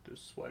 and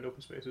there's wide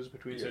open spaces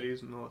between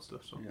cities and all that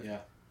stuff. So yeah.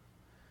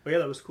 But yeah,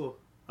 that was cool.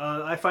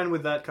 I find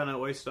with that kind of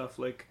Oi stuff,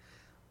 like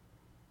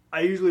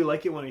I usually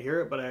like it when I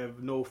hear it, but I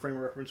have no frame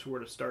of reference for where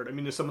to start. I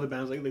mean, there's some of the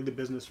bands like The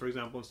Business, for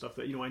example, and stuff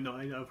that, you know,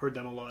 I've heard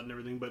them a lot and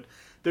everything, but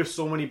there's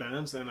so many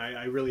bands, and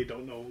I really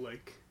don't know,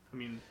 like, I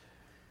mean,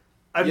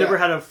 I've never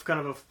had a kind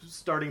of a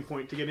starting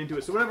point to get into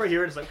it. So whenever I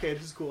hear it, it's like, okay,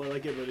 this is cool, I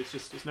like it, but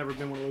it's never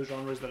been one of those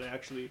genres that I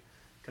actually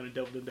kind of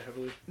delved into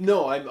heavily.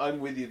 No, I'm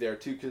with you there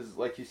too, because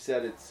like you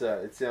said, it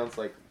sounds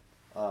like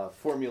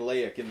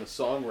formulaic in the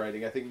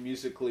songwriting. I think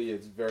musically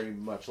it's very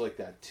much like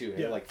that too.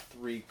 Yeah. Like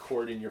 3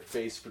 chord in your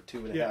face for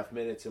 2.5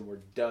 minutes and we're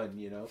done,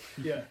 you know?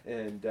 Yeah.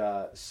 And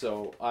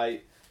so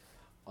I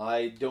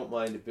don't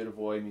mind a bit of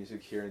oi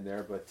music here and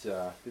there, but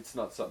it's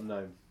not something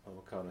I'm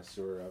a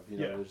connoisseur of. You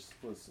know,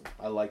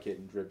 I like it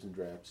in dribs and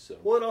drabs. So.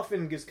 Well, it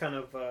often gets kind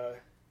of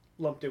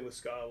lumped in with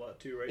ska a lot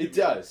too, right? It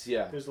does,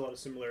 yeah. There's a lot of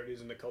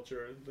similarities in the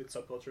culture, like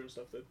subculture and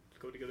stuff that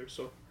go together.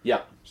 So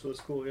yeah, so that's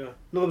cool. Yeah,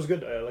 no, that was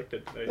good. I liked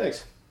it.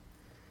 Thanks.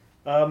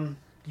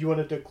 You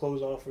wanted to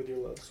close off with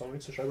your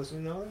songs, so should I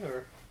listen now,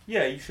 or?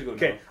 Yeah, you should go.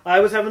 Okay, I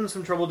was having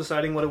some trouble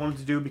deciding what I wanted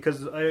to do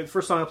because the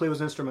first song I played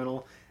was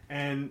instrumental,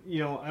 and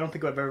you know I don't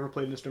think I've ever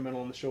played an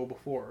instrumental on the show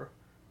before,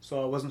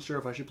 so I wasn't sure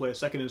if I should play a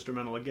second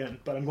instrumental again,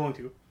 but I'm going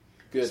to.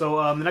 Good. So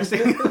the next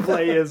thing I'm going to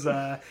play is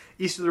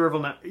East of the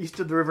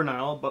River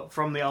Nile, but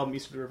from the album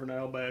East of the River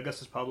Nile by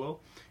Augustus Pablo,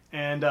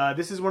 and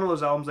this is one of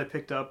those albums I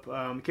picked up.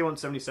 It came out in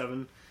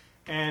 '77,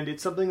 and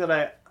it's something that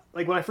I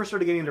like when I first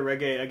started getting into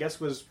reggae. I guess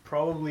was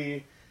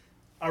probably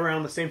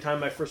around the same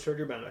time I first heard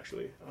your band,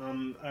 actually.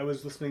 I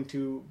was listening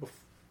to,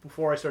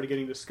 before I started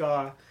getting to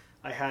ska,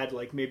 I had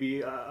like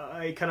maybe,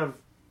 I kind of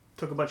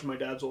took a bunch of my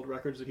dad's old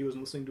records that he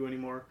wasn't listening to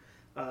anymore.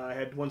 I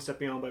had One Step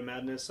Beyond by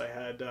Madness, I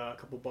had a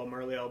couple Bob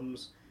Marley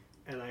albums,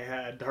 and I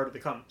had The Heart of the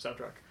Come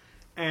soundtrack.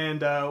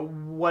 And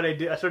what I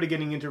did, I started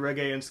getting into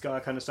reggae and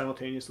ska kind of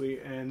simultaneously,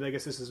 and I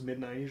guess this is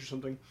mid-90s or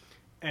something.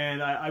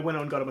 And I went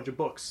out and got a bunch of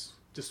books,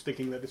 just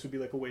thinking that this would be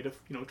like a way to,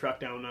 you know, track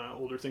down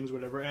older things or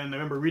whatever. And I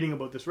remember reading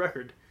about this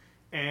record.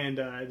 And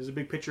there's a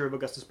big picture of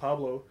Augustus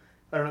Pablo.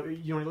 I don't know,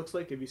 you know what he looks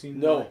like? Have you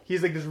seen? No.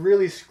 He's like this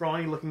really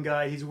scrawny looking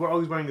guy. He's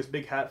always wearing this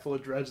big hat full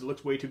of dreads that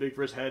looks way too big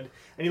for his head.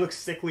 And he looks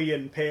sickly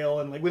and pale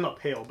and like, well, not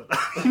pale, but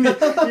he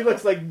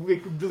looks like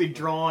really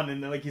drawn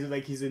and like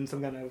he's in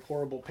some kind of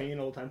horrible pain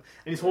all the time.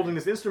 And he's holding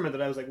this instrument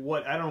that I was like,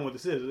 what? I don't know what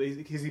this is.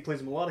 Because he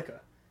plays melodica.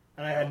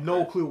 And I had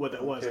no clue what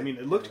that was. I mean,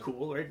 it looked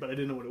cool, right? But I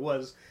didn't know what it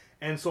was.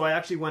 And so I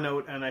actually went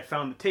out and I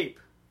found the tape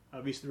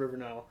of East of the River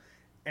Nile.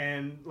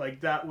 And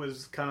like that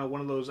was kind of one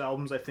of those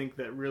albums I think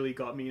that really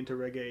got me into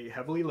reggae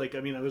heavily. Like, I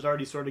mean, I was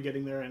already sort of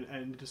getting there and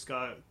into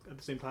ska at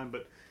the same time,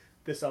 but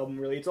this album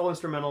really, it's all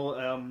instrumental,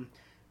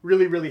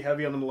 really, really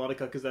heavy on the melodica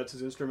because that's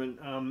his instrument.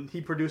 He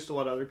produced a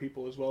lot of other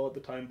people as well at the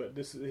time, but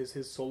this is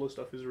his solo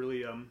stuff is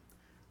really,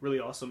 really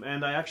awesome.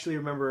 And I actually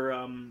remember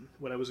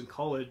when I was in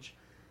college,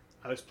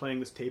 I was playing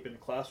this tape in a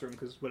classroom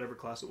because whatever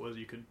class it was,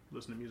 you could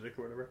listen to music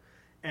or whatever.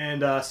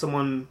 And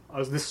someone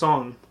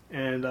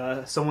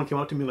came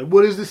up to me like,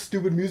 what is this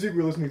stupid music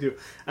we're listening to?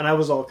 And I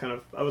was all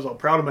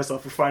proud of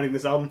myself for finding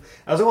this album.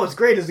 I was like, oh, it's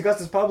great, it's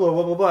Augustus Pablo,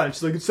 blah, blah, blah. And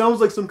she's like, it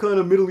sounds like some kind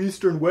of Middle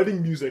Eastern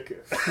wedding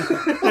music.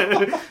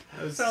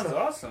 Sounds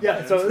awesome.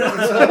 Yeah, so I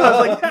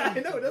was like, yeah, I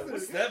know, doesn't it?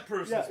 What's that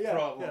person's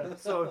problem? Yeah.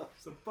 So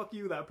fuck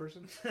you, that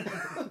person.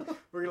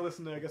 We're going to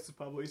listen to Augustus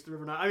Pablo, East of the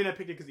River Nile. I mean, I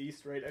picked it because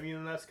East, right? I mean,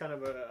 and that's kind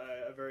of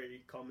a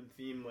very common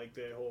theme, like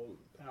the whole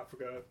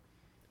Africa.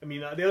 I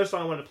mean, the other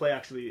song I wanted to play,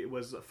 actually,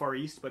 was Far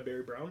East by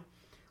Barry Brown,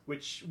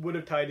 which would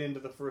have tied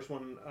into the first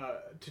one,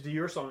 to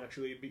your song,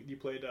 actually. You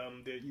played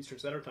the Eastern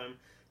Standard Time,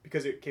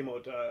 because it came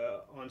out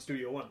on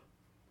Studio One.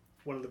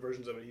 One of the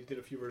versions of it. He did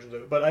a few versions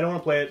of it. But I don't want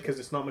to play it, because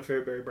it's not my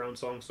favorite Barry Brown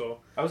song, so...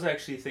 I was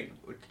actually thinking,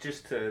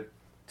 just to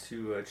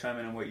chime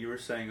in on what you were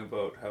saying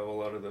about how a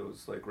lot of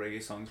those like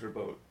reggae songs are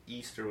about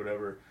East or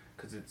whatever,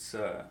 because it's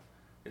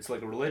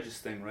like a religious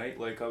thing, right?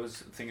 Like, I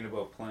was thinking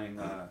about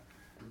playing...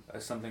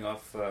 something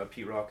off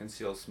Pete Rock and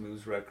CL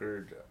Smooth's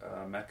record,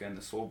 Mecca and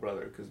the Soul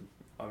Brother, because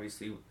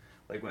obviously,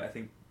 like I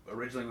think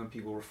originally when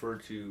people refer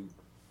to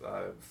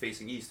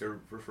facing east, they're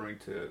referring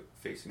to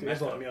facing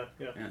Mecca. Islam,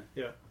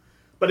 yeah.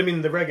 But I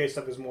mean, the reggae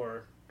stuff is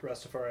more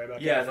Rastafari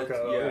back in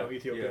Africa,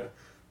 Ethiopia.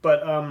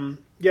 But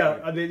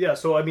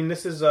So I mean,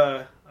 this is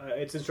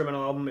it's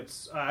instrumental album.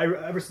 It's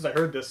ever since I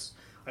heard this,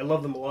 I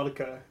love the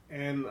melodica,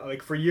 and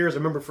like for years, I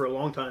remember for a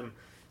long time.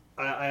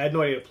 I had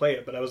no idea to play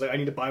it, but I was like, I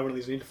need to buy one of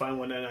these. I need to find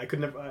one, and I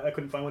couldn't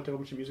find one to a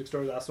bunch of music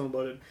stores. I asked them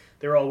about it.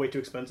 They were all way too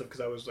expensive because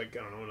I was like,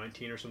 I don't know,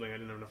 19 or something. I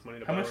didn't have enough money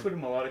to buy one. How much would a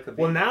melodica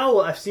be? Well, now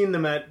I've seen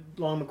them at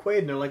Long McQuaid,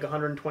 and they're like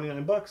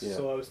 $129. Yeah.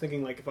 So I was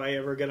thinking, like, if I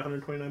ever get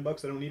 $129,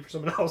 I don't need for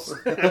someone else.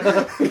 I'm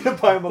gonna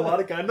buy a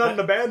melodica. I'm not in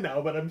a band now,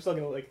 but I'm still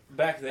gonna like.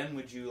 Back then,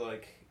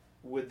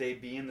 would they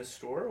be in the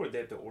store, or would they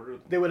have to order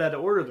them? They would have to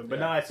order them, but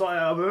now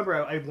I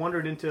remember I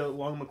wandered into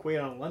Long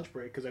McQuaid on a lunch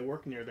break because I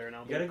work near there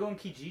now. You gotta go on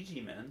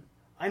Kijiji, man.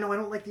 I know, I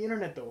don't like the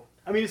internet, though.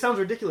 I mean, it sounds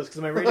ridiculous,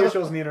 because my radio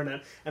show's on the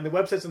internet, and the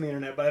website's on the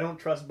internet, but I don't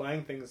trust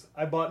buying things.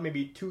 I bought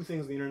maybe 2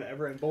 things on the internet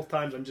ever, and both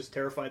times I'm just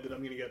terrified that I'm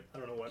going to get, I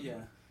don't know what. Yeah.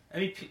 I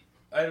mean,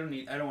 I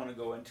don't want to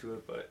go into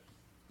it, but,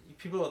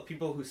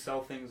 people who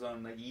sell things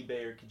on like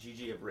eBay or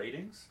Kijiji have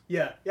ratings.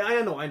 Yeah,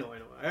 I know.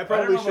 I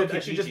probably should. I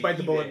should just bite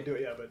the bullet and do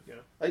it. Yeah, but yeah.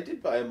 I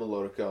did buy a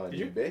melodica on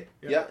eBay.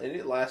 Yeah, and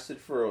it lasted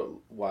for a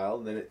while,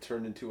 and then it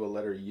turned into a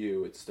letter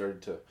U. It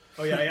started to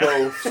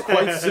go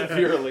quite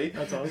severely.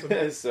 That's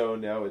awesome. So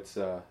now it's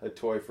a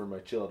toy for my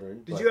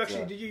children. Did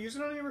you use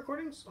it on any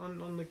recordings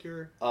on like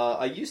your?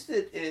 I used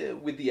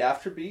it with the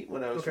Afterbeat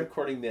when I was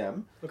recording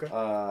them.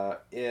 Okay.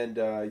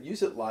 And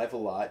use it live a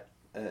lot.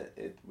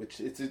 Which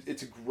it's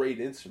a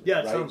great instrument. Yeah,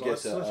 it right? sounds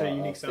awesome. Such a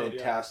unique sound.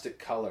 Fantastic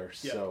color.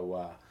 Yeah.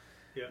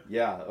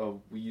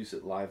 So we use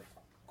it live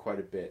quite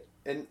a bit,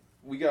 and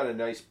we got a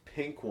nice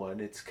pink one.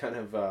 It's kind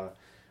of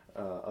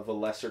a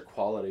lesser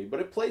quality,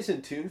 but it plays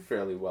in tune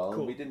fairly well,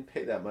 and we didn't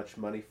pay that much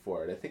money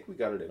for it. I think we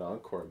got it at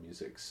Encore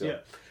Music. So,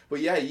 but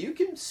yeah, you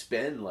can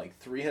spend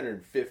like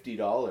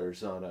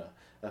 $350 on a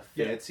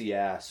fancy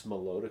ass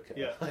melodica.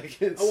 Yeah.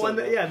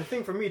 The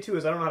thing for me too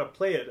is I don't know how to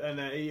play it, and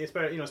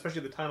especially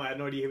at the time I had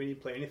no idea how to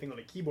play anything on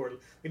a keyboard.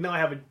 Like now I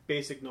have a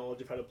basic knowledge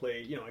of how to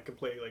play. I can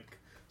play like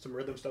some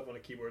rhythm stuff on a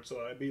keyboard,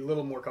 so I'd be a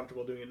little more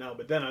comfortable doing it now.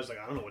 But then I was like,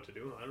 I don't know what to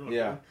do. I don't know.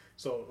 What to do.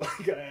 So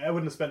I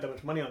wouldn't have spent that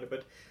much money on it.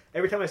 But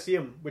every time I see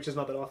him, which is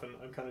not that often,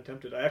 I'm kind of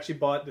tempted. I actually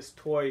bought this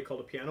toy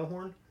called a piano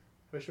horn.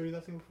 Have I showed you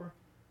that thing before?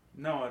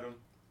 No, I don't.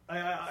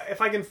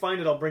 If I can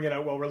find it, I'll bring it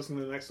out while we're listening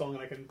to the next song,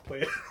 and I can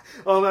play it.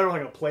 I'm not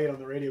going to play it on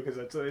the radio because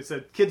it's a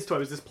kid's toy. It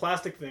was this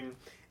plastic thing,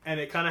 and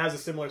it kind of has a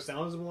similar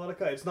sound as a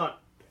melodica. It's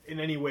not in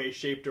any way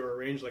shaped or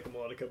arranged like a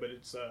melodica, but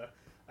it's.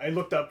 I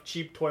looked up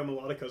cheap toy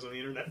melodicas on the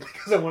internet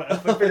because I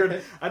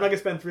figured I'm not going to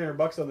spend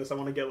 $300 on this. I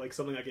want to get like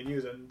something I can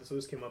use, and so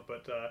this came up.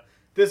 But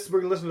we're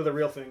going to listen to the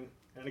real thing,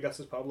 and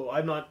Augustus Pablo.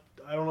 I don't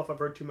know if I've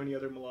heard too many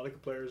other melodica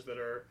players that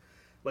are.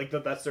 Like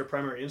that's their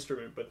primary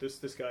instrument, but this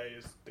guy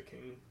is the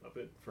king of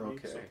it for me.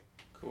 So.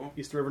 Cool.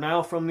 East River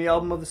Nile from the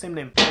album of the same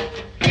name.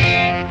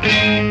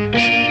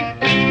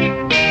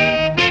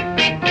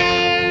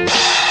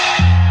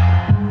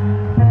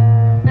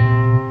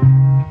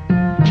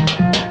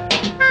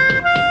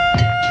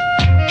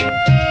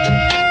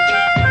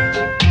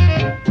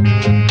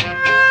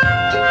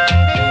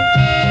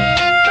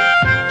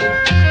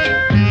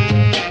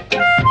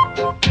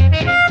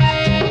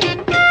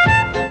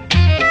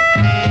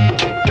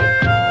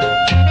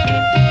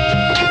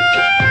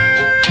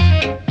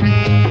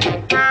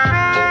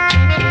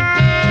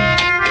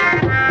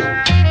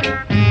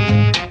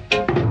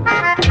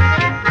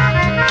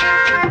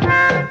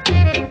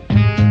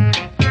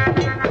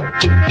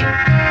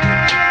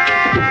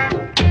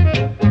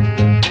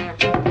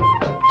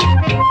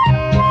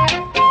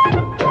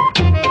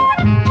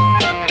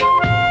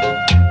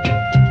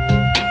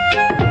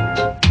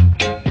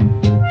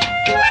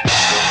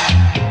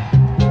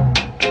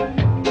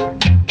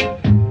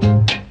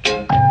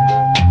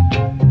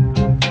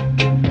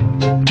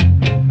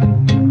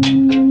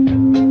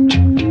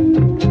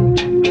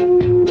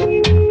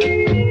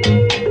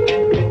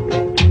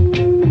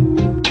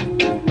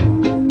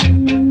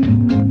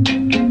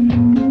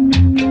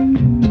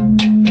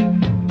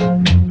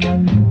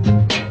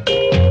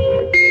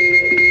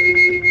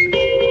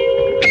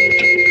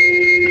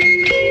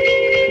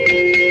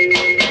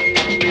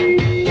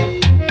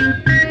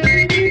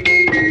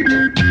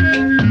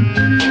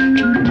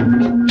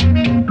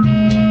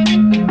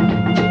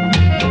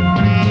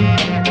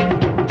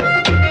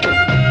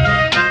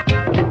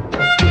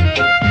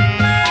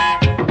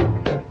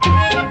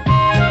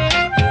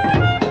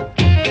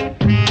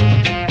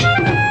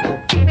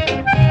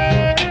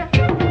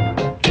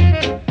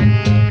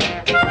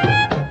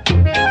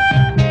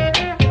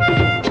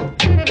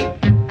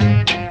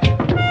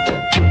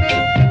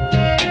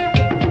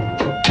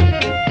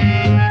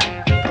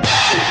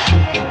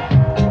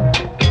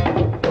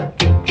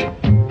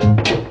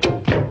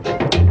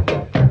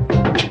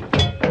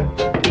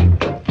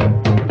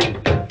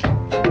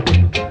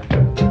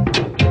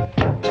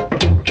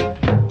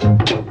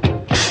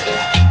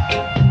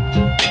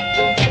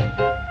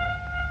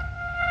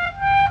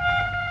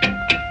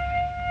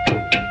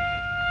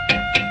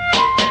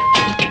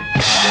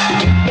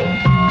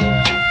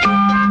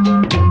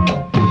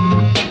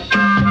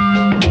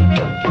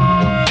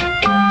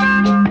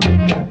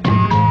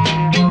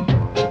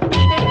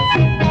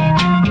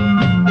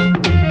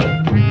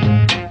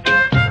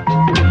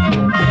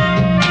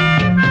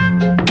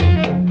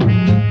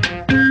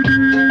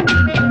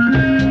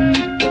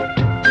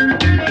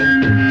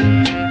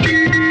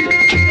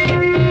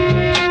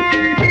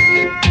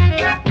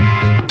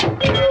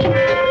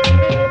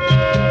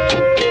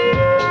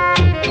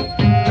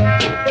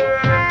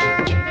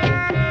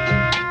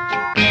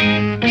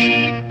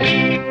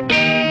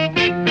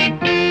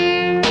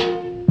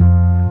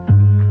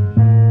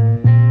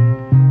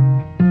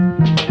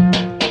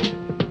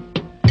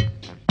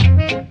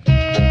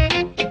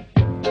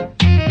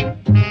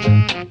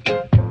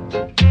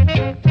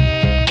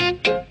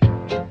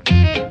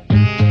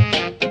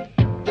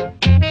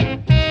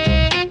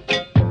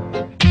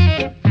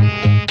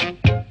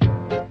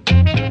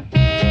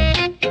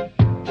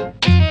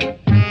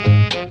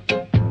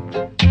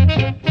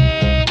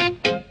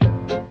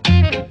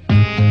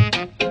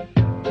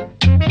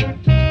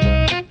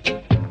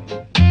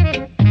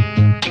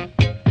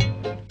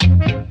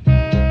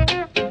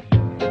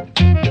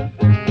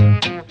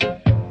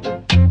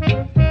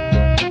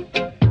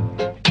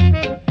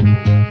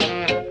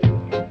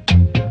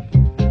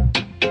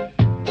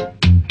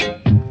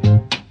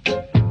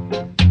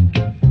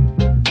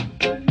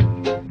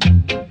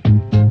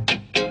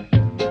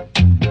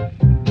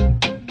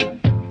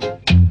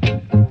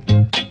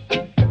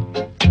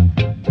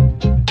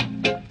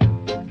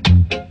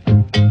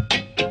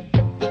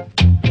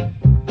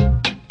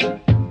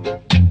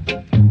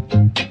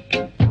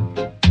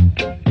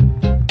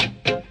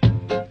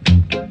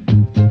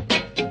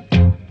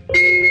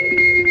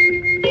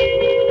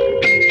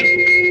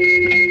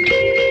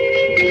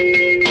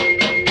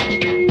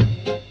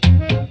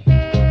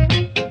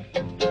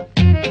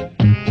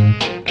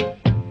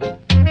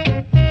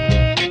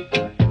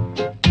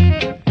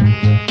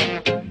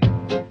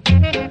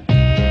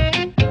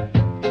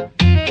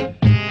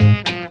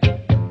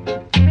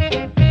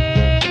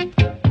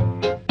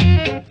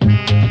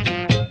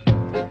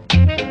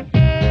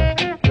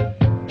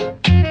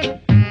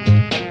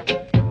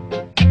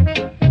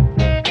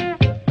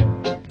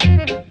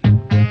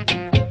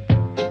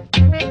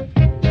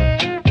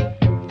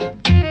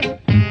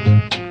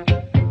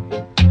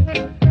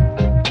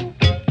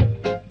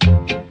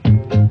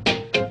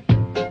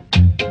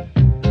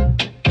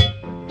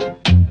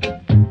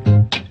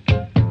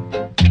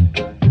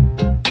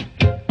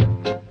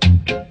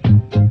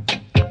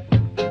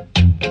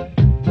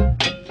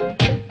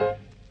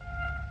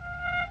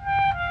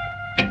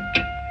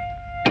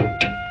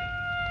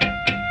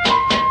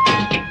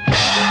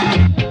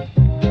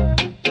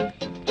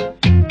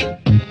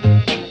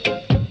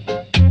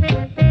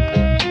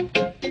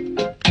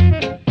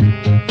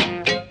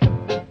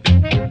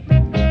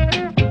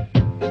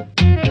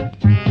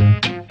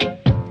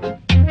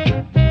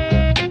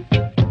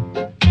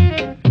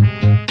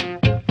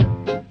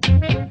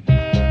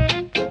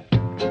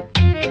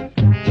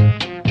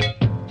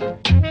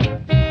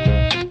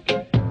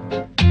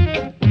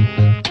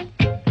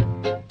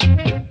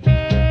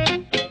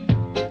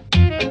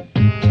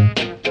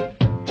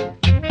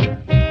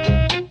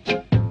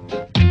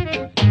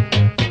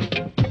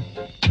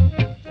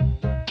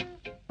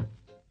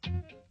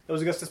 That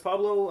was Augustus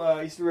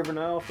Pablo, East of the River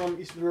Nile, from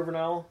East of the River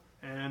Nile.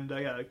 And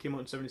it came out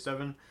in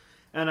 1977.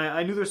 And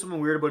I knew there was something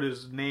weird about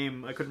his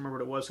name. I couldn't remember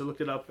what it was, so I looked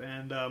it up.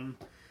 And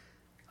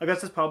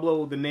Augustus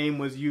Pablo, the name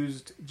was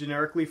used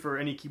generically for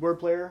any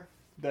keyboard player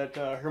that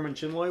Herman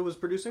Chinloy was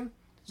producing.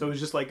 So it was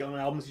just like on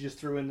albums, he just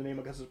threw in the name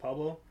Augustus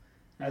Pablo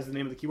as the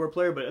name of the keyboard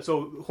player. But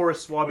so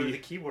Horace Swaby. What do the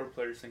keyboard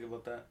players think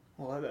about that?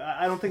 Well,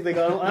 I don't think they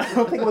got. I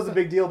don't think it was a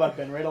big deal back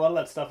then, right? A lot of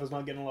that stuff was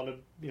not getting a lot of,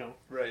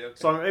 Right. Okay.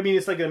 So I mean,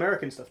 it's like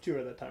American stuff too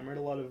at that time, right?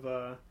 A lot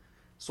of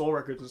soul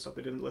records and stuff.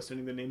 They didn't list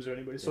any of the names or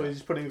anybody, so he's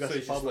just putting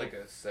Augustus Pablo. So he's just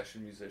like a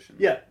session musician.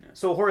 Yeah.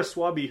 So Horace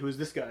Swaby, who is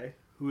this guy,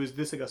 who is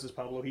this Augustus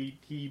Pablo,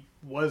 he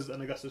was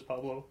an Augustus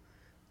Pablo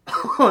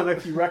on a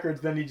few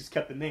records. Then he just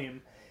kept the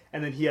name,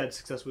 and then he had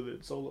success with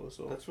it solo.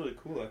 So that's really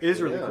cool. Actually. It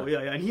is really cool. Yeah.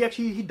 And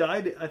he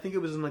died. I think it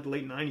was in like the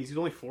late 90s. He was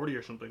only 40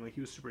 or something. Like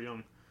he was super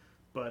young.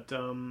 But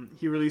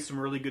he released some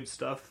really good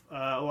stuff.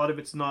 A lot of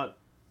it's not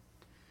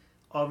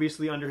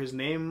obviously under his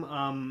name.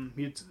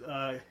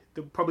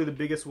 Probably the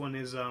biggest one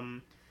is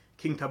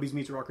King Tubby's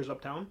Meets Rockers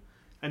Uptown.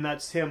 And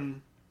that's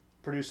him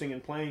producing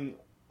and playing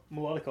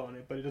melodica on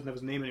it, but it doesn't have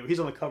his name anyway. He's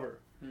on the cover.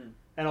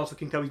 And also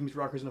King Tubby's Meets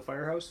Rockers in the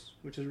Firehouse,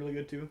 which is really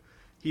good too.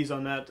 He's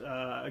on that.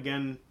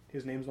 Again,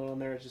 his name's not on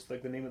there. It's just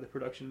like the name of the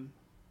production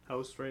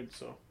house, right?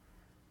 So,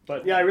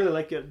 but yeah, I really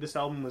like it. This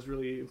album was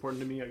really important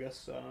to me, I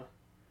guess,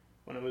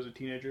 when I was a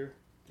teenager.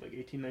 Like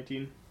 18,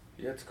 19.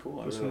 Yeah, it's cool.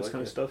 I listening really to this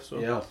kind of stuff. So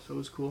it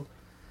was cool.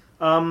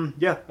 I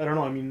don't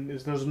know. I mean,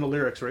 there's no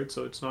lyrics, right?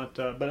 So it's not.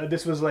 But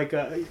this was like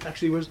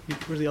actually, where's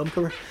the album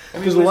cover? I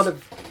mean, was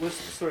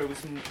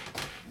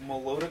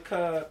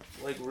melodica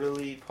like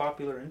really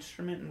popular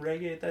instrument in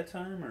reggae at that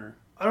time, or?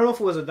 I don't know if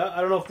it was I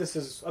don't know if this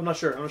is. I'm not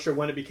sure. I'm not sure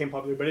when it became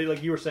popular, but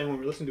like you were saying when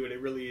we listened to it,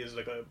 it really is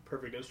like a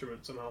perfect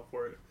instrument somehow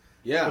for it.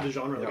 Yeah. For the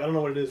genre. Like I don't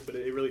know what it is, but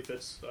it really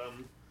fits.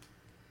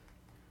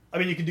 I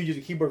mean, you could use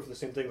a keyboard for the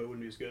same thing, but it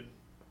wouldn't be as good.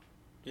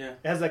 Yeah,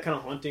 it has that kind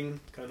of haunting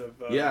kind of.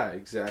 Yeah,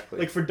 exactly.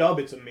 Like for dub,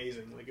 it's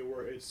amazing. Like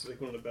it's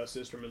like one of the best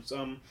instruments.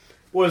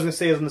 What I was gonna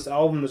say is on this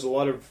album, there's a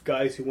lot of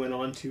guys who went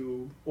on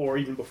to, or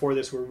even before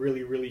this, were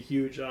really really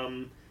huge.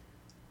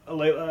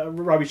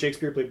 Robbie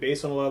Shakespeare played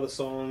bass on a lot of the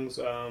songs.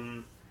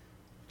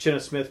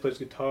 Chinna Smith plays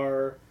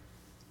guitar.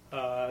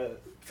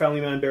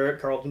 Family Man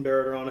Barrett, Carlton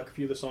Barrett are on a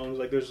few of the songs.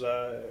 Like there's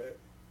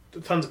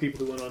tons of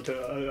people who went on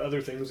to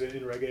other things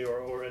in reggae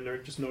or and they're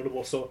just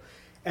notable. So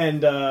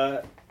and.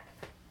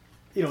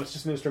 It's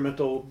just an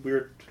instrumental,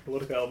 weird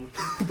melodic album,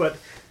 but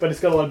it's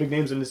got a lot of big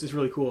names, and this is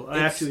really cool.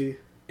 I think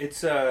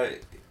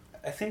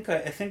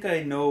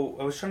I know.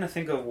 I was trying to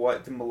think of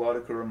what the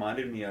melodica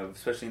reminded me of,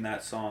 especially in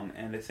that song,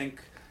 and I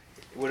think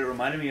what it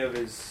reminded me of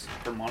is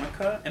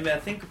harmonica. I mean, I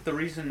think the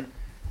reason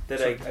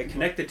that I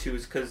connected to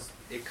is because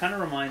it kind of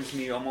reminds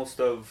me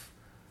almost of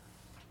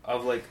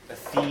like a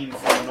theme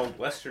from an old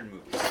Western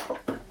movie.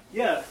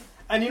 Yeah,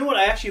 and you know what?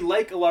 I actually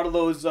like a lot of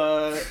those.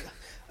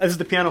 This is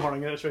the piano horn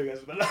I'm going to show you guys,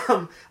 but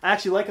I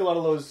actually like a lot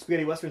of those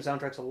spaghetti western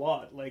soundtracks a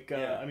lot. Like,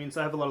 I mean,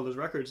 so I have a lot of those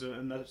records,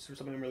 and that's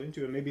something I'm really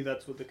into, and maybe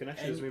that's what the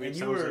connection is. Maybe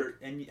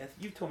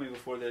you've told me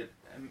before that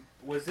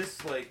was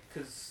this like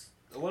because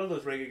a lot of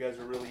those reggae guys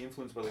were really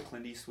influenced by like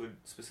Clint Eastwood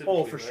specifically.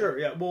 Oh, for sure,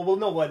 yeah. Well,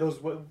 no, like those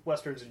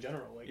westerns in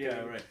general. Like,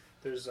 right.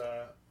 There's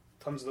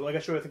tons of them. Like I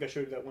think I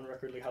showed you that one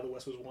record, like How the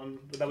West Was Won.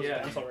 That was a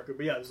dancehall record,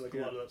 but there's like a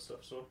lot of that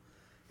stuff. So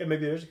yeah,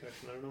 maybe there's a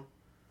connection. I don't know.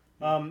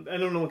 I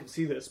don't know if one can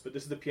see this, but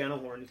this is the piano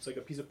horn. It's like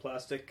a piece of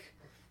plastic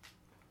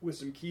with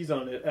some keys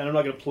on it, and I'm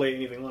not going to play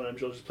anything on it. I'm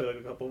sure I'll just play like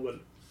a couple,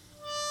 but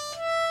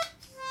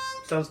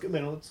sounds good.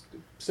 It's a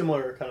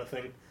similar kind of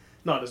thing.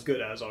 Not as good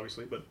as,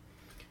 obviously, but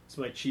it's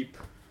my cheap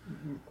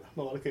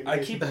melodic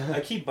imitation. I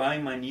keep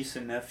buying my niece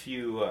and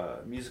nephew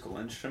musical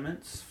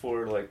instruments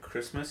for like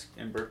Christmas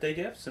and birthday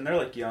gifts, and they're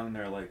like young.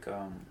 They're like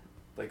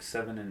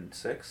 7 and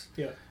 6.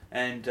 Yeah,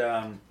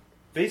 and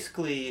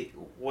basically,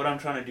 what I'm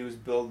trying to do is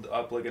build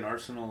up like an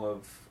arsenal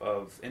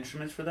of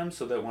instruments for them,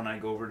 so that when I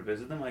go over to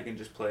visit them, I can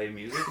just play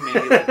music.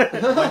 Maybe like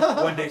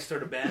one day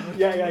start a band. With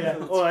them.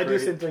 Yeah. Oh, I do the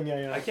same thing.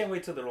 Yeah. I can't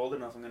wait till they're old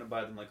enough. I'm going to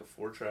buy them like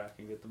a 4-track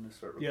and get them to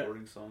start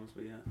recording songs.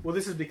 But yeah. Well,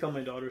 this has become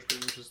my daughter's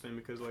pretty interesting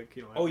because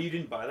you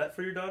didn't buy that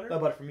for your daughter? I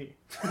bought it for me.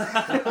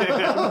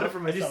 I bought it for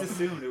myself. I just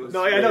assumed it was.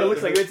 No, I know it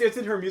looks like it's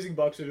in her music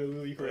box with a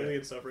little ukulele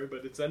and stuff, right?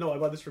 But it's I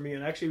bought this for me,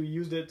 and actually we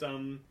used it.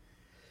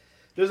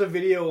 There's a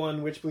video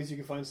on Which Police you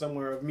can find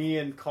somewhere of me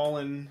and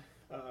Colin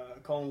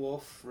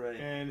Wolf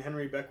and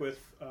Henry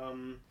Beckwith.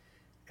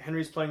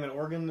 Henry's playing an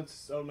organ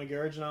that's out in my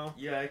garage now.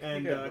 Yeah,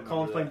 and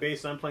Colin's playing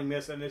bass and I'm playing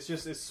this, and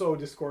it's so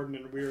discordant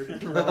and weird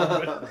and wrong,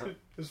 but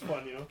it's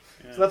fun, Yeah.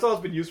 So that's all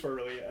it's been used for,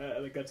 really.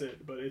 Like that's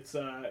it. But it's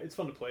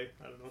fun to play.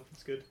 I don't know.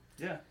 It's good.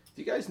 Yeah.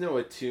 Do you guys know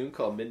a tune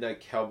called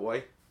Midnight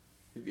Cowboy?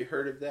 Have you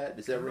heard of that?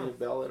 Does that ring a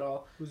bell at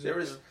all?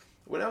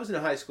 When I was in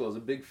high school, I was a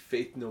big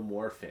Faith No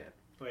More fan.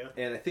 Oh, yeah?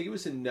 And I think it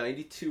was in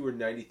 92 or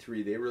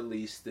 93, they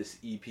released this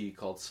EP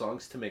called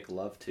Songs to Make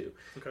Love To.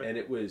 Okay. And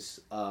it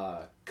was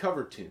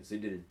cover tunes. They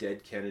did a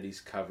Dead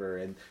Kennedys cover,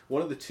 and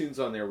one of the tunes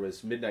on there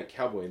was Midnight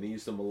Cowboy, and they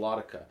used a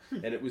melodica.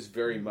 And it was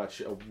very much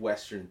a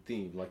Western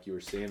theme, like you were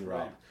saying,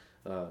 Rob.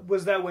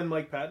 Was that when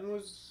Mike Patton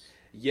was...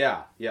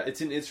 Yeah,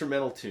 it's an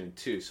instrumental tune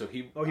too. So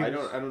I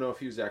don't know if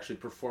he was actually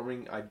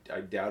performing.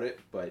 I doubt it,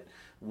 but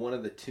one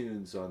of the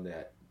tunes on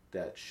that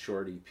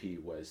short EP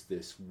was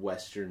this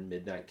Western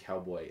Midnight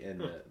Cowboy,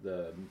 and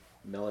the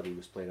melody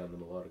was played on the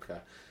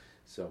melodica.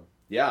 So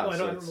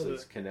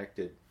it's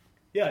connected.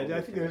 Yeah, totally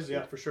I think there is.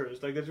 Yeah, for sure.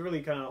 It's like there's a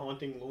really kind of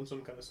haunting,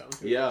 lonesome kind of sound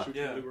to it. Which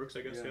really works,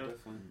 I guess. Yeah,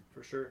 definitely.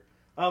 For sure.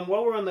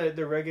 While we're on the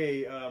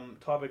reggae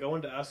topic, I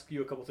wanted to ask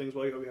you a couple things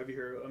while we have you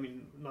here. I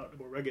mean, not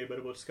about reggae, but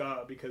about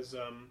ska, because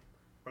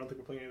I don't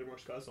think we're playing any more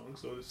ska songs,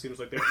 so it seems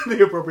like they're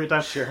the appropriate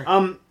time. Sure.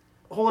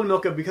 Hole and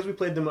Milka, because we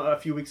played them a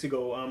few weeks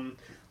ago,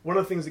 one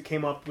of the things that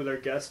came up with our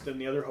guest and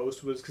the other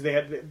host was, because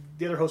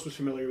the other host was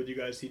familiar with you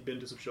guys, he'd been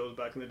to some shows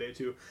back in the day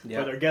too,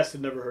 but our guest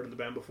had never heard of the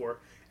band before,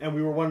 and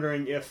we were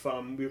wondering if,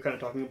 we were kind of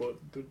talking about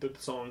the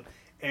song,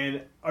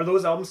 and are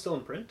those albums still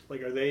in print?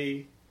 Like, are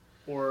they,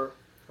 or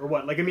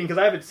what? Like, I mean, because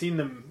I haven't seen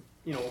them,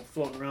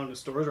 floating around in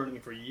stores or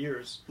anything for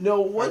years.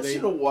 No, once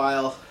in a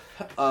while,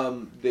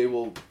 they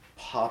will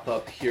pop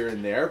up here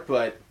and there,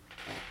 but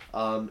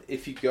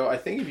if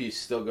you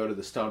still go to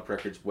the Stomp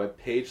Records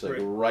webpage, like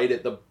right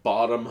at the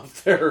bottom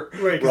of their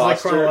roster, like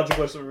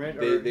chronological or something,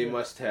 right? They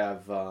must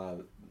have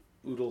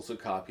oodles of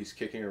copies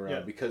kicking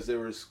around, because there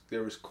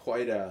was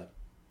quite a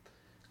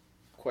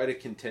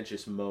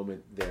contentious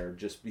moment there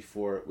just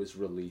before it was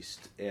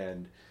released,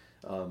 and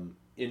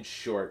in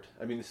short,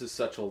 I mean, this is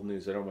such old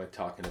news, I don't mind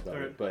talking about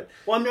it, but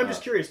I'm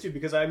just curious too,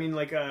 because I mean,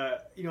 like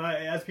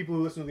as people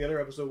who listen to the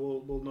other episode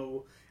will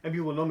know, and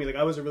people will know me, like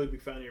I was a really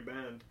big fan of your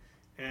band.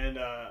 And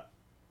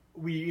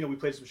we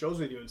played some shows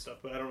with you and stuff,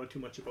 but I don't know too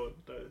much about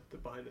the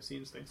behind the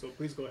scenes thing. So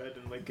please go ahead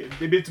and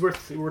maybe it's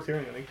worth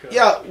hearing. I think.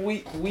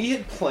 We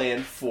had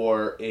planned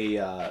for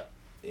a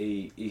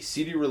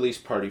CD release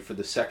party for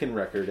the second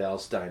record,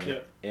 Al's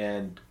Diner,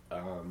 and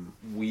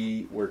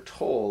we were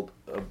told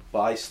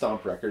by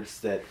Stomp Records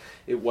that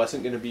it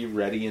wasn't going to be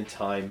ready in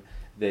time.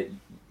 That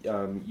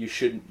you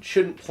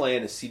shouldn't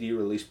plan a CD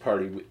release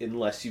party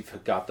unless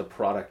you've got the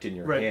product in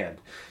your hand.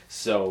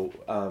 So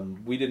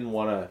we didn't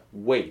want to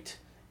wait,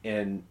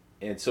 and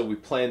so we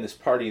planned this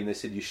party, and they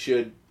said you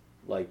should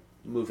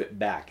move it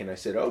back, and I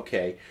said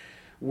okay,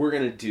 we're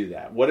going to do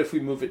that. What if we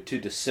move it to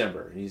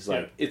December? And he's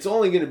like, it's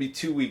only going to be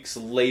 2 weeks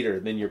later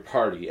than your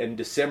party, and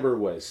December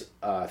was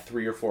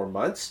 3 or 4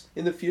 months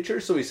in the future.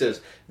 So he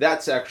says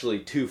that's actually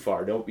too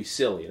far. Don't be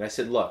silly. And I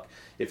said, look,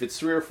 if it's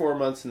 3 or 4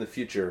 months in the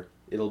future,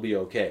 it'll be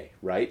okay,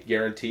 right?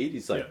 Guaranteed?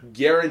 He's like,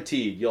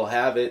 guaranteed. You'll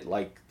have it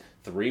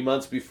 3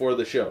 months before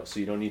the show,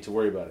 so you don't need to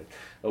worry about it.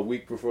 A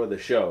week before the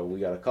show, we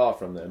got a call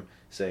from them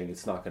saying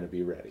it's not going to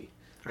be ready.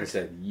 I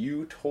said,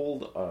 you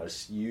told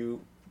us,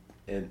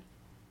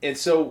 and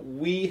so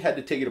we had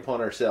to take it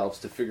upon ourselves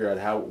to figure out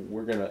how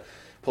we're going to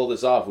pull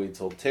this off. We'd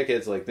sold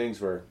tickets,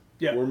 things were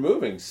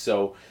moving.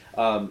 So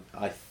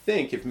I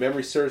think, if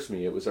memory serves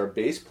me, it was our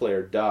bass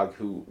player, Doug,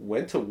 who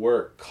went to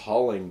work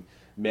calling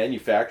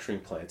manufacturing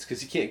plants,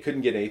 because he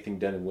couldn't get anything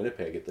done in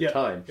Winnipeg at the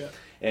time,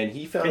 and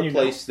he found a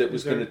place that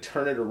was going to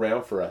turn it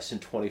around for us in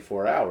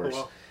 24 hours.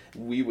 Oh, wow.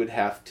 We would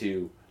have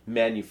to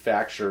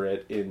manufacture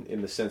it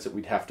in the sense that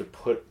we'd have to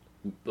put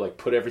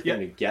everything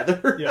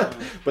together,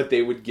 but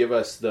they would give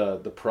us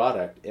the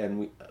product,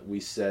 and we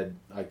said,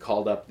 I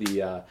called up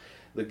the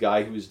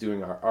guy who was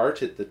doing our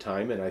art at the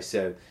time, and I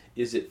said,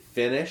 is it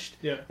finished?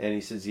 And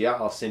he says,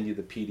 I'll send you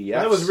the PDF.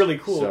 That was really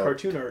cool,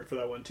 cartoon art for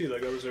that one too.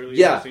 That was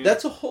really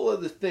that's a whole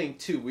other thing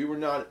too. We were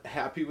not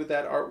happy with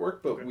that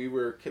artwork, but we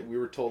were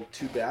told,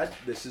 too bad,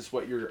 this is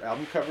what your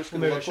album cover's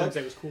going to look like.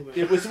 Say it was cool then.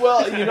 It was,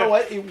 well, you know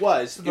what? It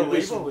was. So the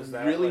label was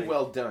that really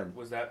well done.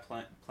 Was that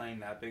playing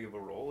that big of a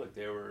role?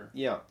 They were.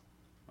 Yeah.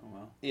 Oh,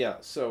 wow. Yeah,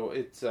 so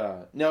it's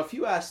now if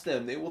you ask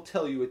them, they will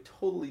tell you a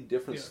totally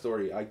different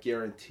story. I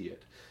guarantee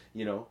it.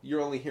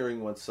 You're only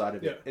hearing one side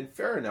of it, and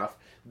fair enough.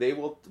 They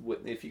will.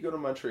 If you go to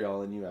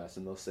Montreal and you ask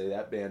them, they'll say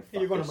that band.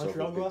 You're going to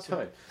Montreal, go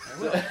time.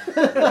 I will.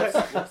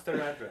 What's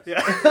their address?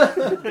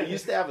 They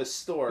used to have a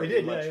store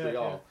in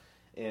Montreal,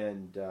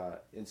 and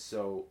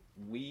so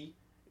we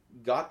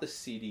got the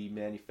CD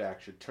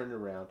manufactured, turned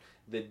around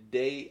the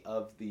day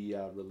of the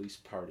release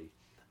party.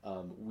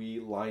 We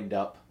lined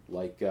up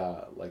like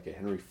a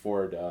Henry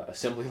Ford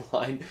assembly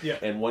line,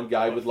 and one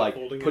guy would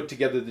put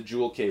together the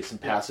jewel case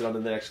and pass it on to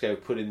the next guy,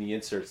 would put in the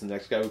inserts, and the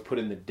next guy would put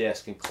in the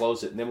disc and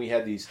close it, and then we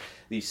had these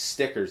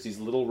stickers, these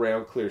little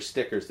round clear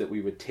stickers that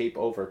we would tape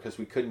over because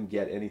we couldn't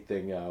get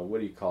anything.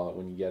 What do you call it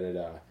when you get it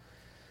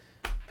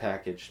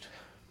packaged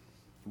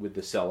with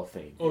the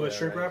cellophane? Oh, the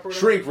shrink wrap.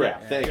 Shrink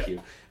wrap. Thank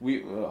you.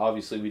 We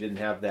obviously we didn't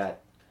have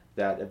that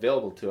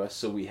available to us,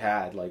 so we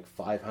had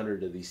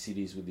 500 of these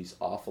CDs with these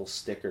awful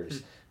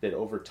stickers that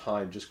over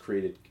time just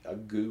created a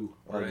goo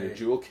on your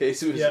jewel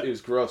case. It was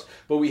gross,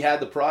 but we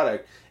had the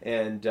product,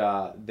 and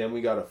then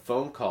we got a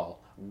phone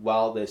call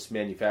while this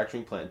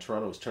manufacturing plant in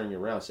Toronto was turning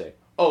around saying,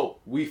 oh,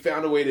 we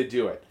found a way to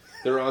do it,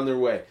 they're on their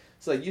way.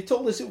 It's like, you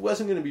told us it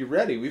wasn't going to be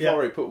ready. We've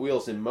already put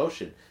wheels in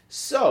motion.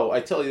 So I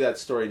tell you that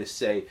story to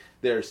say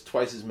there's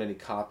twice as many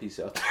copies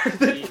out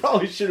there that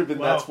probably should have been.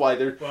 Wow. That's why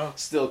they're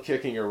still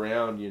kicking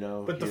around,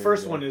 But the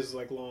first one is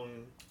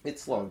long.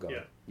 It's long gone.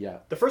 Yeah.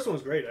 The first one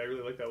was great. I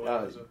really like that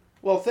one.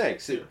 Well,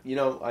 thanks.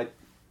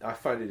 I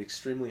find it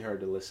extremely hard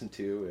to listen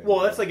to. And, well,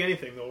 that's like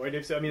anything, though, right?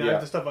 I mean, Yeah.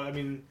 the stuff.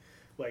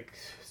 Like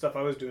stuff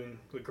I was doing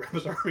with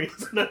Grandma's Army.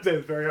 Sometimes it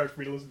was very hard for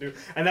me to listen to,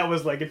 and that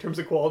was like in terms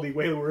of quality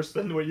way worse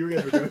than what you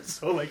guys were doing.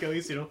 So like at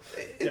least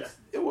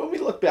when we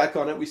look back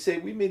on it, we say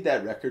we made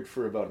that record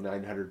for about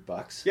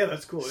 $900. Yeah,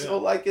 that's cool. So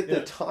like at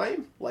the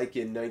time, like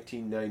in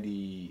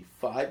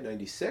 1995,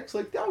 96,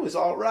 like that was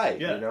all right.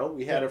 Yeah. You know,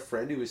 we had a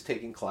friend who was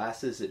taking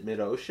classes at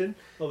Mid-Ocean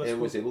and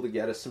was able to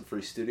get us some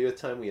free studio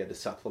time. We had to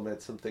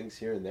supplement some things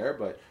here and there,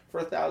 but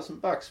for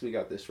 $1,000 we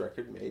got this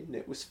record made, and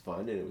it was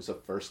fun, and it was a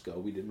first go.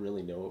 We didn't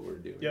really know what we were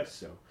doing. Yeah.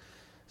 So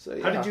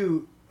yeah. How did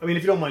you? I mean,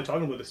 if you don't mind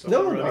talking about this stuff,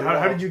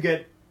 how did you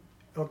get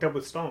hooked up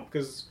with Stomp?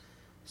 Because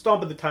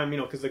Stomp at the time,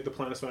 because like the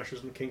Planet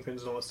Smashers and the Kingpins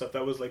and all that stuff,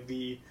 that was like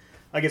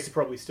I guess it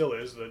probably still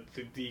is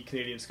the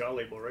Canadian ska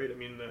label, right? I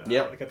mean,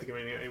 I can't think of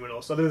anyone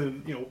else other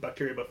than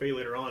Bacteria Buffet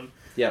later on,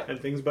 and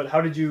things. But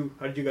how did you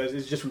guys?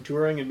 Is it just from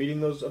touring and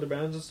meeting those other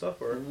bands and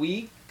stuff, or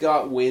we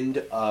got wind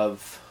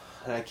of?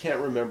 And I can't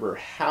remember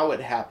how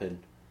it happened.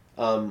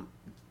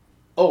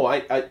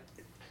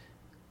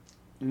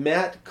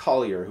 Matt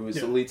Collier, who was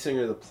the lead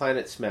singer of the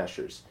Planet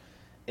Smashers,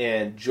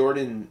 and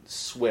Jordan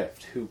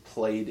Swift, who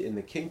played in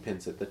the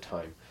Kingpins at the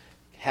time,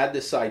 had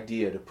this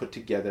idea to put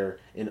together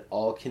an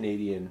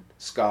all-Canadian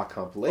ska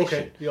compilation.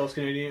 Okay, the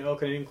all-Canadian,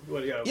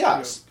 well,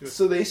 yeah.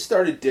 So they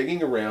started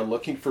digging around,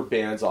 looking for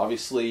bands,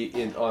 obviously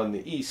in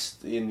the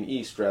east,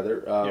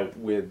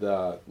 with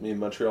in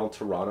Montreal and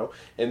Toronto,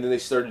 and then they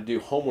started to do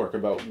homework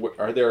about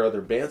are there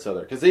other bands out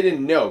there, because they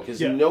didn't know,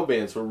 because no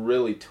bands were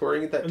really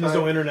touring at that time. And there's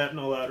no internet and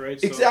all that, right?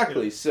 So,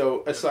 exactly.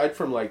 So aside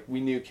from we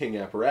knew King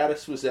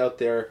Apparatus was out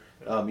there,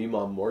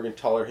 Imam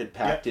Morgenthaler had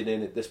packed it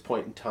in at this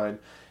point in time.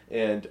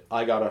 And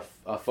I got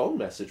a phone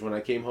message when I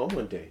came home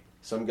one day.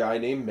 Some guy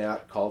named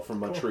Matt called from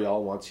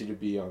Montreal, wants you to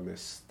be on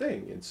this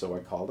thing. And so I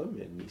called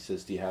him, and he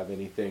says, do you have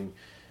anything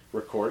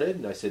recorded?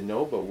 And I said,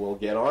 no, but we'll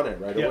get on it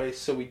right away.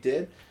 So we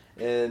did.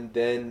 And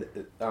then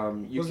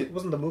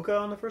wasn't the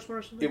Mooka on the first one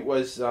or something? It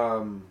was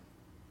a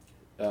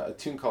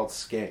tune called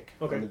Skank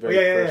on the very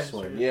first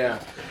one.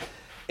 Yeah.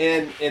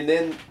 And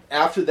then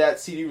after that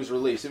CD was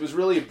released, it was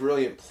really a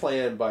brilliant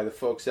plan by the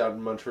folks out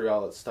in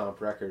Montreal at Stomp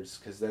Records,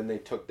 because then they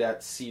took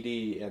that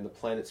CD and the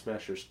Planet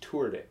Smashers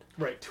toured it.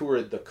 Right.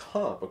 Toured the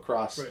comp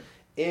across. Right.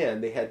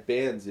 And they had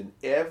bands in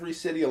every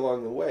city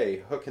along the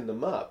way hooking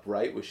them up,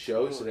 right, with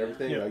shows and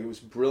everything. Like, it was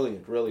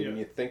brilliant, really, when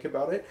you think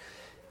about it.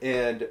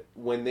 And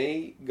when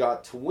they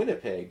got to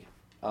Winnipeg,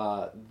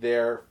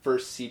 their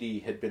first CD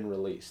had been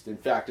released. In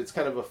fact, it's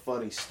kind of a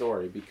funny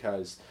story,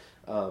 because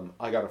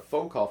I got a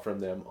phone call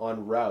from them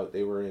en route.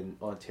 They were in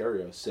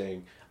Ontario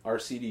saying, our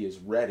CD is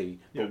ready,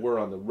 but we're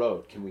on the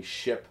road. Can we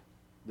ship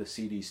the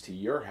CDs to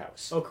your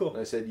house? Oh, cool. And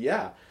I said,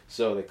 yeah.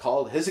 So they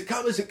called, has it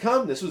come? Has it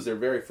come? This was their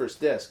very first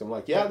disc. I'm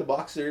like, yeah, the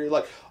box is here.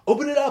 Like,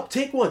 open it up.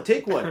 Take one.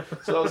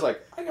 So I was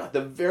like, I got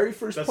the very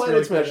first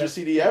Planet Smasher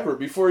CD ever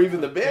before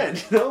even the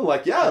band.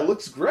 Like, yeah, it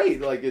looks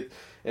great. Like it.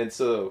 And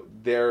so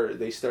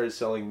they started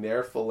selling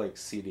their full-length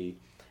CD.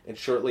 And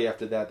shortly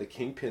after that, the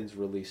Kingpins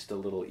released a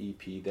little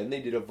EP. Then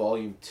they did a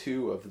volume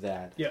 2 of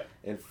that. Yeah.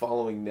 And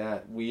following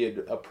that, we had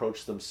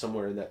approached them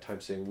somewhere in that time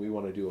saying, we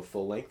want to do a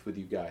full length with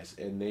you guys.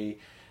 And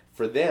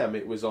for them,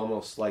 it was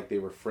almost like they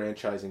were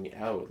franchising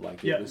out.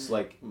 Like it was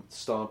like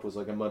Stomp was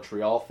like a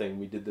Montreal thing.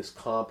 We did this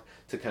comp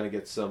to kind of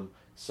get some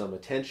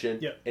attention.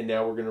 Yeah. And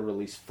now we're going to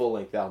release full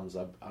length albums.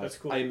 That's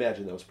cool. I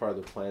imagine that was part of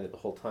the plan the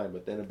whole time.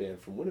 But then a band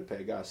from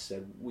Winnipeg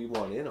said, we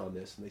want in on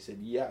this, and they said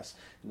yes.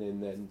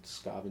 And then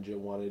Scavenger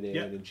wanted in,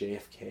 and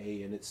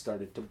JFK, and it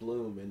started to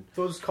bloom. And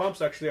those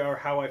comps actually are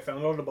how I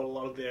found out about a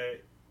lot of the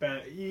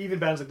even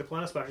bands like the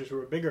Planet Smashers who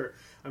were bigger.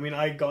 I mean,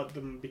 I got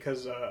them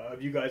because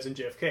of you guys in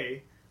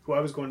JFK, who I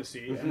was going to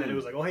see, and then it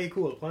was like, oh hey,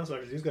 cool, the Planet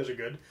Smashers, these guys are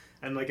good.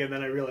 And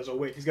then I realized, oh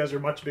wait, these guys are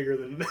much bigger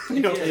than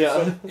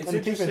It's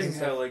interesting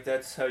how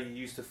that's how you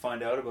used to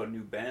find out about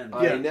new bands.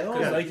 I know,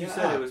 because like you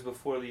said, it was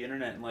before the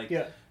internet,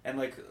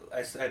 and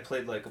I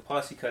played like a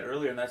Posse Cut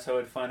earlier, and that's how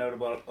I'd find out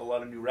about a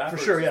lot of new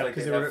rappers. For sure, yeah,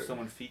 because they have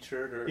someone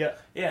featured,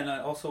 and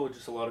also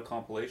just a lot of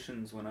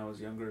compilations when I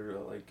was younger,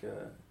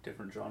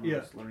 different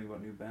genres, learning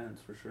about new bands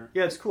for sure.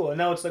 Yeah, it's cool, and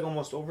now it's like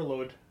almost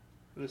overload.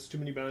 There's too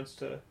many bands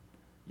to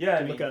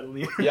look at on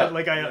the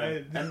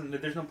internet. And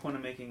there's no point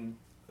in making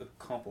a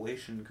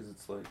compilation because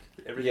it's like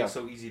everything's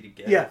so easy to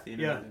get.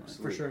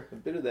 For sure. A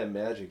bit of that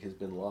magic has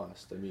been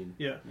lost. I mean,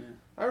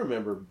 I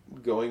remember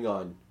going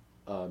on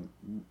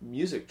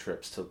music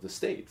trips to the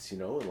States,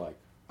 and like,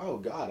 oh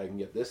God, I can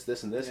get this,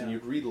 and this, and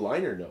you'd read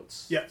liner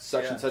notes. Yeah.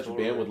 Such and such a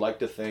band would like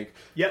to think,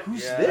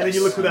 who's this? And then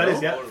you look who that is,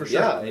 for sure.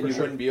 Yeah, and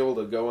you wouldn't be able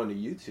to go onto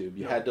YouTube.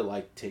 You had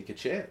to take a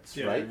chance,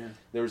 right? Yeah.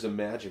 There was a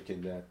magic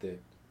in that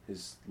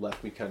has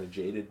left me kind of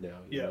jaded now.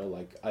 You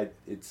know,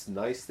 it's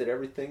nice that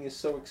everything is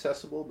so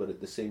accessible, but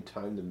at the same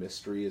time, the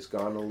mystery has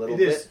gone a little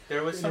bit.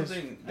 There was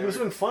something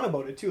fun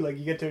about it too. Like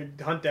you get to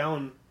hunt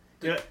down,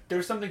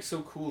 There's something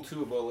so cool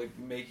too about like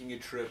making a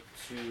trip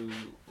to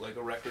like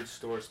a record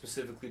store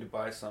specifically to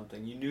buy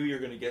something. You knew you were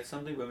going to get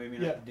something, but maybe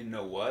you didn't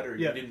know what, or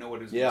you didn't know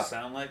what it was going to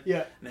sound like.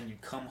 Yeah. And then you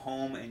come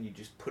home and you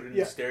just put it in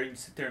the stereo and you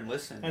sit there and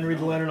listen. And read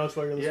the liner notes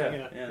while you're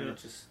listening.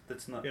 It's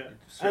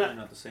certainly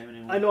not the same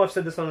anymore. I know I've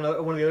said this on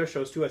one of the other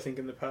shows too, I think,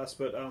 in the past,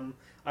 but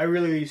I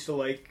really used to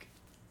like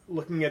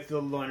looking at the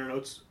liner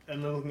notes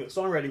and then looking at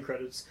the songwriting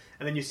credits,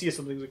 and then you see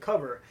something's a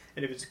cover,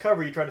 and if it's a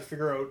cover, you try to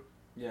figure out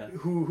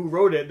who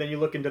wrote it. Then you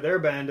look into their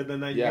band,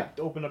 and then you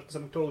open up to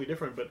something totally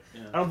different. But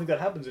I don't think that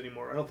happens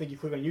anymore. I don't think you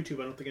click on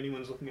YouTube. I don't think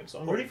anyone's looking at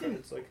songwriting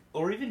credits.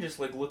 Or even just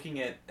like looking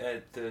at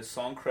the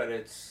song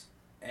credits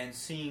and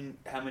seeing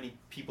how many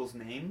people's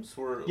names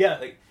were.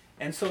 Like,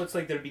 and so it's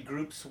like there'd be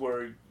groups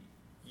where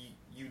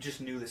you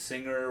just knew the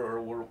singer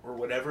or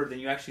whatever. Then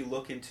you actually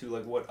look into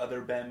like what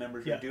other band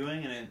members are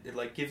doing, and it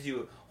like gives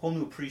you a whole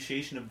new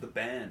appreciation of the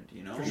band.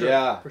 You know? For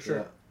sure. For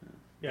sure.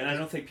 Yeah. And I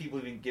don't think people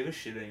even give a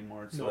shit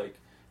anymore. It's like.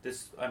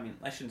 This, I mean,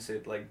 I shouldn't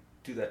say like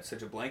do that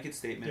such a blanket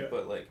statement,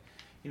 but like,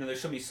 you know, there's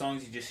so many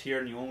songs you just hear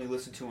and you only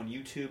listen to on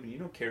YouTube, and you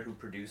don't care who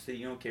produced it,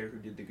 you don't care who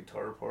did the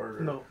guitar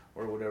part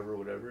or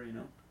whatever, you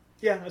know.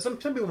 Yeah, some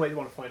people might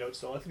want to find out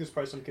still. I think there's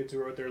probably some kids who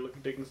are out there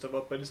digging stuff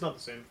up, but it's not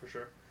the same for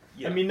sure.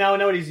 Yeah. I mean,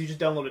 nowadays you just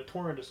download a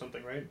torrent or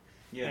something, right?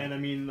 Yeah. And I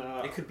mean,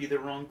 it could be the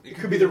wrong. It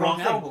could be the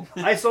wrong album.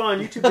 I saw on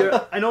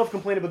YouTube. I know I've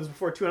complained about this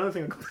before too. Another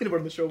thing I've complained about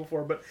on the show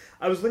before, but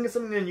I was looking at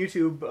something on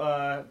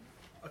YouTube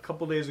a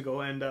couple days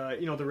ago, and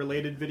you know, the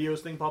related videos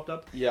thing popped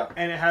up. Yeah.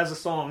 And it has a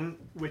song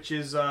which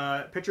is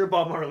a picture of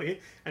Bob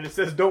Marley, and it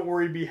says "Don't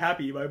Worry, Be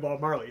Happy" by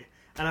Bob Marley.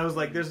 And I was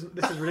like, this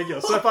is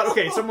ridiculous. So I thought,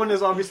 okay, someone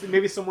is obviously,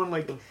 maybe someone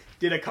like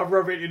did a cover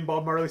of it in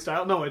Bob Marley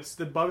style. No, it's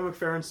the Bobby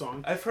McFerrin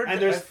song. I've heard, and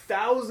there's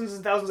thousands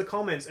and thousands of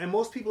comments, and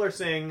most people are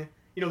saying,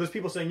 you know, there's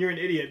people saying, you're an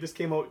idiot. This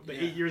came out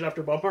 8 years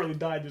after Bob Marley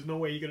died. There's no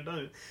way you could have done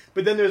it.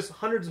 But then there's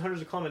hundreds and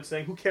hundreds of comments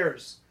saying, who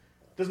cares?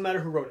 Doesn't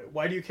matter who wrote it.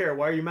 Why do you care?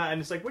 Why are you mad?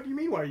 And it's like, what do you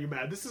mean? Why are you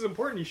mad? This is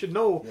important. You should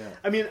know. Yeah.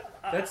 I mean,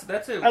 that's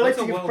a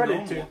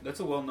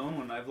well-known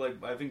one.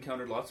 I've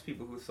encountered lots of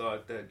people who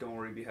thought that "Don't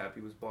Worry, Be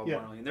Happy" was Bob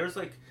Marley, and there's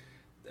like,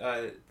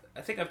 I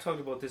think I've talked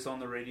about this on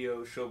the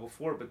radio show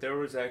before, but there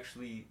was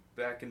actually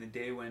back in the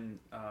day when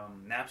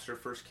Napster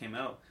first came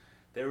out,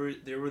 there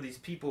were these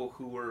people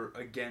who were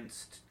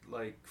against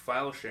like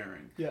file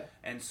sharing,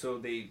 and so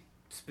they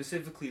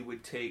specifically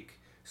would take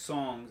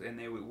songs, and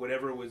they would,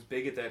 whatever was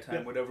big at that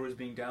time, whatever was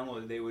being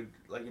downloaded, they would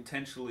like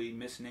intentionally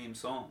misname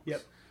songs.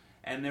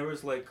 And there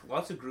was like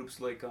lots of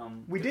groups like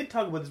we did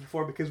talk about this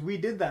before because we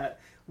did that.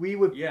 We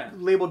would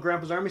label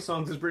Grandpa's Army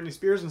songs as Britney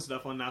Spears and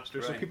stuff on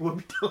Napster, so people would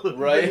be downloading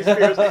Britney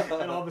Spears,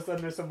 and all of a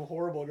sudden there's some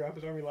horrible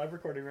Grandpa's Army live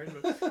recording, right?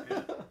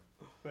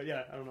 But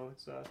yeah, I don't know.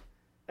 It's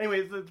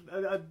anyway.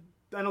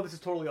 I know this is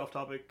totally off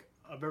topic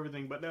of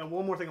everything, but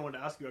one more thing I wanted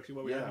to ask you actually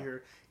while we have you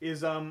here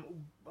is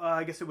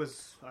I guess it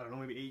was, I don't know,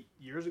 maybe 8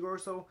 years ago or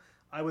so,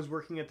 I was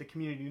working at the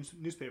community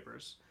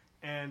newspapers,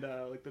 and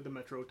like the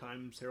Metro,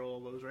 Times,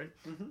 Herald, all those, right?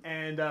 Mm-hmm.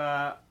 And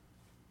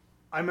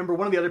I remember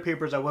one of the other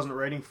papers I wasn't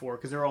writing for,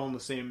 because they're all in the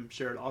same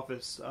shared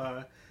office,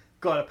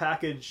 got a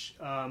package,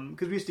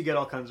 because we used to get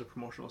all kinds of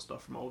promotional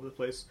stuff from all over the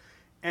place,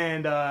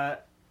 and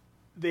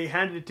they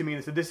handed it to me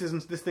and they said,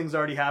 this thing's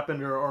already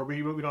happened, or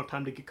we don't have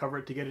time to cover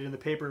it to get it in the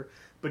paper,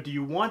 but do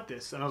you want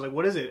this? And I was like,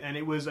 what is it? And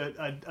it was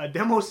a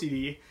demo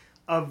CD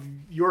of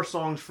your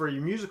songs for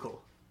your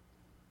musical.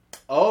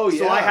 Oh, yeah.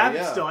 So I have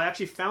it still. I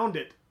actually found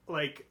it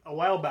like a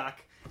while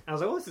back, and I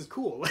was like, oh, this is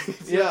cool.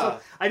 So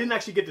I didn't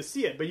actually get to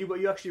see it, but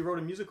you actually wrote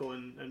a musical,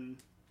 and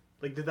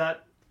like, did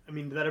that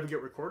ever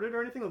get recorded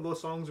or anything? Of those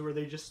songs, or were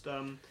they just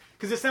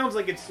because it sounds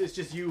like it's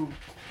just you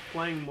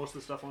playing most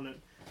of the stuff on it.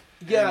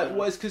 Yeah, it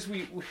was because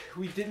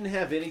we didn't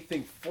have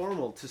anything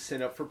formal to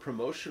send up for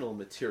promotional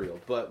material,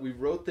 but we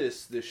wrote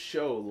this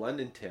show,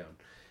 London Town.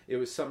 It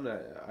was something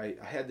that I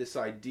had this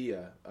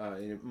idea,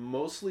 and it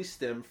mostly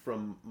stemmed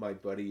from my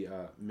buddy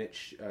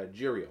Mitch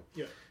Girio,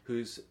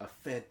 who's a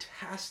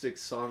fantastic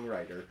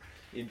songwriter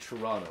in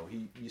Toronto.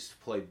 He used to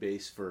play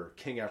bass for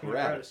King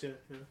Apparatus.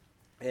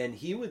 And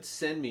he would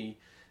send me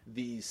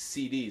these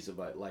CDs of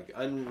like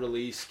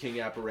unreleased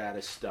King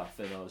Apparatus stuff,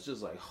 and I was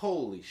just like,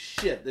 holy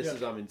shit, this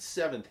is, I'm in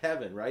seventh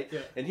heaven, right?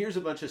 And here's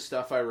a bunch of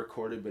stuff I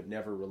recorded but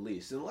never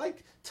released, and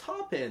like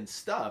top end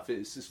stuff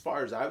is, as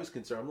far as I was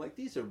concerned, I'm like,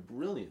 these are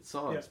brilliant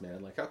songs,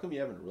 man, like how come you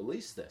haven't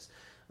released this?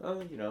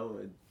 You know,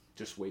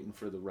 just waiting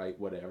for the right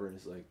whatever, and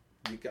it's like,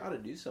 you gotta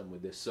do something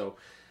with this. So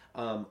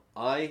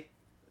I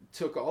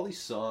took all these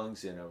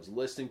songs and I was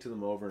listening to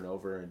them over and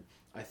over, and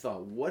I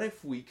thought, what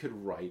if we could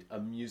write a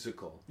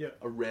musical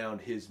around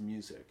his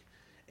music?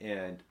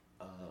 And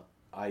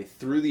I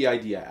threw the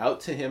idea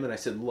out to him, and I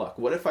said, look,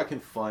 what if I can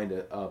find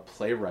a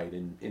playwright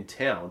in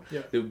town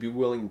that would be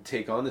willing to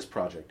take on this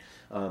project?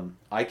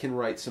 I can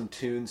write some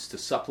tunes to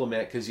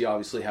supplement, because you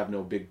obviously have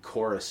no big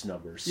chorus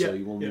numbers, so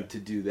you will need to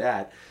do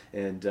that.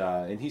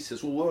 And he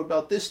says, well, what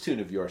about this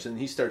tune of yours? And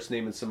he starts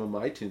naming some of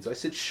my tunes. I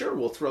said, sure,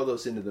 we'll throw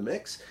those into the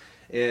mix.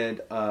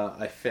 And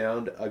I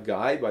found a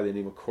guy by the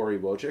name of Corey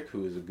Wojcik,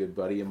 who is a good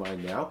buddy of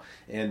mine now,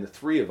 and the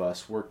three of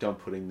us worked on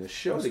putting this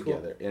show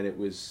together. Cool. And it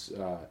was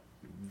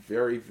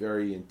very,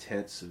 very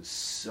intense. It was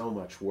so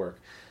much work.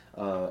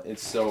 And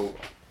so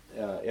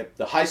at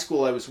the high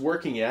school I was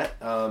working at,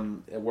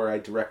 where I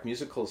direct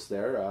musicals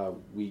there,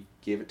 we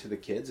gave it to the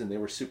kids, and they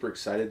were super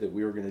excited that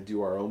we were going to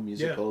do our own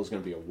musical. It was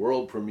going to be a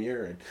world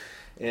premiere,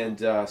 and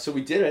so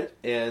we did it,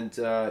 and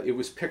it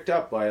was picked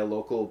up by a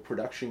local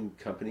production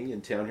company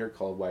in town here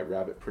called White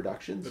Rabbit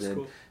Productions. That's and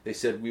cool. They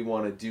said, we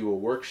want to do a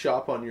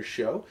workshop on your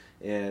show,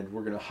 and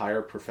we're going to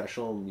hire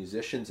professional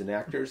musicians and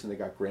actors, and they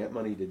got grant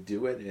money to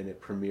do it, and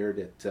it premiered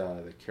at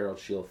the Carol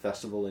Shield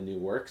Festival in New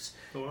Works.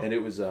 Oh, wow. And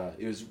it was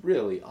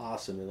really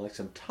awesome, and like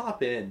some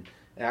top end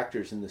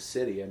actors in the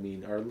city. I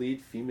mean, our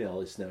lead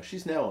female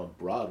she's now on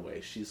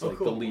Broadway. She's like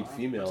cool. the lead Wow.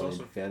 female That's in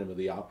awesome. Phantom of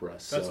the Opera.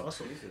 So, That's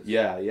awesome.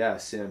 yeah,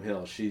 Sam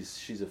Hill.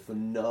 She's a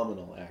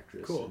phenomenal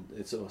actress. Cool.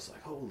 And so it's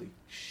like, holy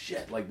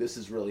shit, like this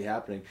is really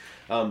happening.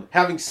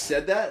 Having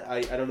said that,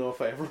 I don't know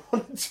if I ever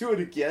want to do it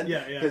again.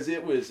 Yeah. Because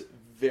it was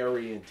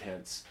very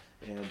intense.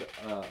 And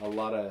a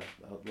lot of,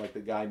 like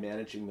the guy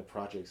managing the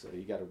project said,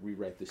 you got to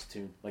rewrite this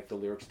tune. Like the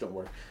lyrics don't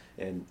work.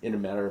 And in a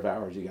matter of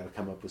hours, you got to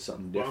come up with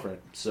something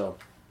different. Wow.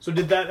 So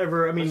did that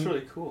ever, I mean... That's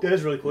really cool. That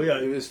is really cool, yeah.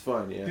 It was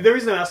fun, yeah. The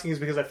reason I'm asking is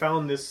because I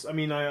found this, I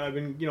mean, I've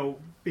been,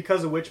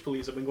 because of Witch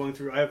Police, I've been going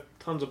through, I have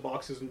tons of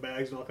boxes and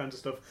bags and all kinds of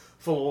stuff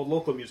full of old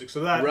local music.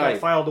 So that I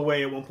filed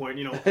away at one point,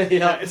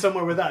 yeah.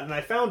 somewhere with that. And I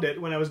found it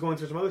when I was going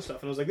through some other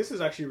stuff. And I was like, this is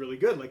actually really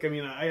good. Like, I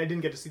mean, I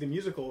didn't get to see the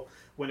musical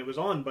when it was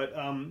on, but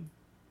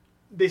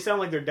they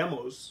sound like they're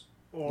demos.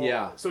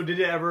 Yeah. So did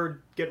it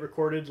ever get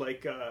recorded,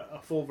 like a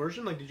full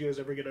version? Like, did you guys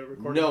ever get a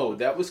recording? No,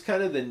 that was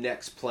kind of the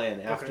next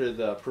plan after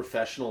the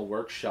professional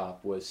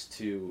workshop, was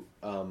to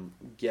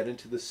get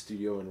into the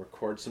studio and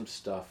record some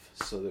stuff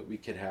so that we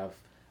could have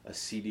a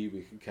CD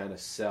we could kind of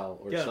sell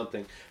or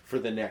something for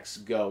the next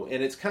go.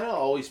 And it's kind of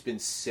always been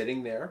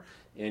sitting there,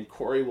 and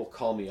Corey will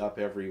call me up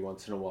every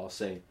once in a while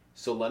saying,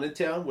 so London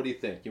Town, what do you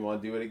think? You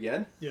want to do it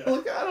again? Yeah. I'm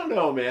like, I don't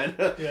know, man.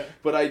 Yeah.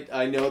 But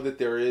I know that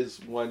there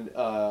is one,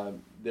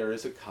 there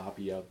is a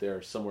copy out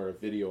there somewhere, a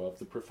video of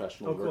the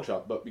professional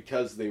workshop. But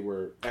because they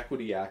were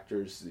equity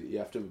actors, you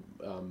have to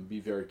be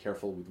very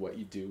careful with what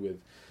you do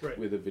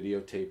with a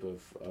videotape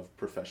of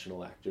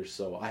professional actors.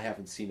 So I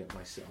haven't seen it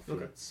myself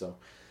yet. So,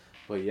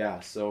 but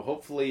yeah, so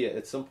hopefully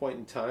at some point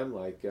in time,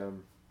 like...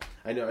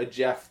 I know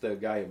Jeff, the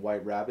guy at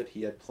White Rabbit,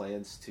 he had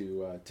plans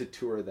to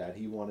tour that.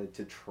 He wanted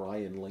to try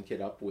and link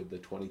it up with the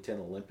 2010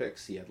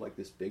 Olympics. He had like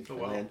this big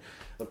plan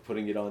of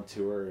putting it on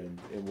tour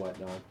and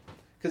whatnot.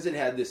 Because it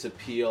had this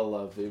appeal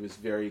of, it was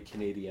very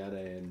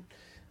Canadiana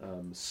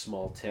and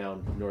small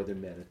town, northern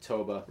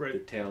Manitoba. Right. The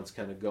town's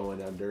kind of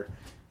going under.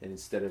 And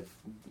instead of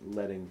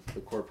letting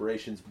the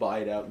corporations buy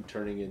it out and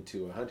turning it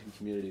into a hunting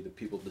community, the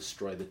people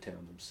destroy the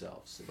town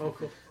themselves. And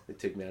they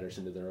take matters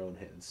into their own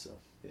hands. So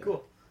yeah.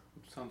 Cool.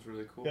 Sounds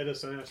really cool. Yeah, it does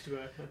sound nice too.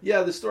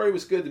 Yeah, the story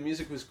was good. The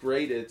music was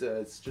great.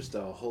 It's just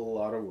a whole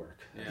lot of work.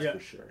 That's for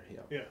sure.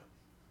 Yeah.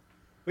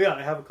 Well, yeah,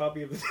 I have a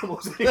copy of the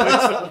demos anyway,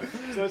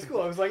 so it's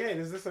cool. I was like, hey,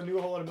 is this a new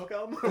Whole Lot of Milk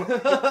album?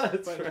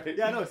 That's right.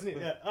 Yeah, no, it's neat.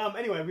 Yeah.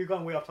 Anyway, we've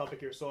gone way off topic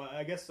here, so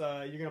I guess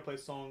you're gonna play a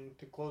song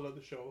to close out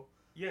the show.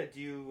 Yeah, do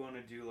you want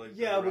to do like...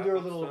 Yeah, we'll do a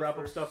little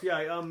wrap-up stuff.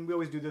 Yeah, we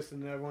always do this,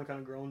 and everyone kind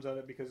of groans at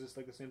it because it's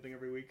like the same thing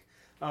every week.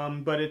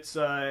 But it's...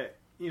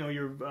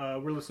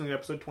 we're listening to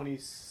episode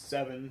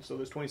 27, so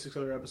there's 26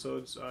 other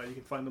episodes. You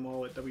can find them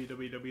all at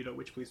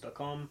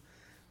www.witchpolice.com.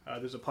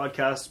 There's a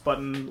podcast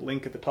button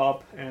link at the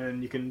top,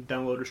 and you can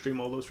download or stream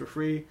all those for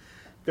free.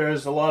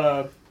 There's a lot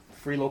of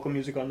free local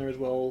music on there as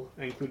well,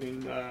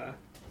 including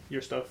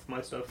your stuff,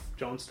 my stuff,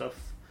 John's stuff.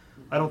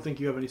 I don't think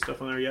you have any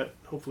stuff on there yet.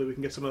 Hopefully we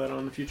can get some of that on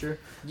in the future.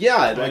 Yeah,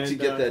 I'd like to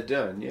get that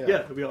done. Yeah,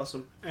 it'd be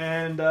awesome.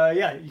 And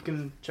you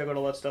can check out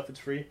all that stuff. It's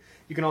free.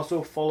 You can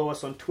also follow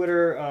us on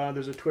Twitter.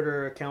 There's a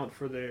Twitter account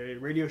for the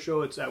radio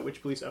show. It's at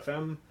Witch Police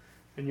FM,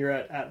 and you're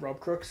at Rob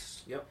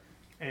Crooks. Yep.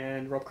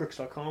 And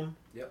robcrooks.com.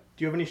 Yep.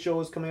 Do you have any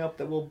shows coming up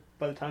that will,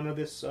 by the time of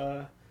this,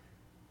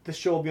 this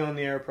show will be on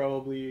the air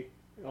probably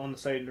on the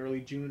site in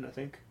early June, I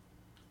think.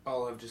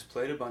 Oh, I've just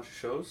played a bunch of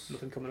shows.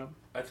 Nothing coming up.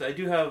 I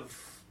do have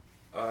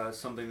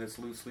something that's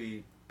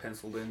loosely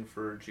penciled in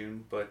for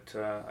June, but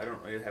I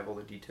don't really have all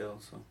the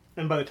details. So.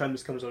 And by the time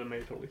this comes out, it may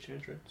totally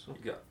change, right? So.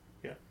 Yeah.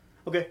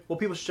 Okay, well,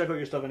 people should check out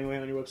your stuff anyway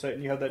on your website,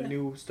 and you have that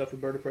new stuff with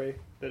Bird of Prey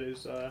that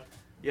is...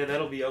 Yeah,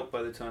 that'll be out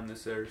by the time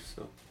this airs,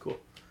 so... Cool.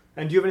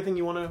 And do you have anything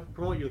you want to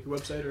promote? Your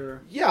website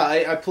or... Yeah,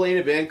 I play in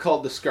a band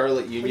called The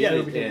Scarlet Union.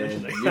 Oh, yeah,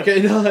 and you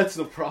can, no, that's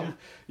no problem.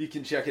 You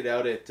can check it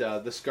out at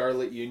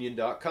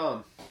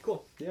thescarletunion.com.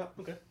 Cool. Yeah.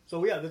 Okay.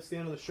 So yeah, that's the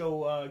end of the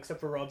show, except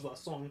for Rob's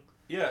last song.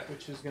 Yeah.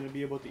 Which is going to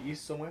be about the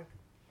East somewhere.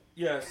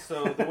 Yeah,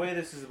 so the way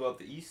this is about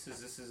the East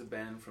is this is a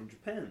band from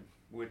Japan,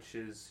 which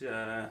is,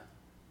 to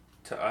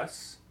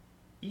us,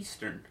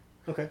 Eastern.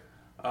 Okay.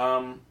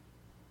 I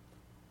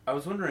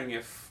was wondering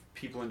if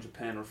people in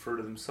Japan refer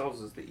to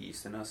themselves as the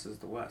East and us as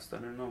the West. I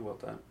don't know about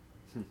that.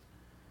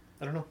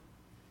 I don't know.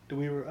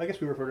 I guess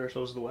we refer to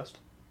ourselves as the West.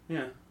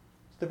 Yeah.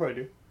 They probably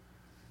do.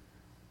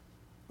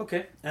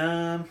 Okay.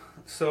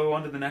 So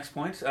on to the next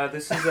point.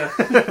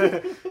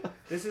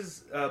 This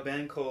is a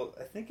band called,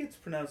 I think it's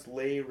pronounced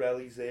Les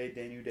Réalisés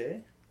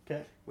Dénudés.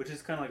 Okay. Which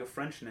is kind of like a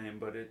French name,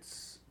 but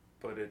it's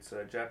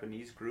a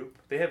Japanese group.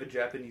 They have a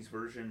Japanese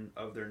version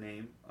of their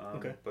name.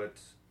 Okay. But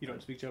you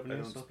don't speak Japanese.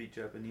 I don't speak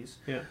Japanese.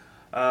 Yeah.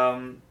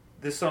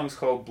 This song's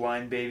called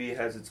 "Blind Baby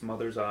Has Its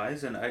Mother's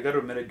Eyes," and I got to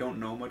admit I don't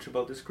know much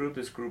about this group.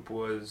 This group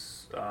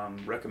was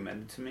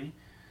recommended to me,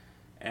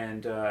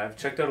 and I've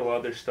checked out a lot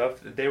of their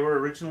stuff. They were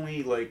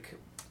originally like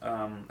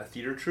a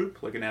theater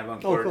troupe, like an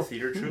avant-garde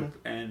theater troupe,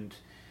 and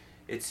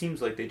it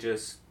seems like they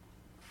just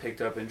picked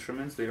up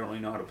instruments. They don't really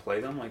know how to play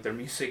them. Like their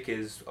music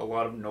is a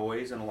lot of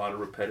noise and a lot of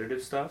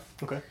repetitive stuff.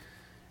 Okay.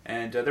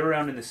 And they were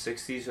around in the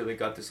 60s, so they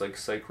got this like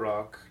psych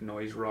rock,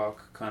 noise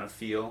rock kind of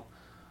feel.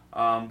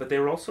 But they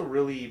were also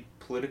really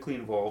politically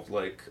involved.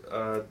 Like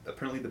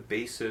apparently the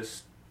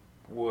bassist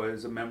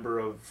was a member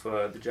of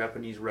the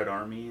Japanese Red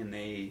Army, and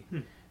they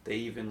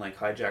even like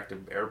hijacked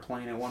an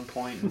airplane at one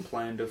point and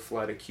planned to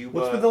fly to Cuba.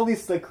 What's with all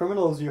these like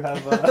criminals you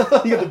have?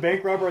 You have the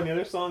bank robber on the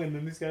other song, and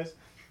then these guys.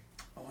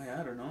 Oh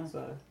yeah, I don't know. It's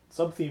a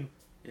sub-theme.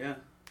 Yeah.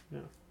 Yeah.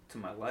 To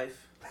my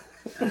life.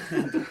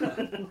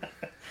 And,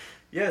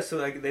 yeah, so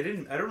like they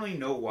didn't. I don't really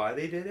know why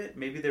they did it.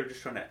 Maybe they were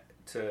just trying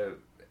to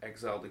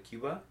exile to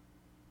Cuba,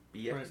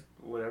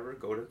 whatever,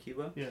 go to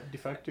Cuba. Yeah,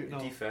 defect.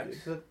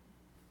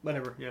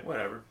 Whatever. Yeah.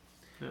 Whatever.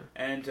 Yeah.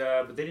 And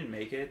but they didn't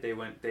make it.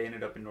 They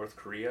ended up in North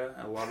Korea.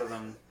 And a lot of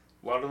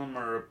them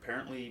are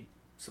apparently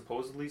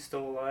supposedly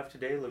still alive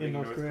today, living in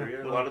North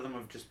Korea. Wow. A lot of them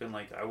have just been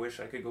like, I wish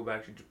I could go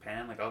back to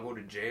Japan. Like, I'll go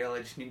to jail.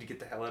 I just need to get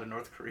the hell out of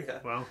North Korea.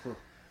 Wow.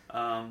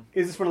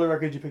 Is this one of the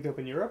records you picked up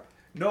in Europe?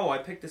 No, I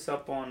picked this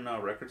up on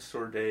Record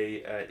Store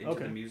Day at Into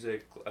the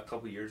Music a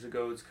couple years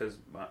ago. It's because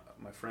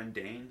my friend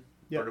Dane,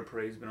 Berta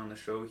Prey's been on the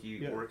show.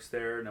 He works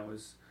there, and I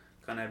was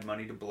kind of had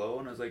money to blow,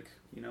 and I was like,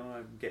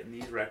 I'm getting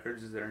these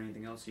records. Is there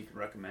anything else you can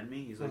recommend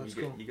me? He's like,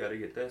 you got to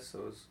get this.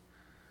 So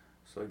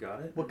I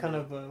got it. What kind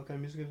of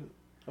music is it?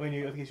 I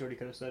mean, I think you already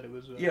kind of said it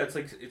was. Yeah,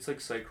 it's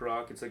like psych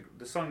rock. It's like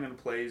the song I'm gonna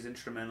play is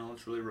instrumental.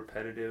 It's really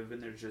repetitive,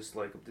 and there's just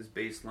like this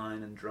bass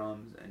line and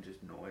drums and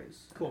just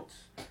noise. Cool.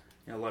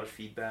 And a lot of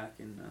feedback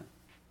and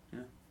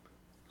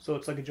So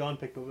it's like a John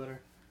pick, but better.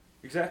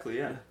 Exactly.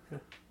 Yeah.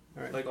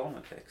 All right. Like all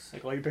my picks.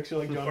 Like all your picks are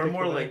like John. Or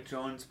more like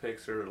John's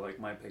picks are like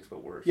my picks,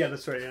 but worse. Yeah,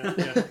 that's right.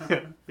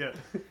 Yeah. Yeah.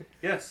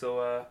 Yeah.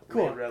 So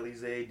cool.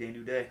 Réaliser des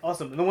Nudes.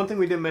 Awesome. And the one thing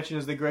we didn't mention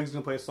is that Greg's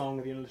gonna play a song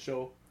at the end of the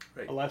show.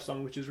 Right. A live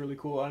song, which is really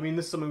cool. I mean,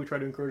 this is something we try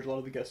to encourage a lot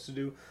of the guests to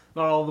do.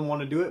 Not all of them want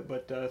to do it,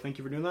 but thank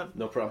you for doing that.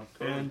 No problem.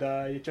 And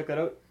you check that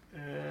out.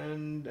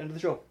 And end of the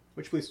show.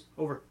 Which, please,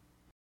 over.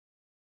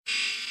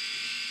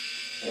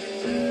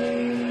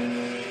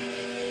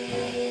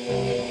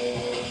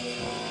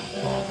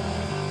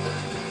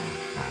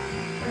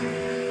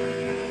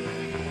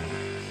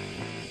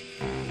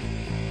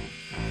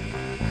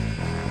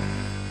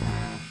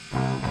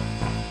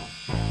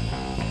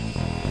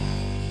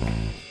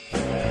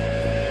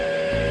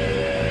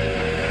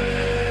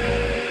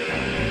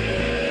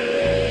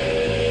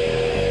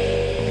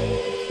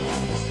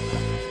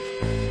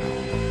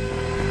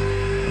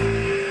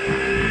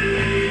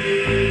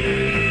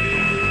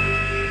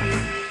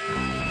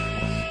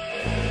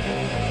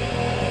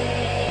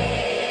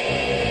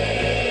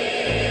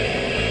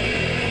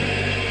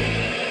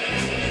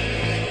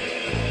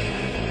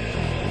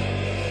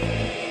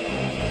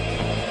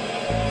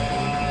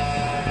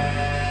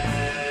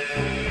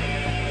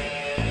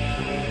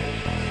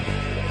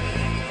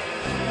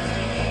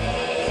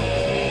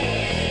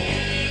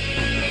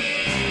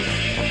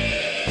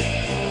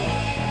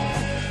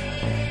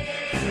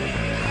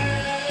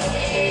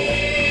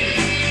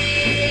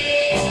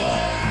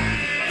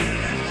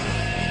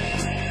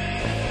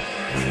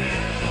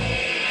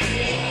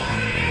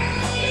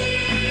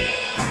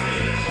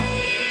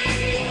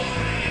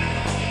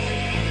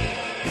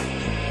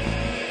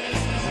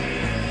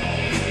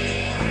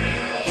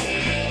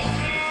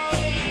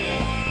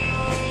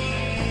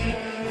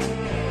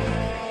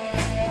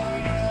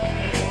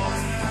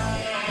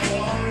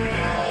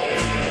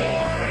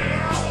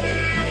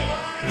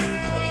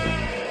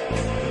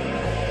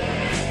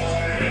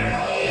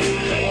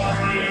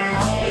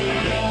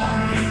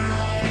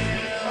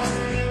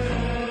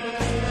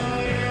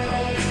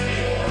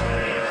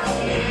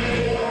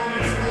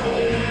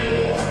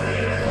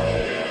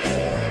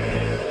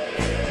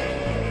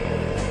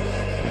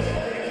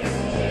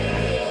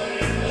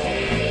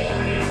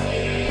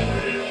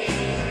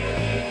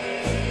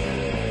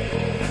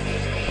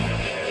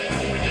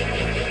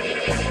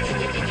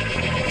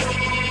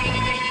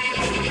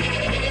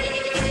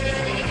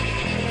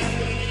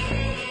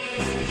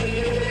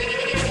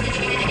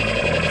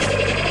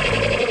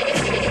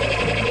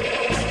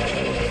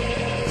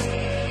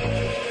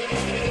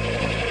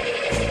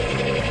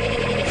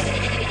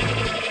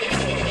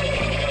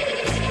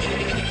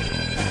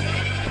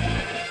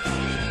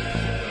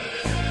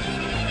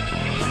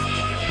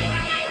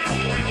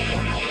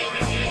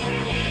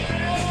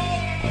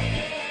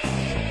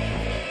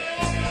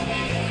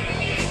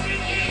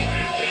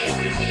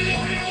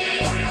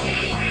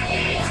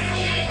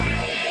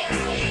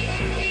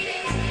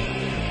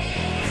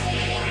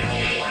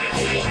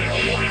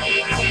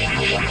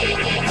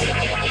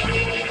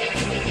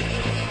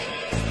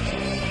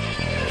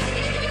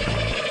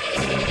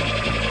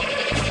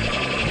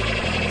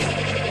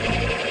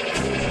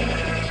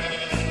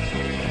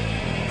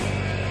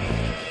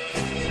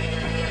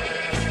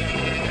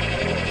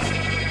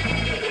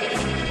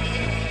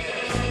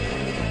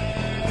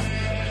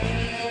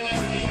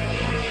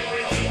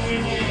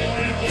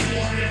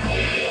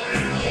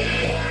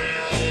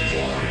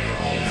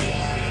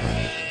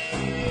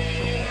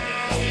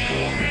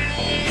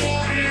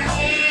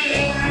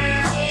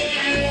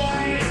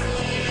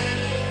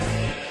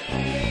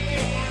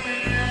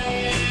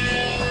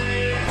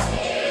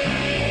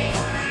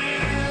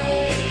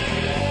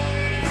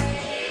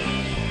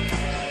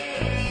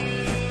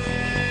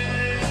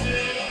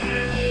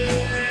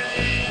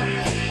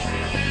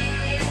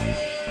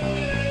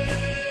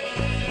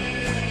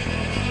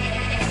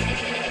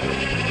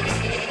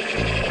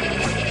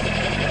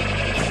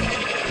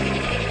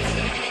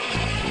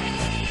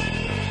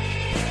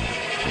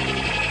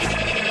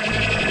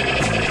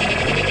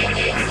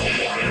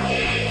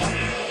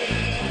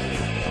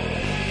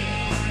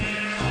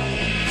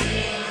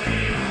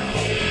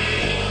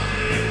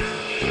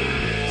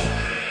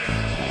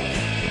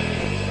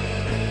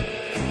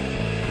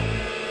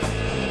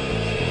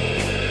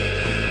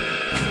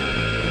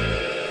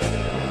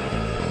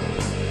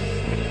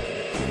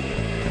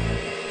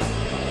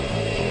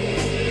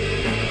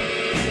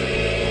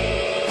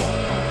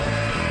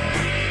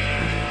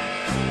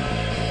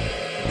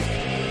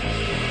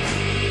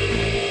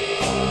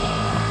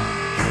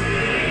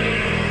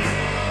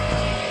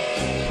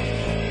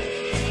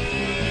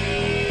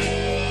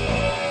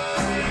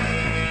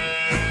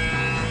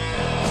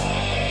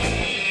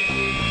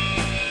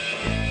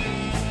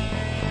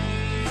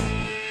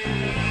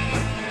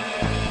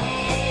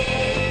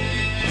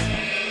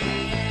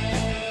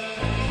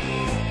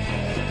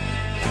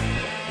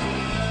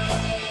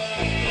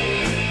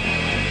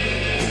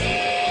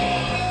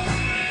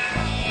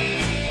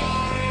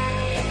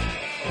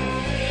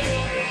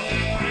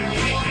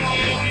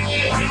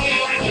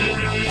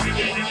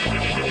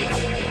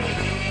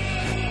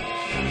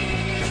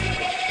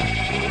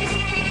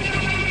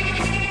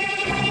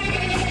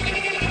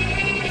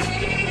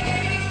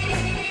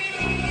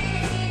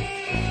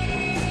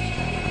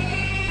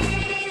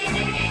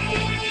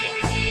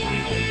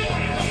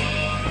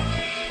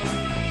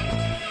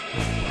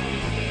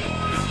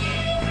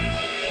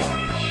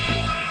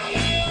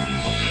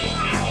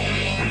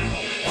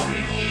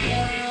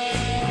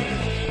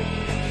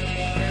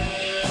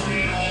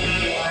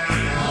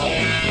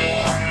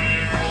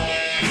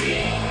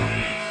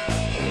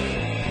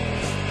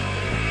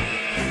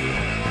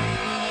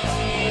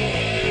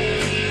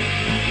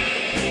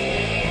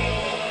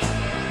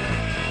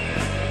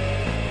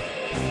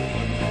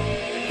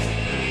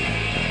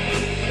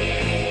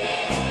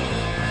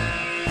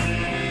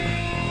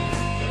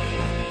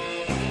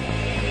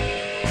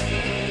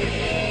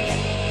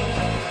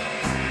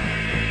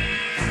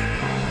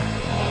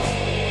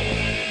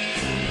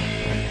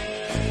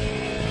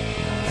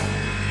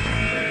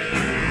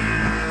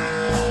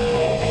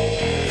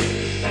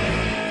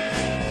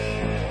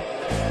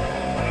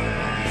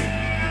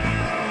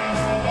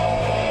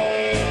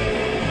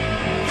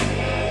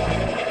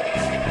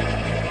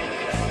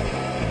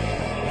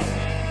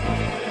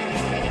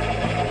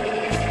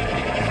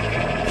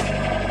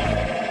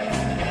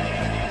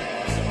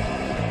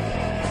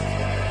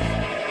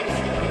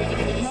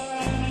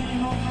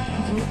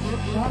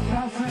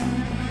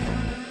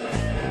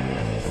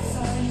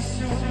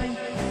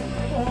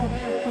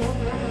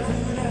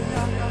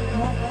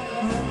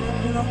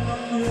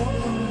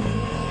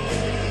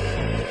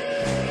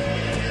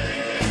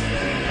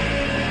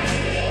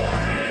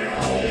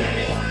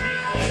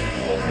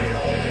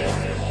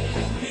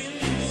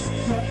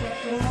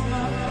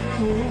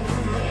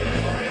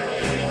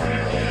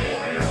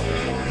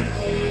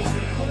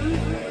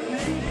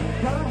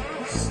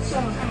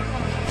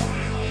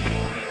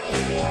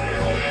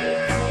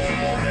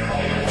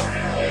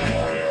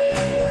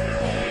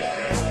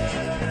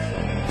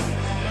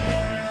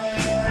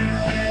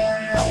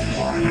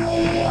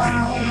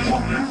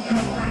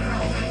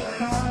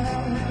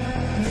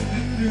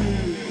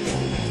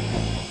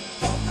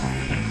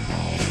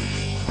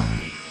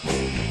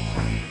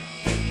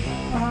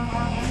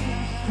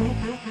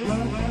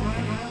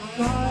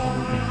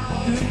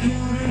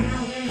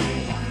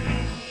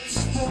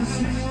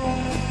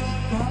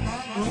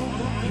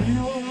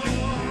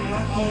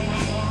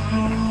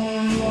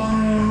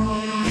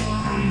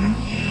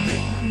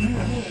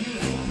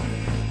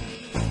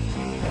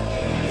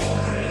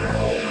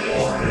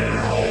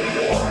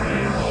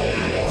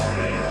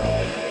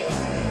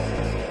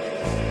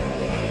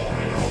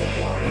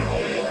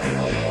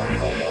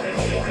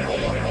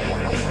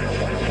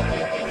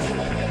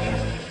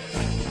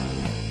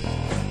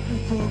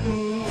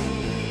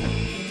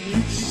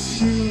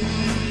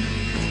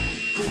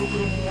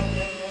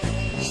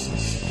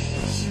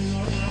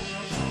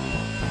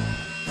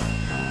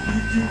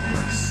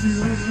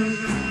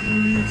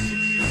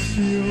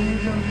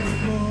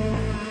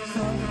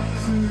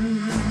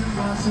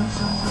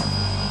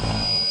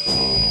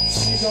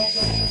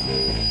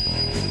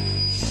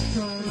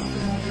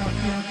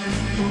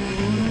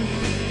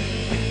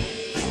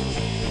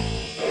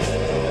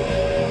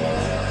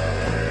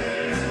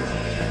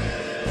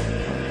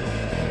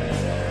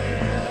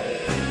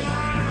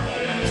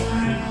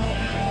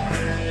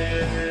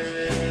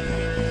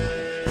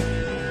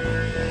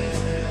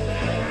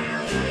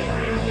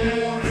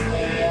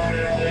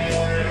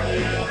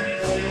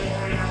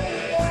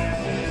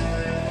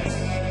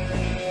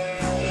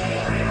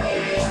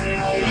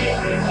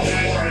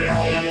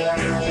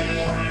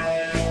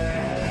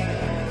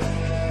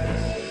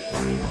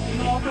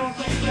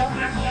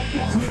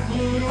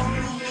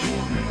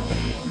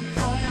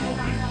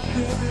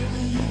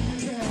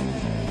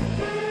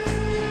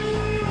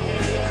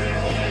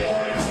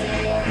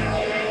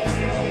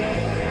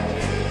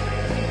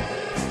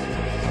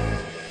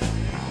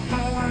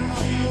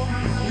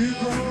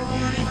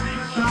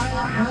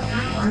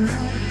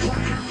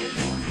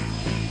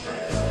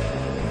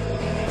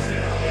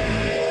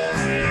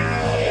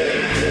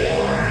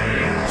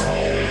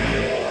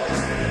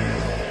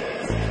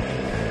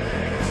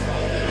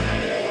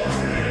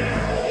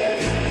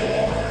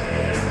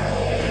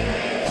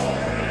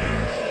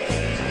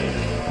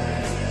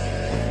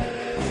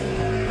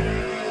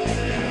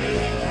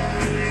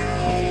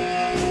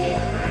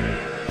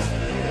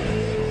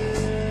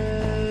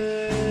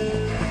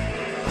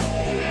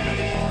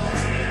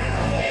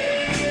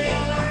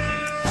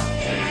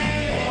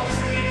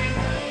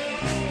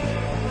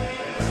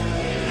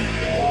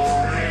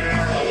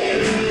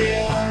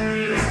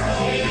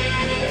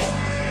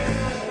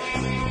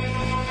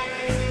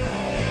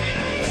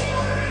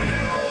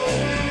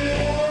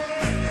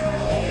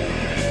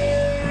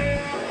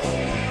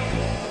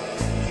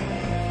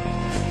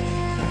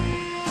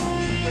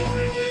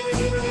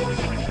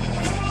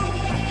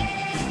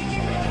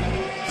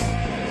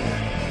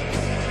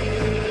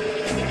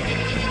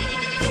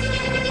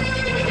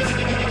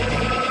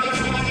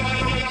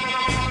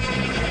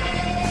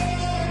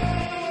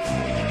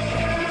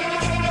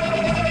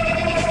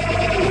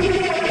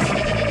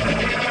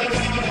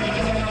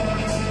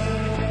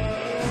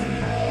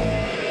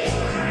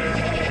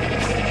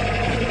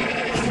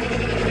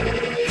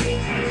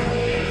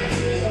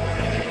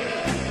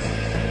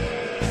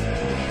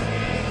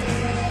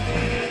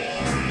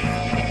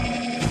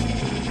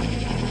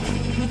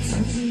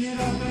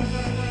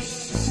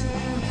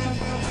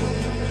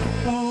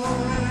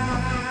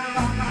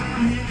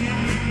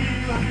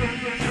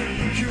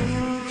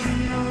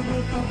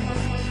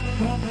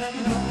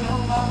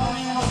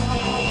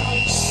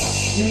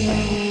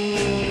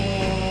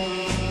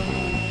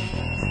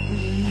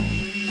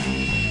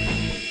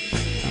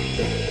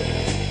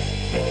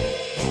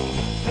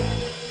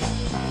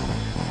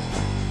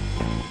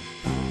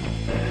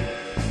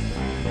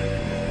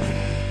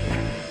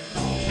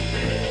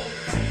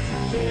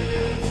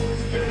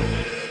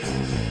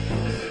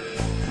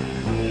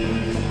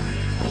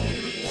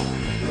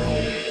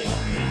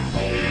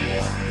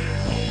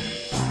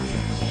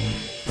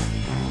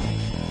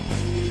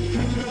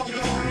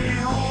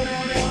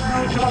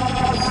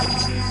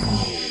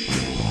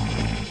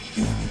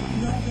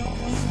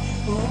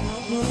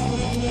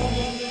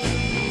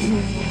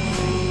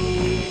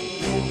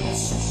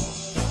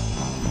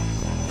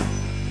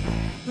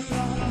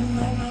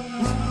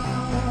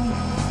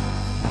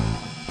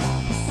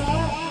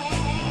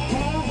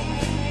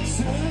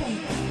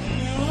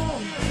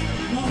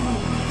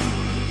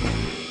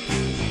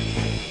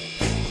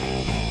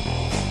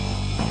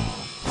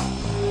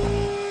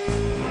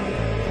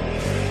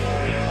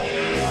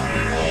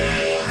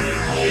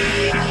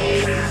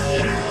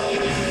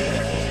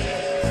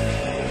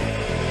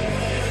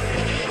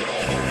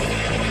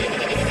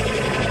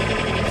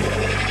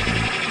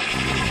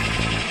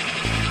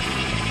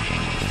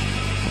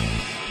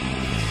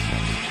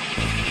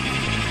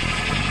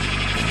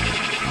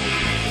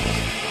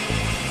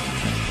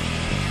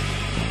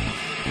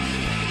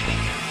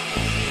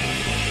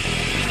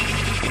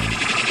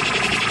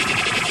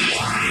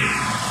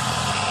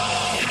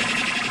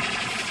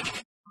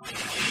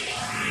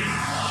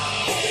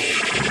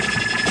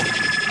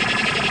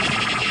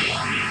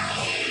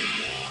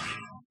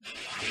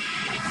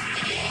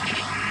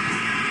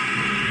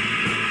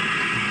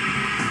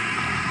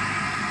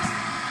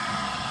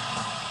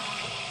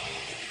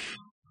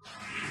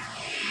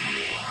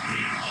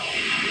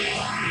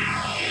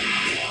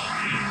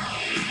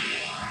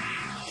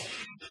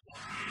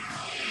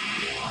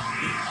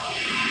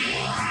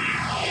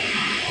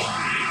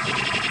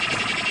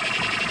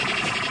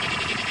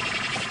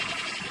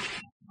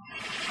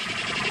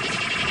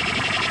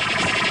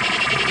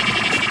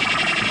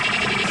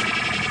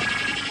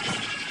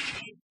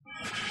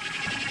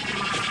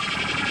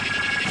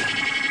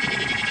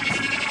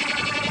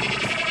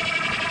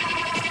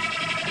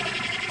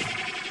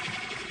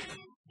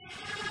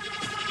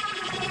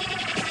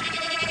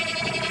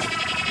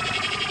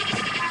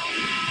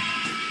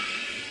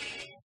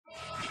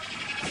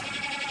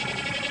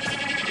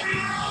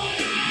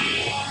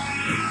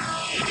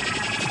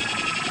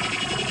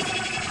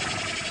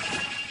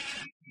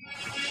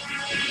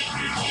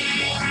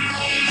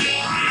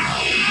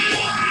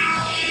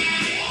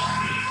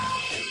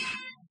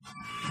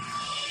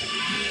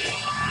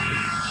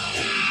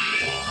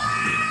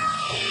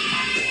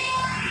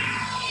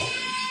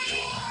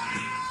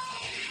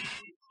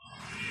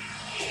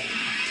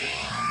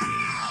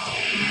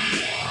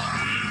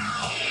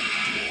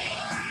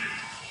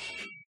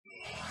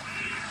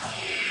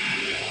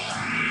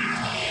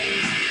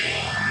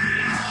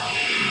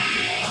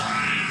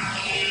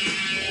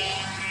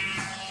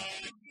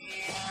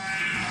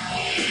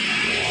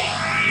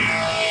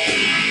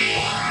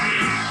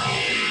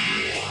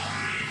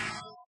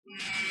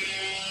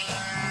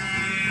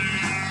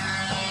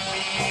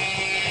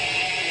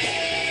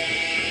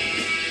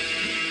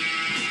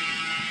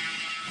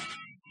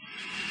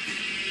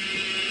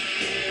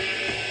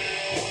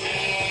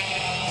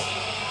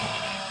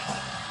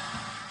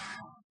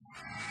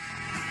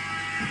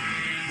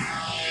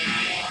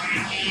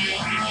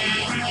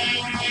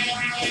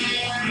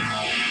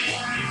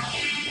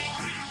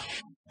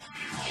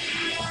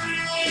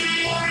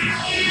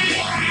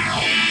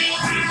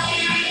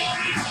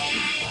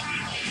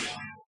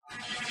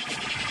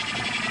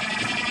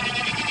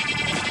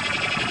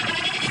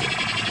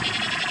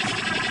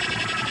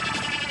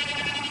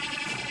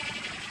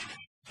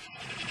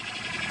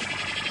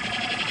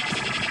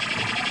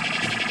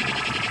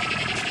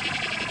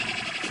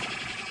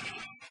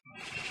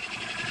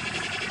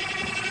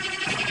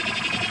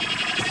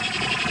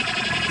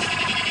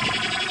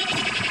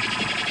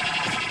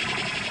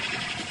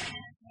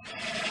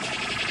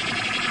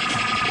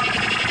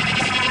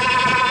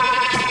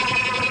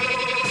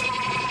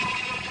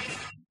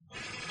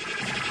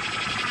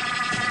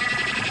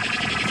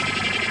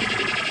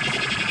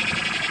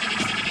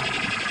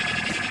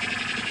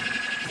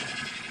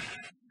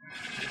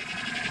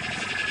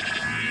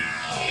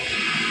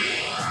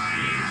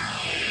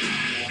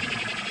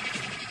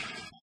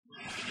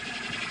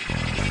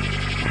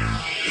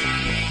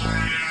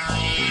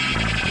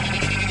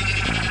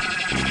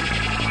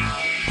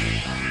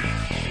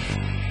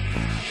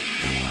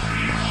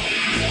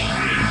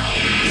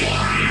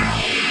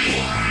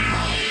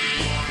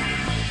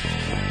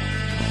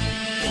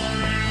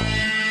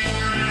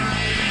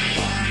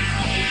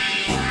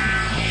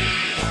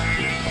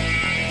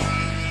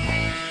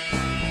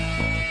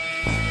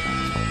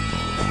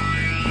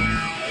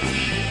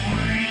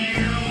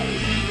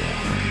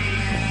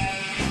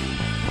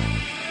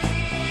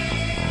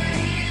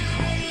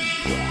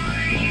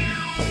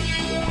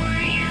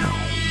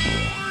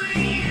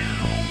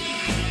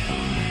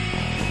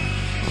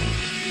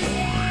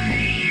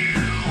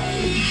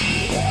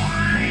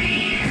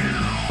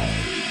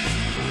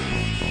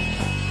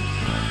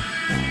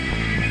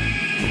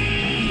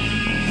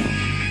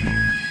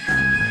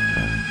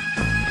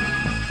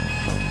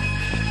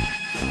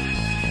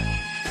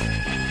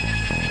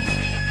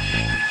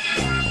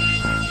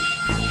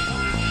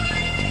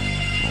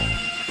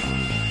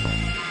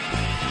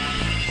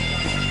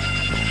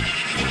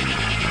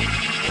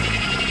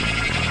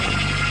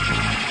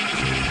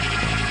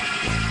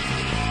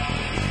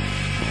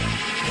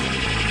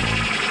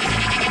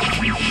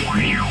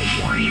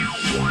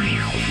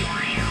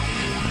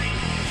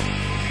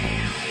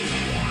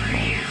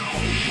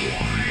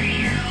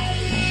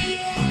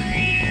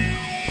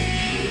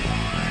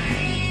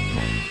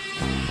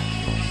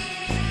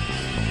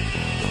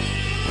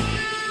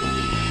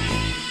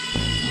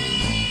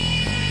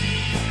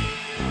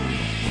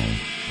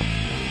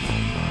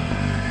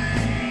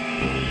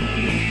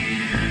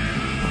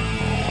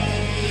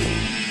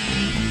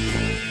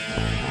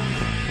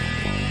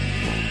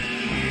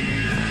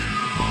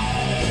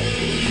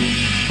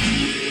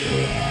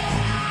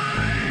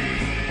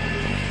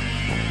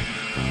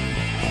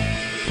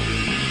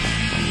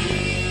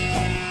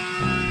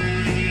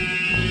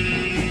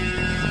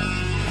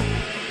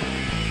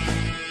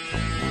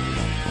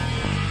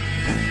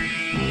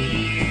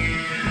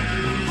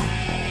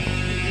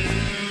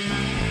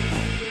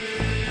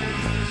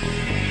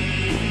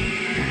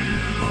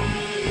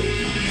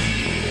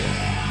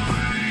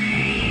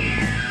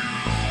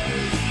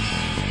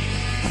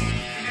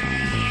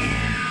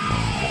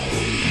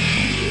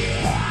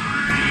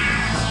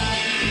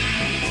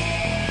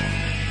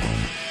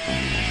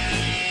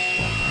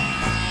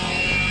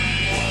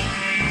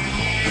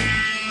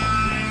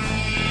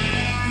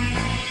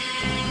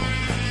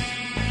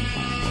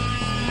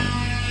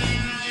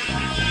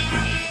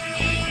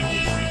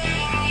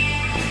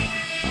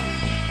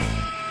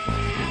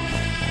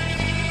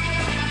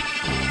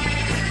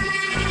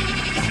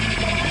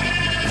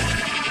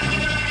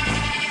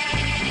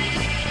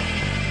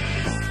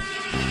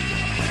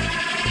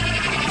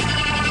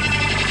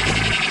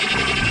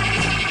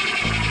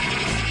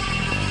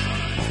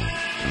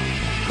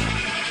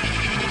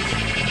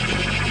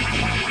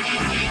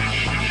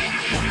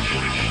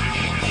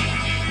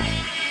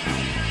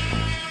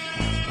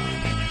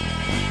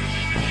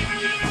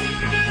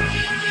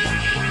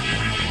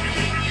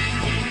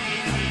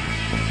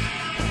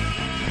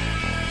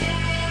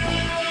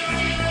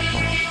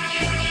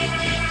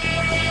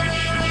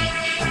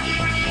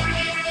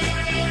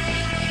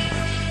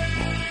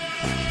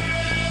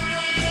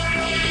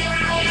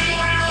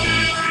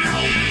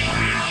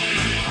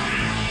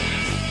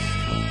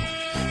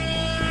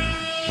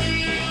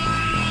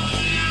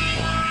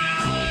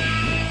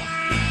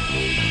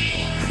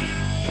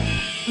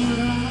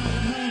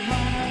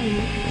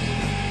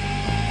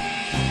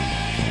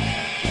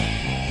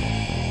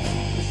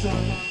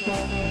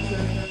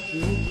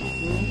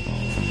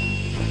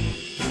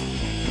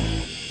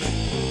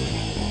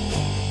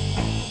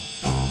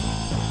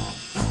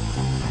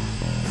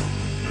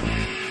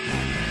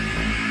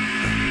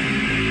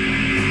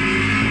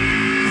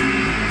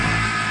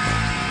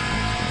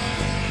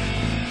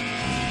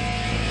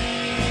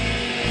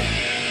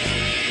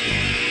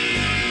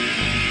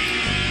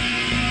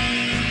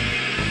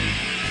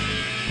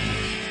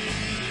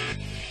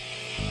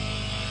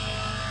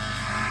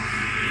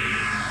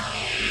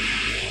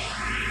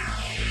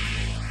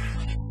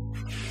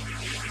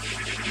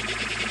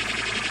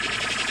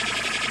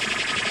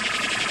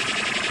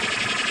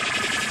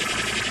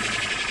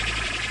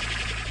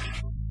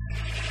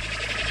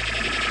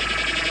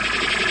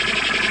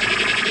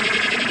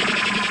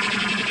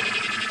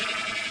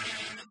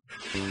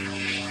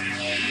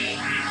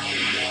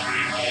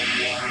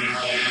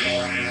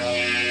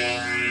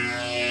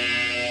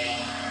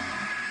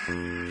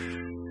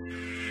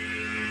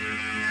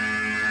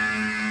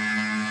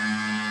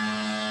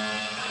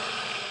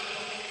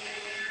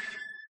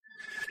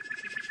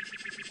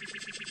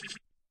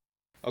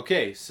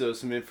 Okay, so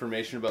some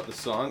information about the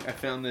song. I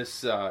found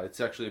this, it's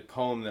actually a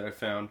poem that I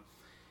found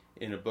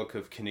in a book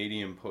of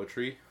Canadian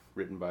poetry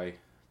written by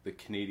the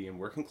Canadian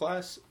working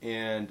class,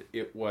 and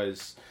it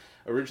was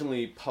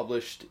originally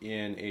published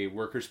in a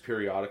workers'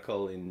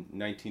 periodical in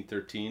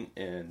 1913,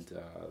 and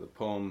the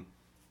poem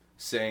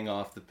sang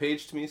off the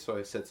page to me, so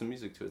I set some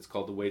music to it. It's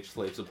called The Wage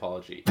Slave's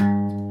Apology.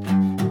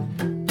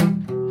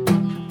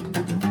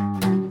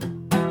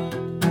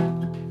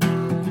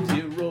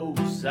 Dear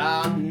Rose,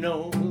 I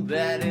know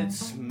that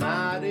it's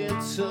mighty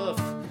tough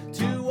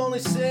to only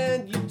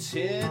send you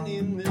 10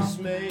 in this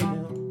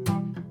mail.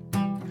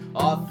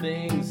 All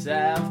things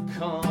have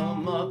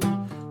come up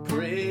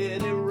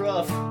pretty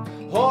rough,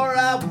 or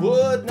I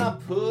would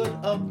not put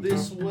up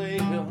this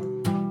wail.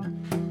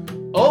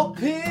 Old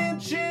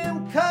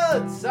Pinchim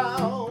cuts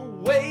our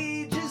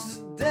wages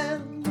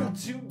down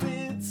to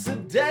bits a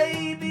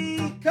day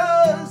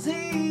because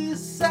he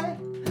said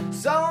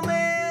so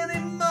many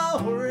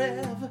more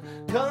have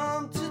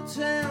come to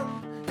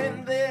town,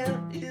 and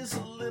there is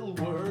a little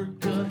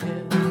work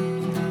ahead.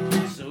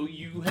 So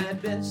you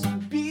had best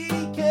be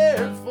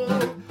careful,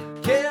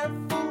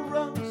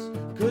 Rose,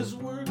 'cause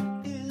work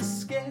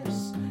is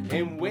scarce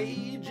and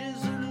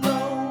wages are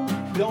low.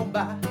 Don't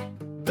buy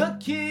the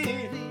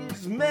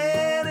kiddies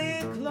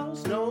many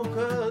clothes, no,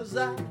 'cause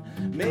I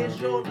may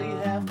shortly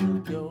have to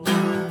go.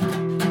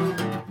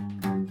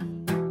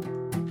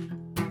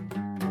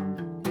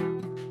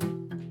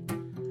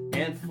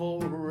 And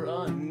for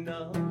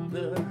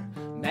another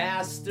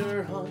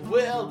master hunt,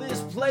 well,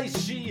 this place,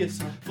 she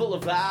is full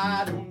of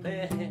idle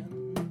men,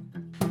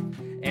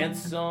 and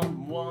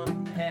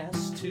someone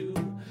has to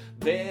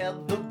bear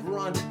the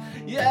brunt.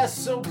 Yes,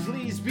 so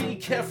please be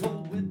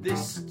careful with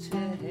this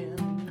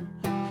tan.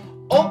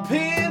 Old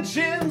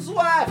Pinchim's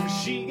wife,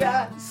 she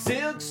got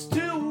silks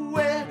to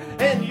wear,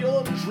 and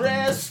you're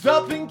dressed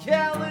up in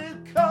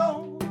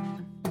calico.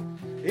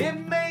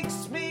 It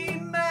makes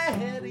me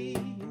mad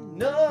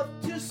enough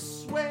to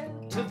swear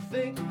to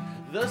think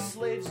the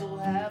slaves will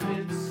have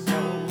it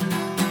so.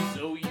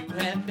 So you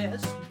had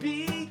best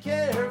be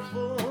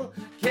careful,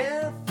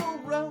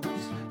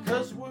 Rose,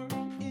 'cause work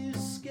is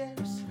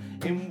scarce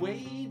and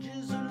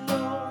wages are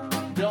low.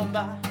 Don't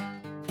buy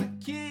the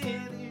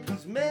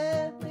kiddies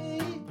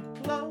many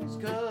clothes,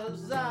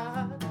 'cause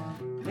I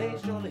may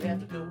surely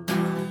have to go.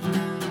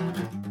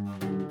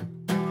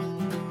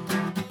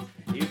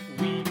 If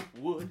we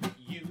would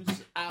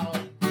use our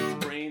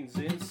brains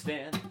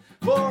instead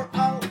for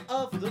all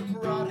of the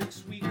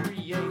products we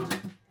create,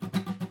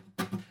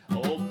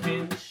 Old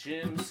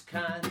Pinchim's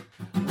kind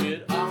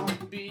would all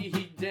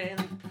be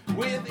damned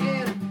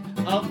within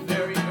a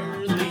very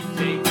early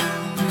date.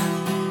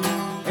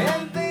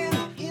 And then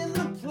in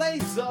the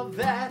place of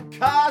that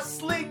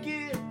costly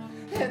gift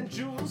and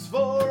jewels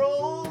for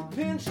Old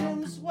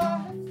Pinchim's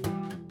wife,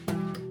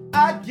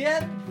 I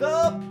get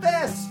the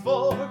best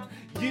for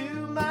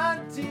you, my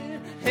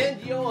dear,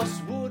 and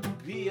yours would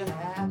be a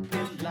happy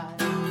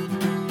life.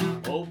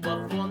 Oh,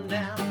 but for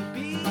now,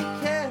 be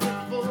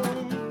careful,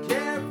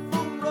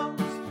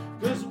 Rose,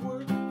 'cause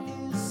work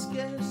is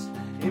scarce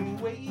and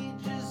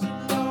wages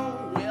are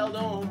low. Well,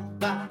 don't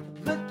buy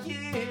the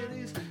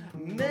kiddies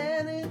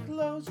many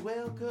clothes,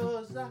 well,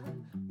 'cause I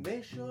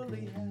may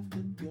surely have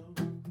to go.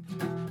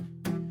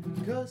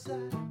 'Cause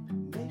I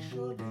may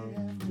surely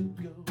have to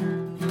go.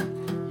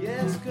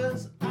 Yes,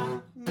 'cause I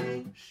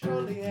may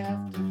surely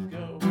have to go.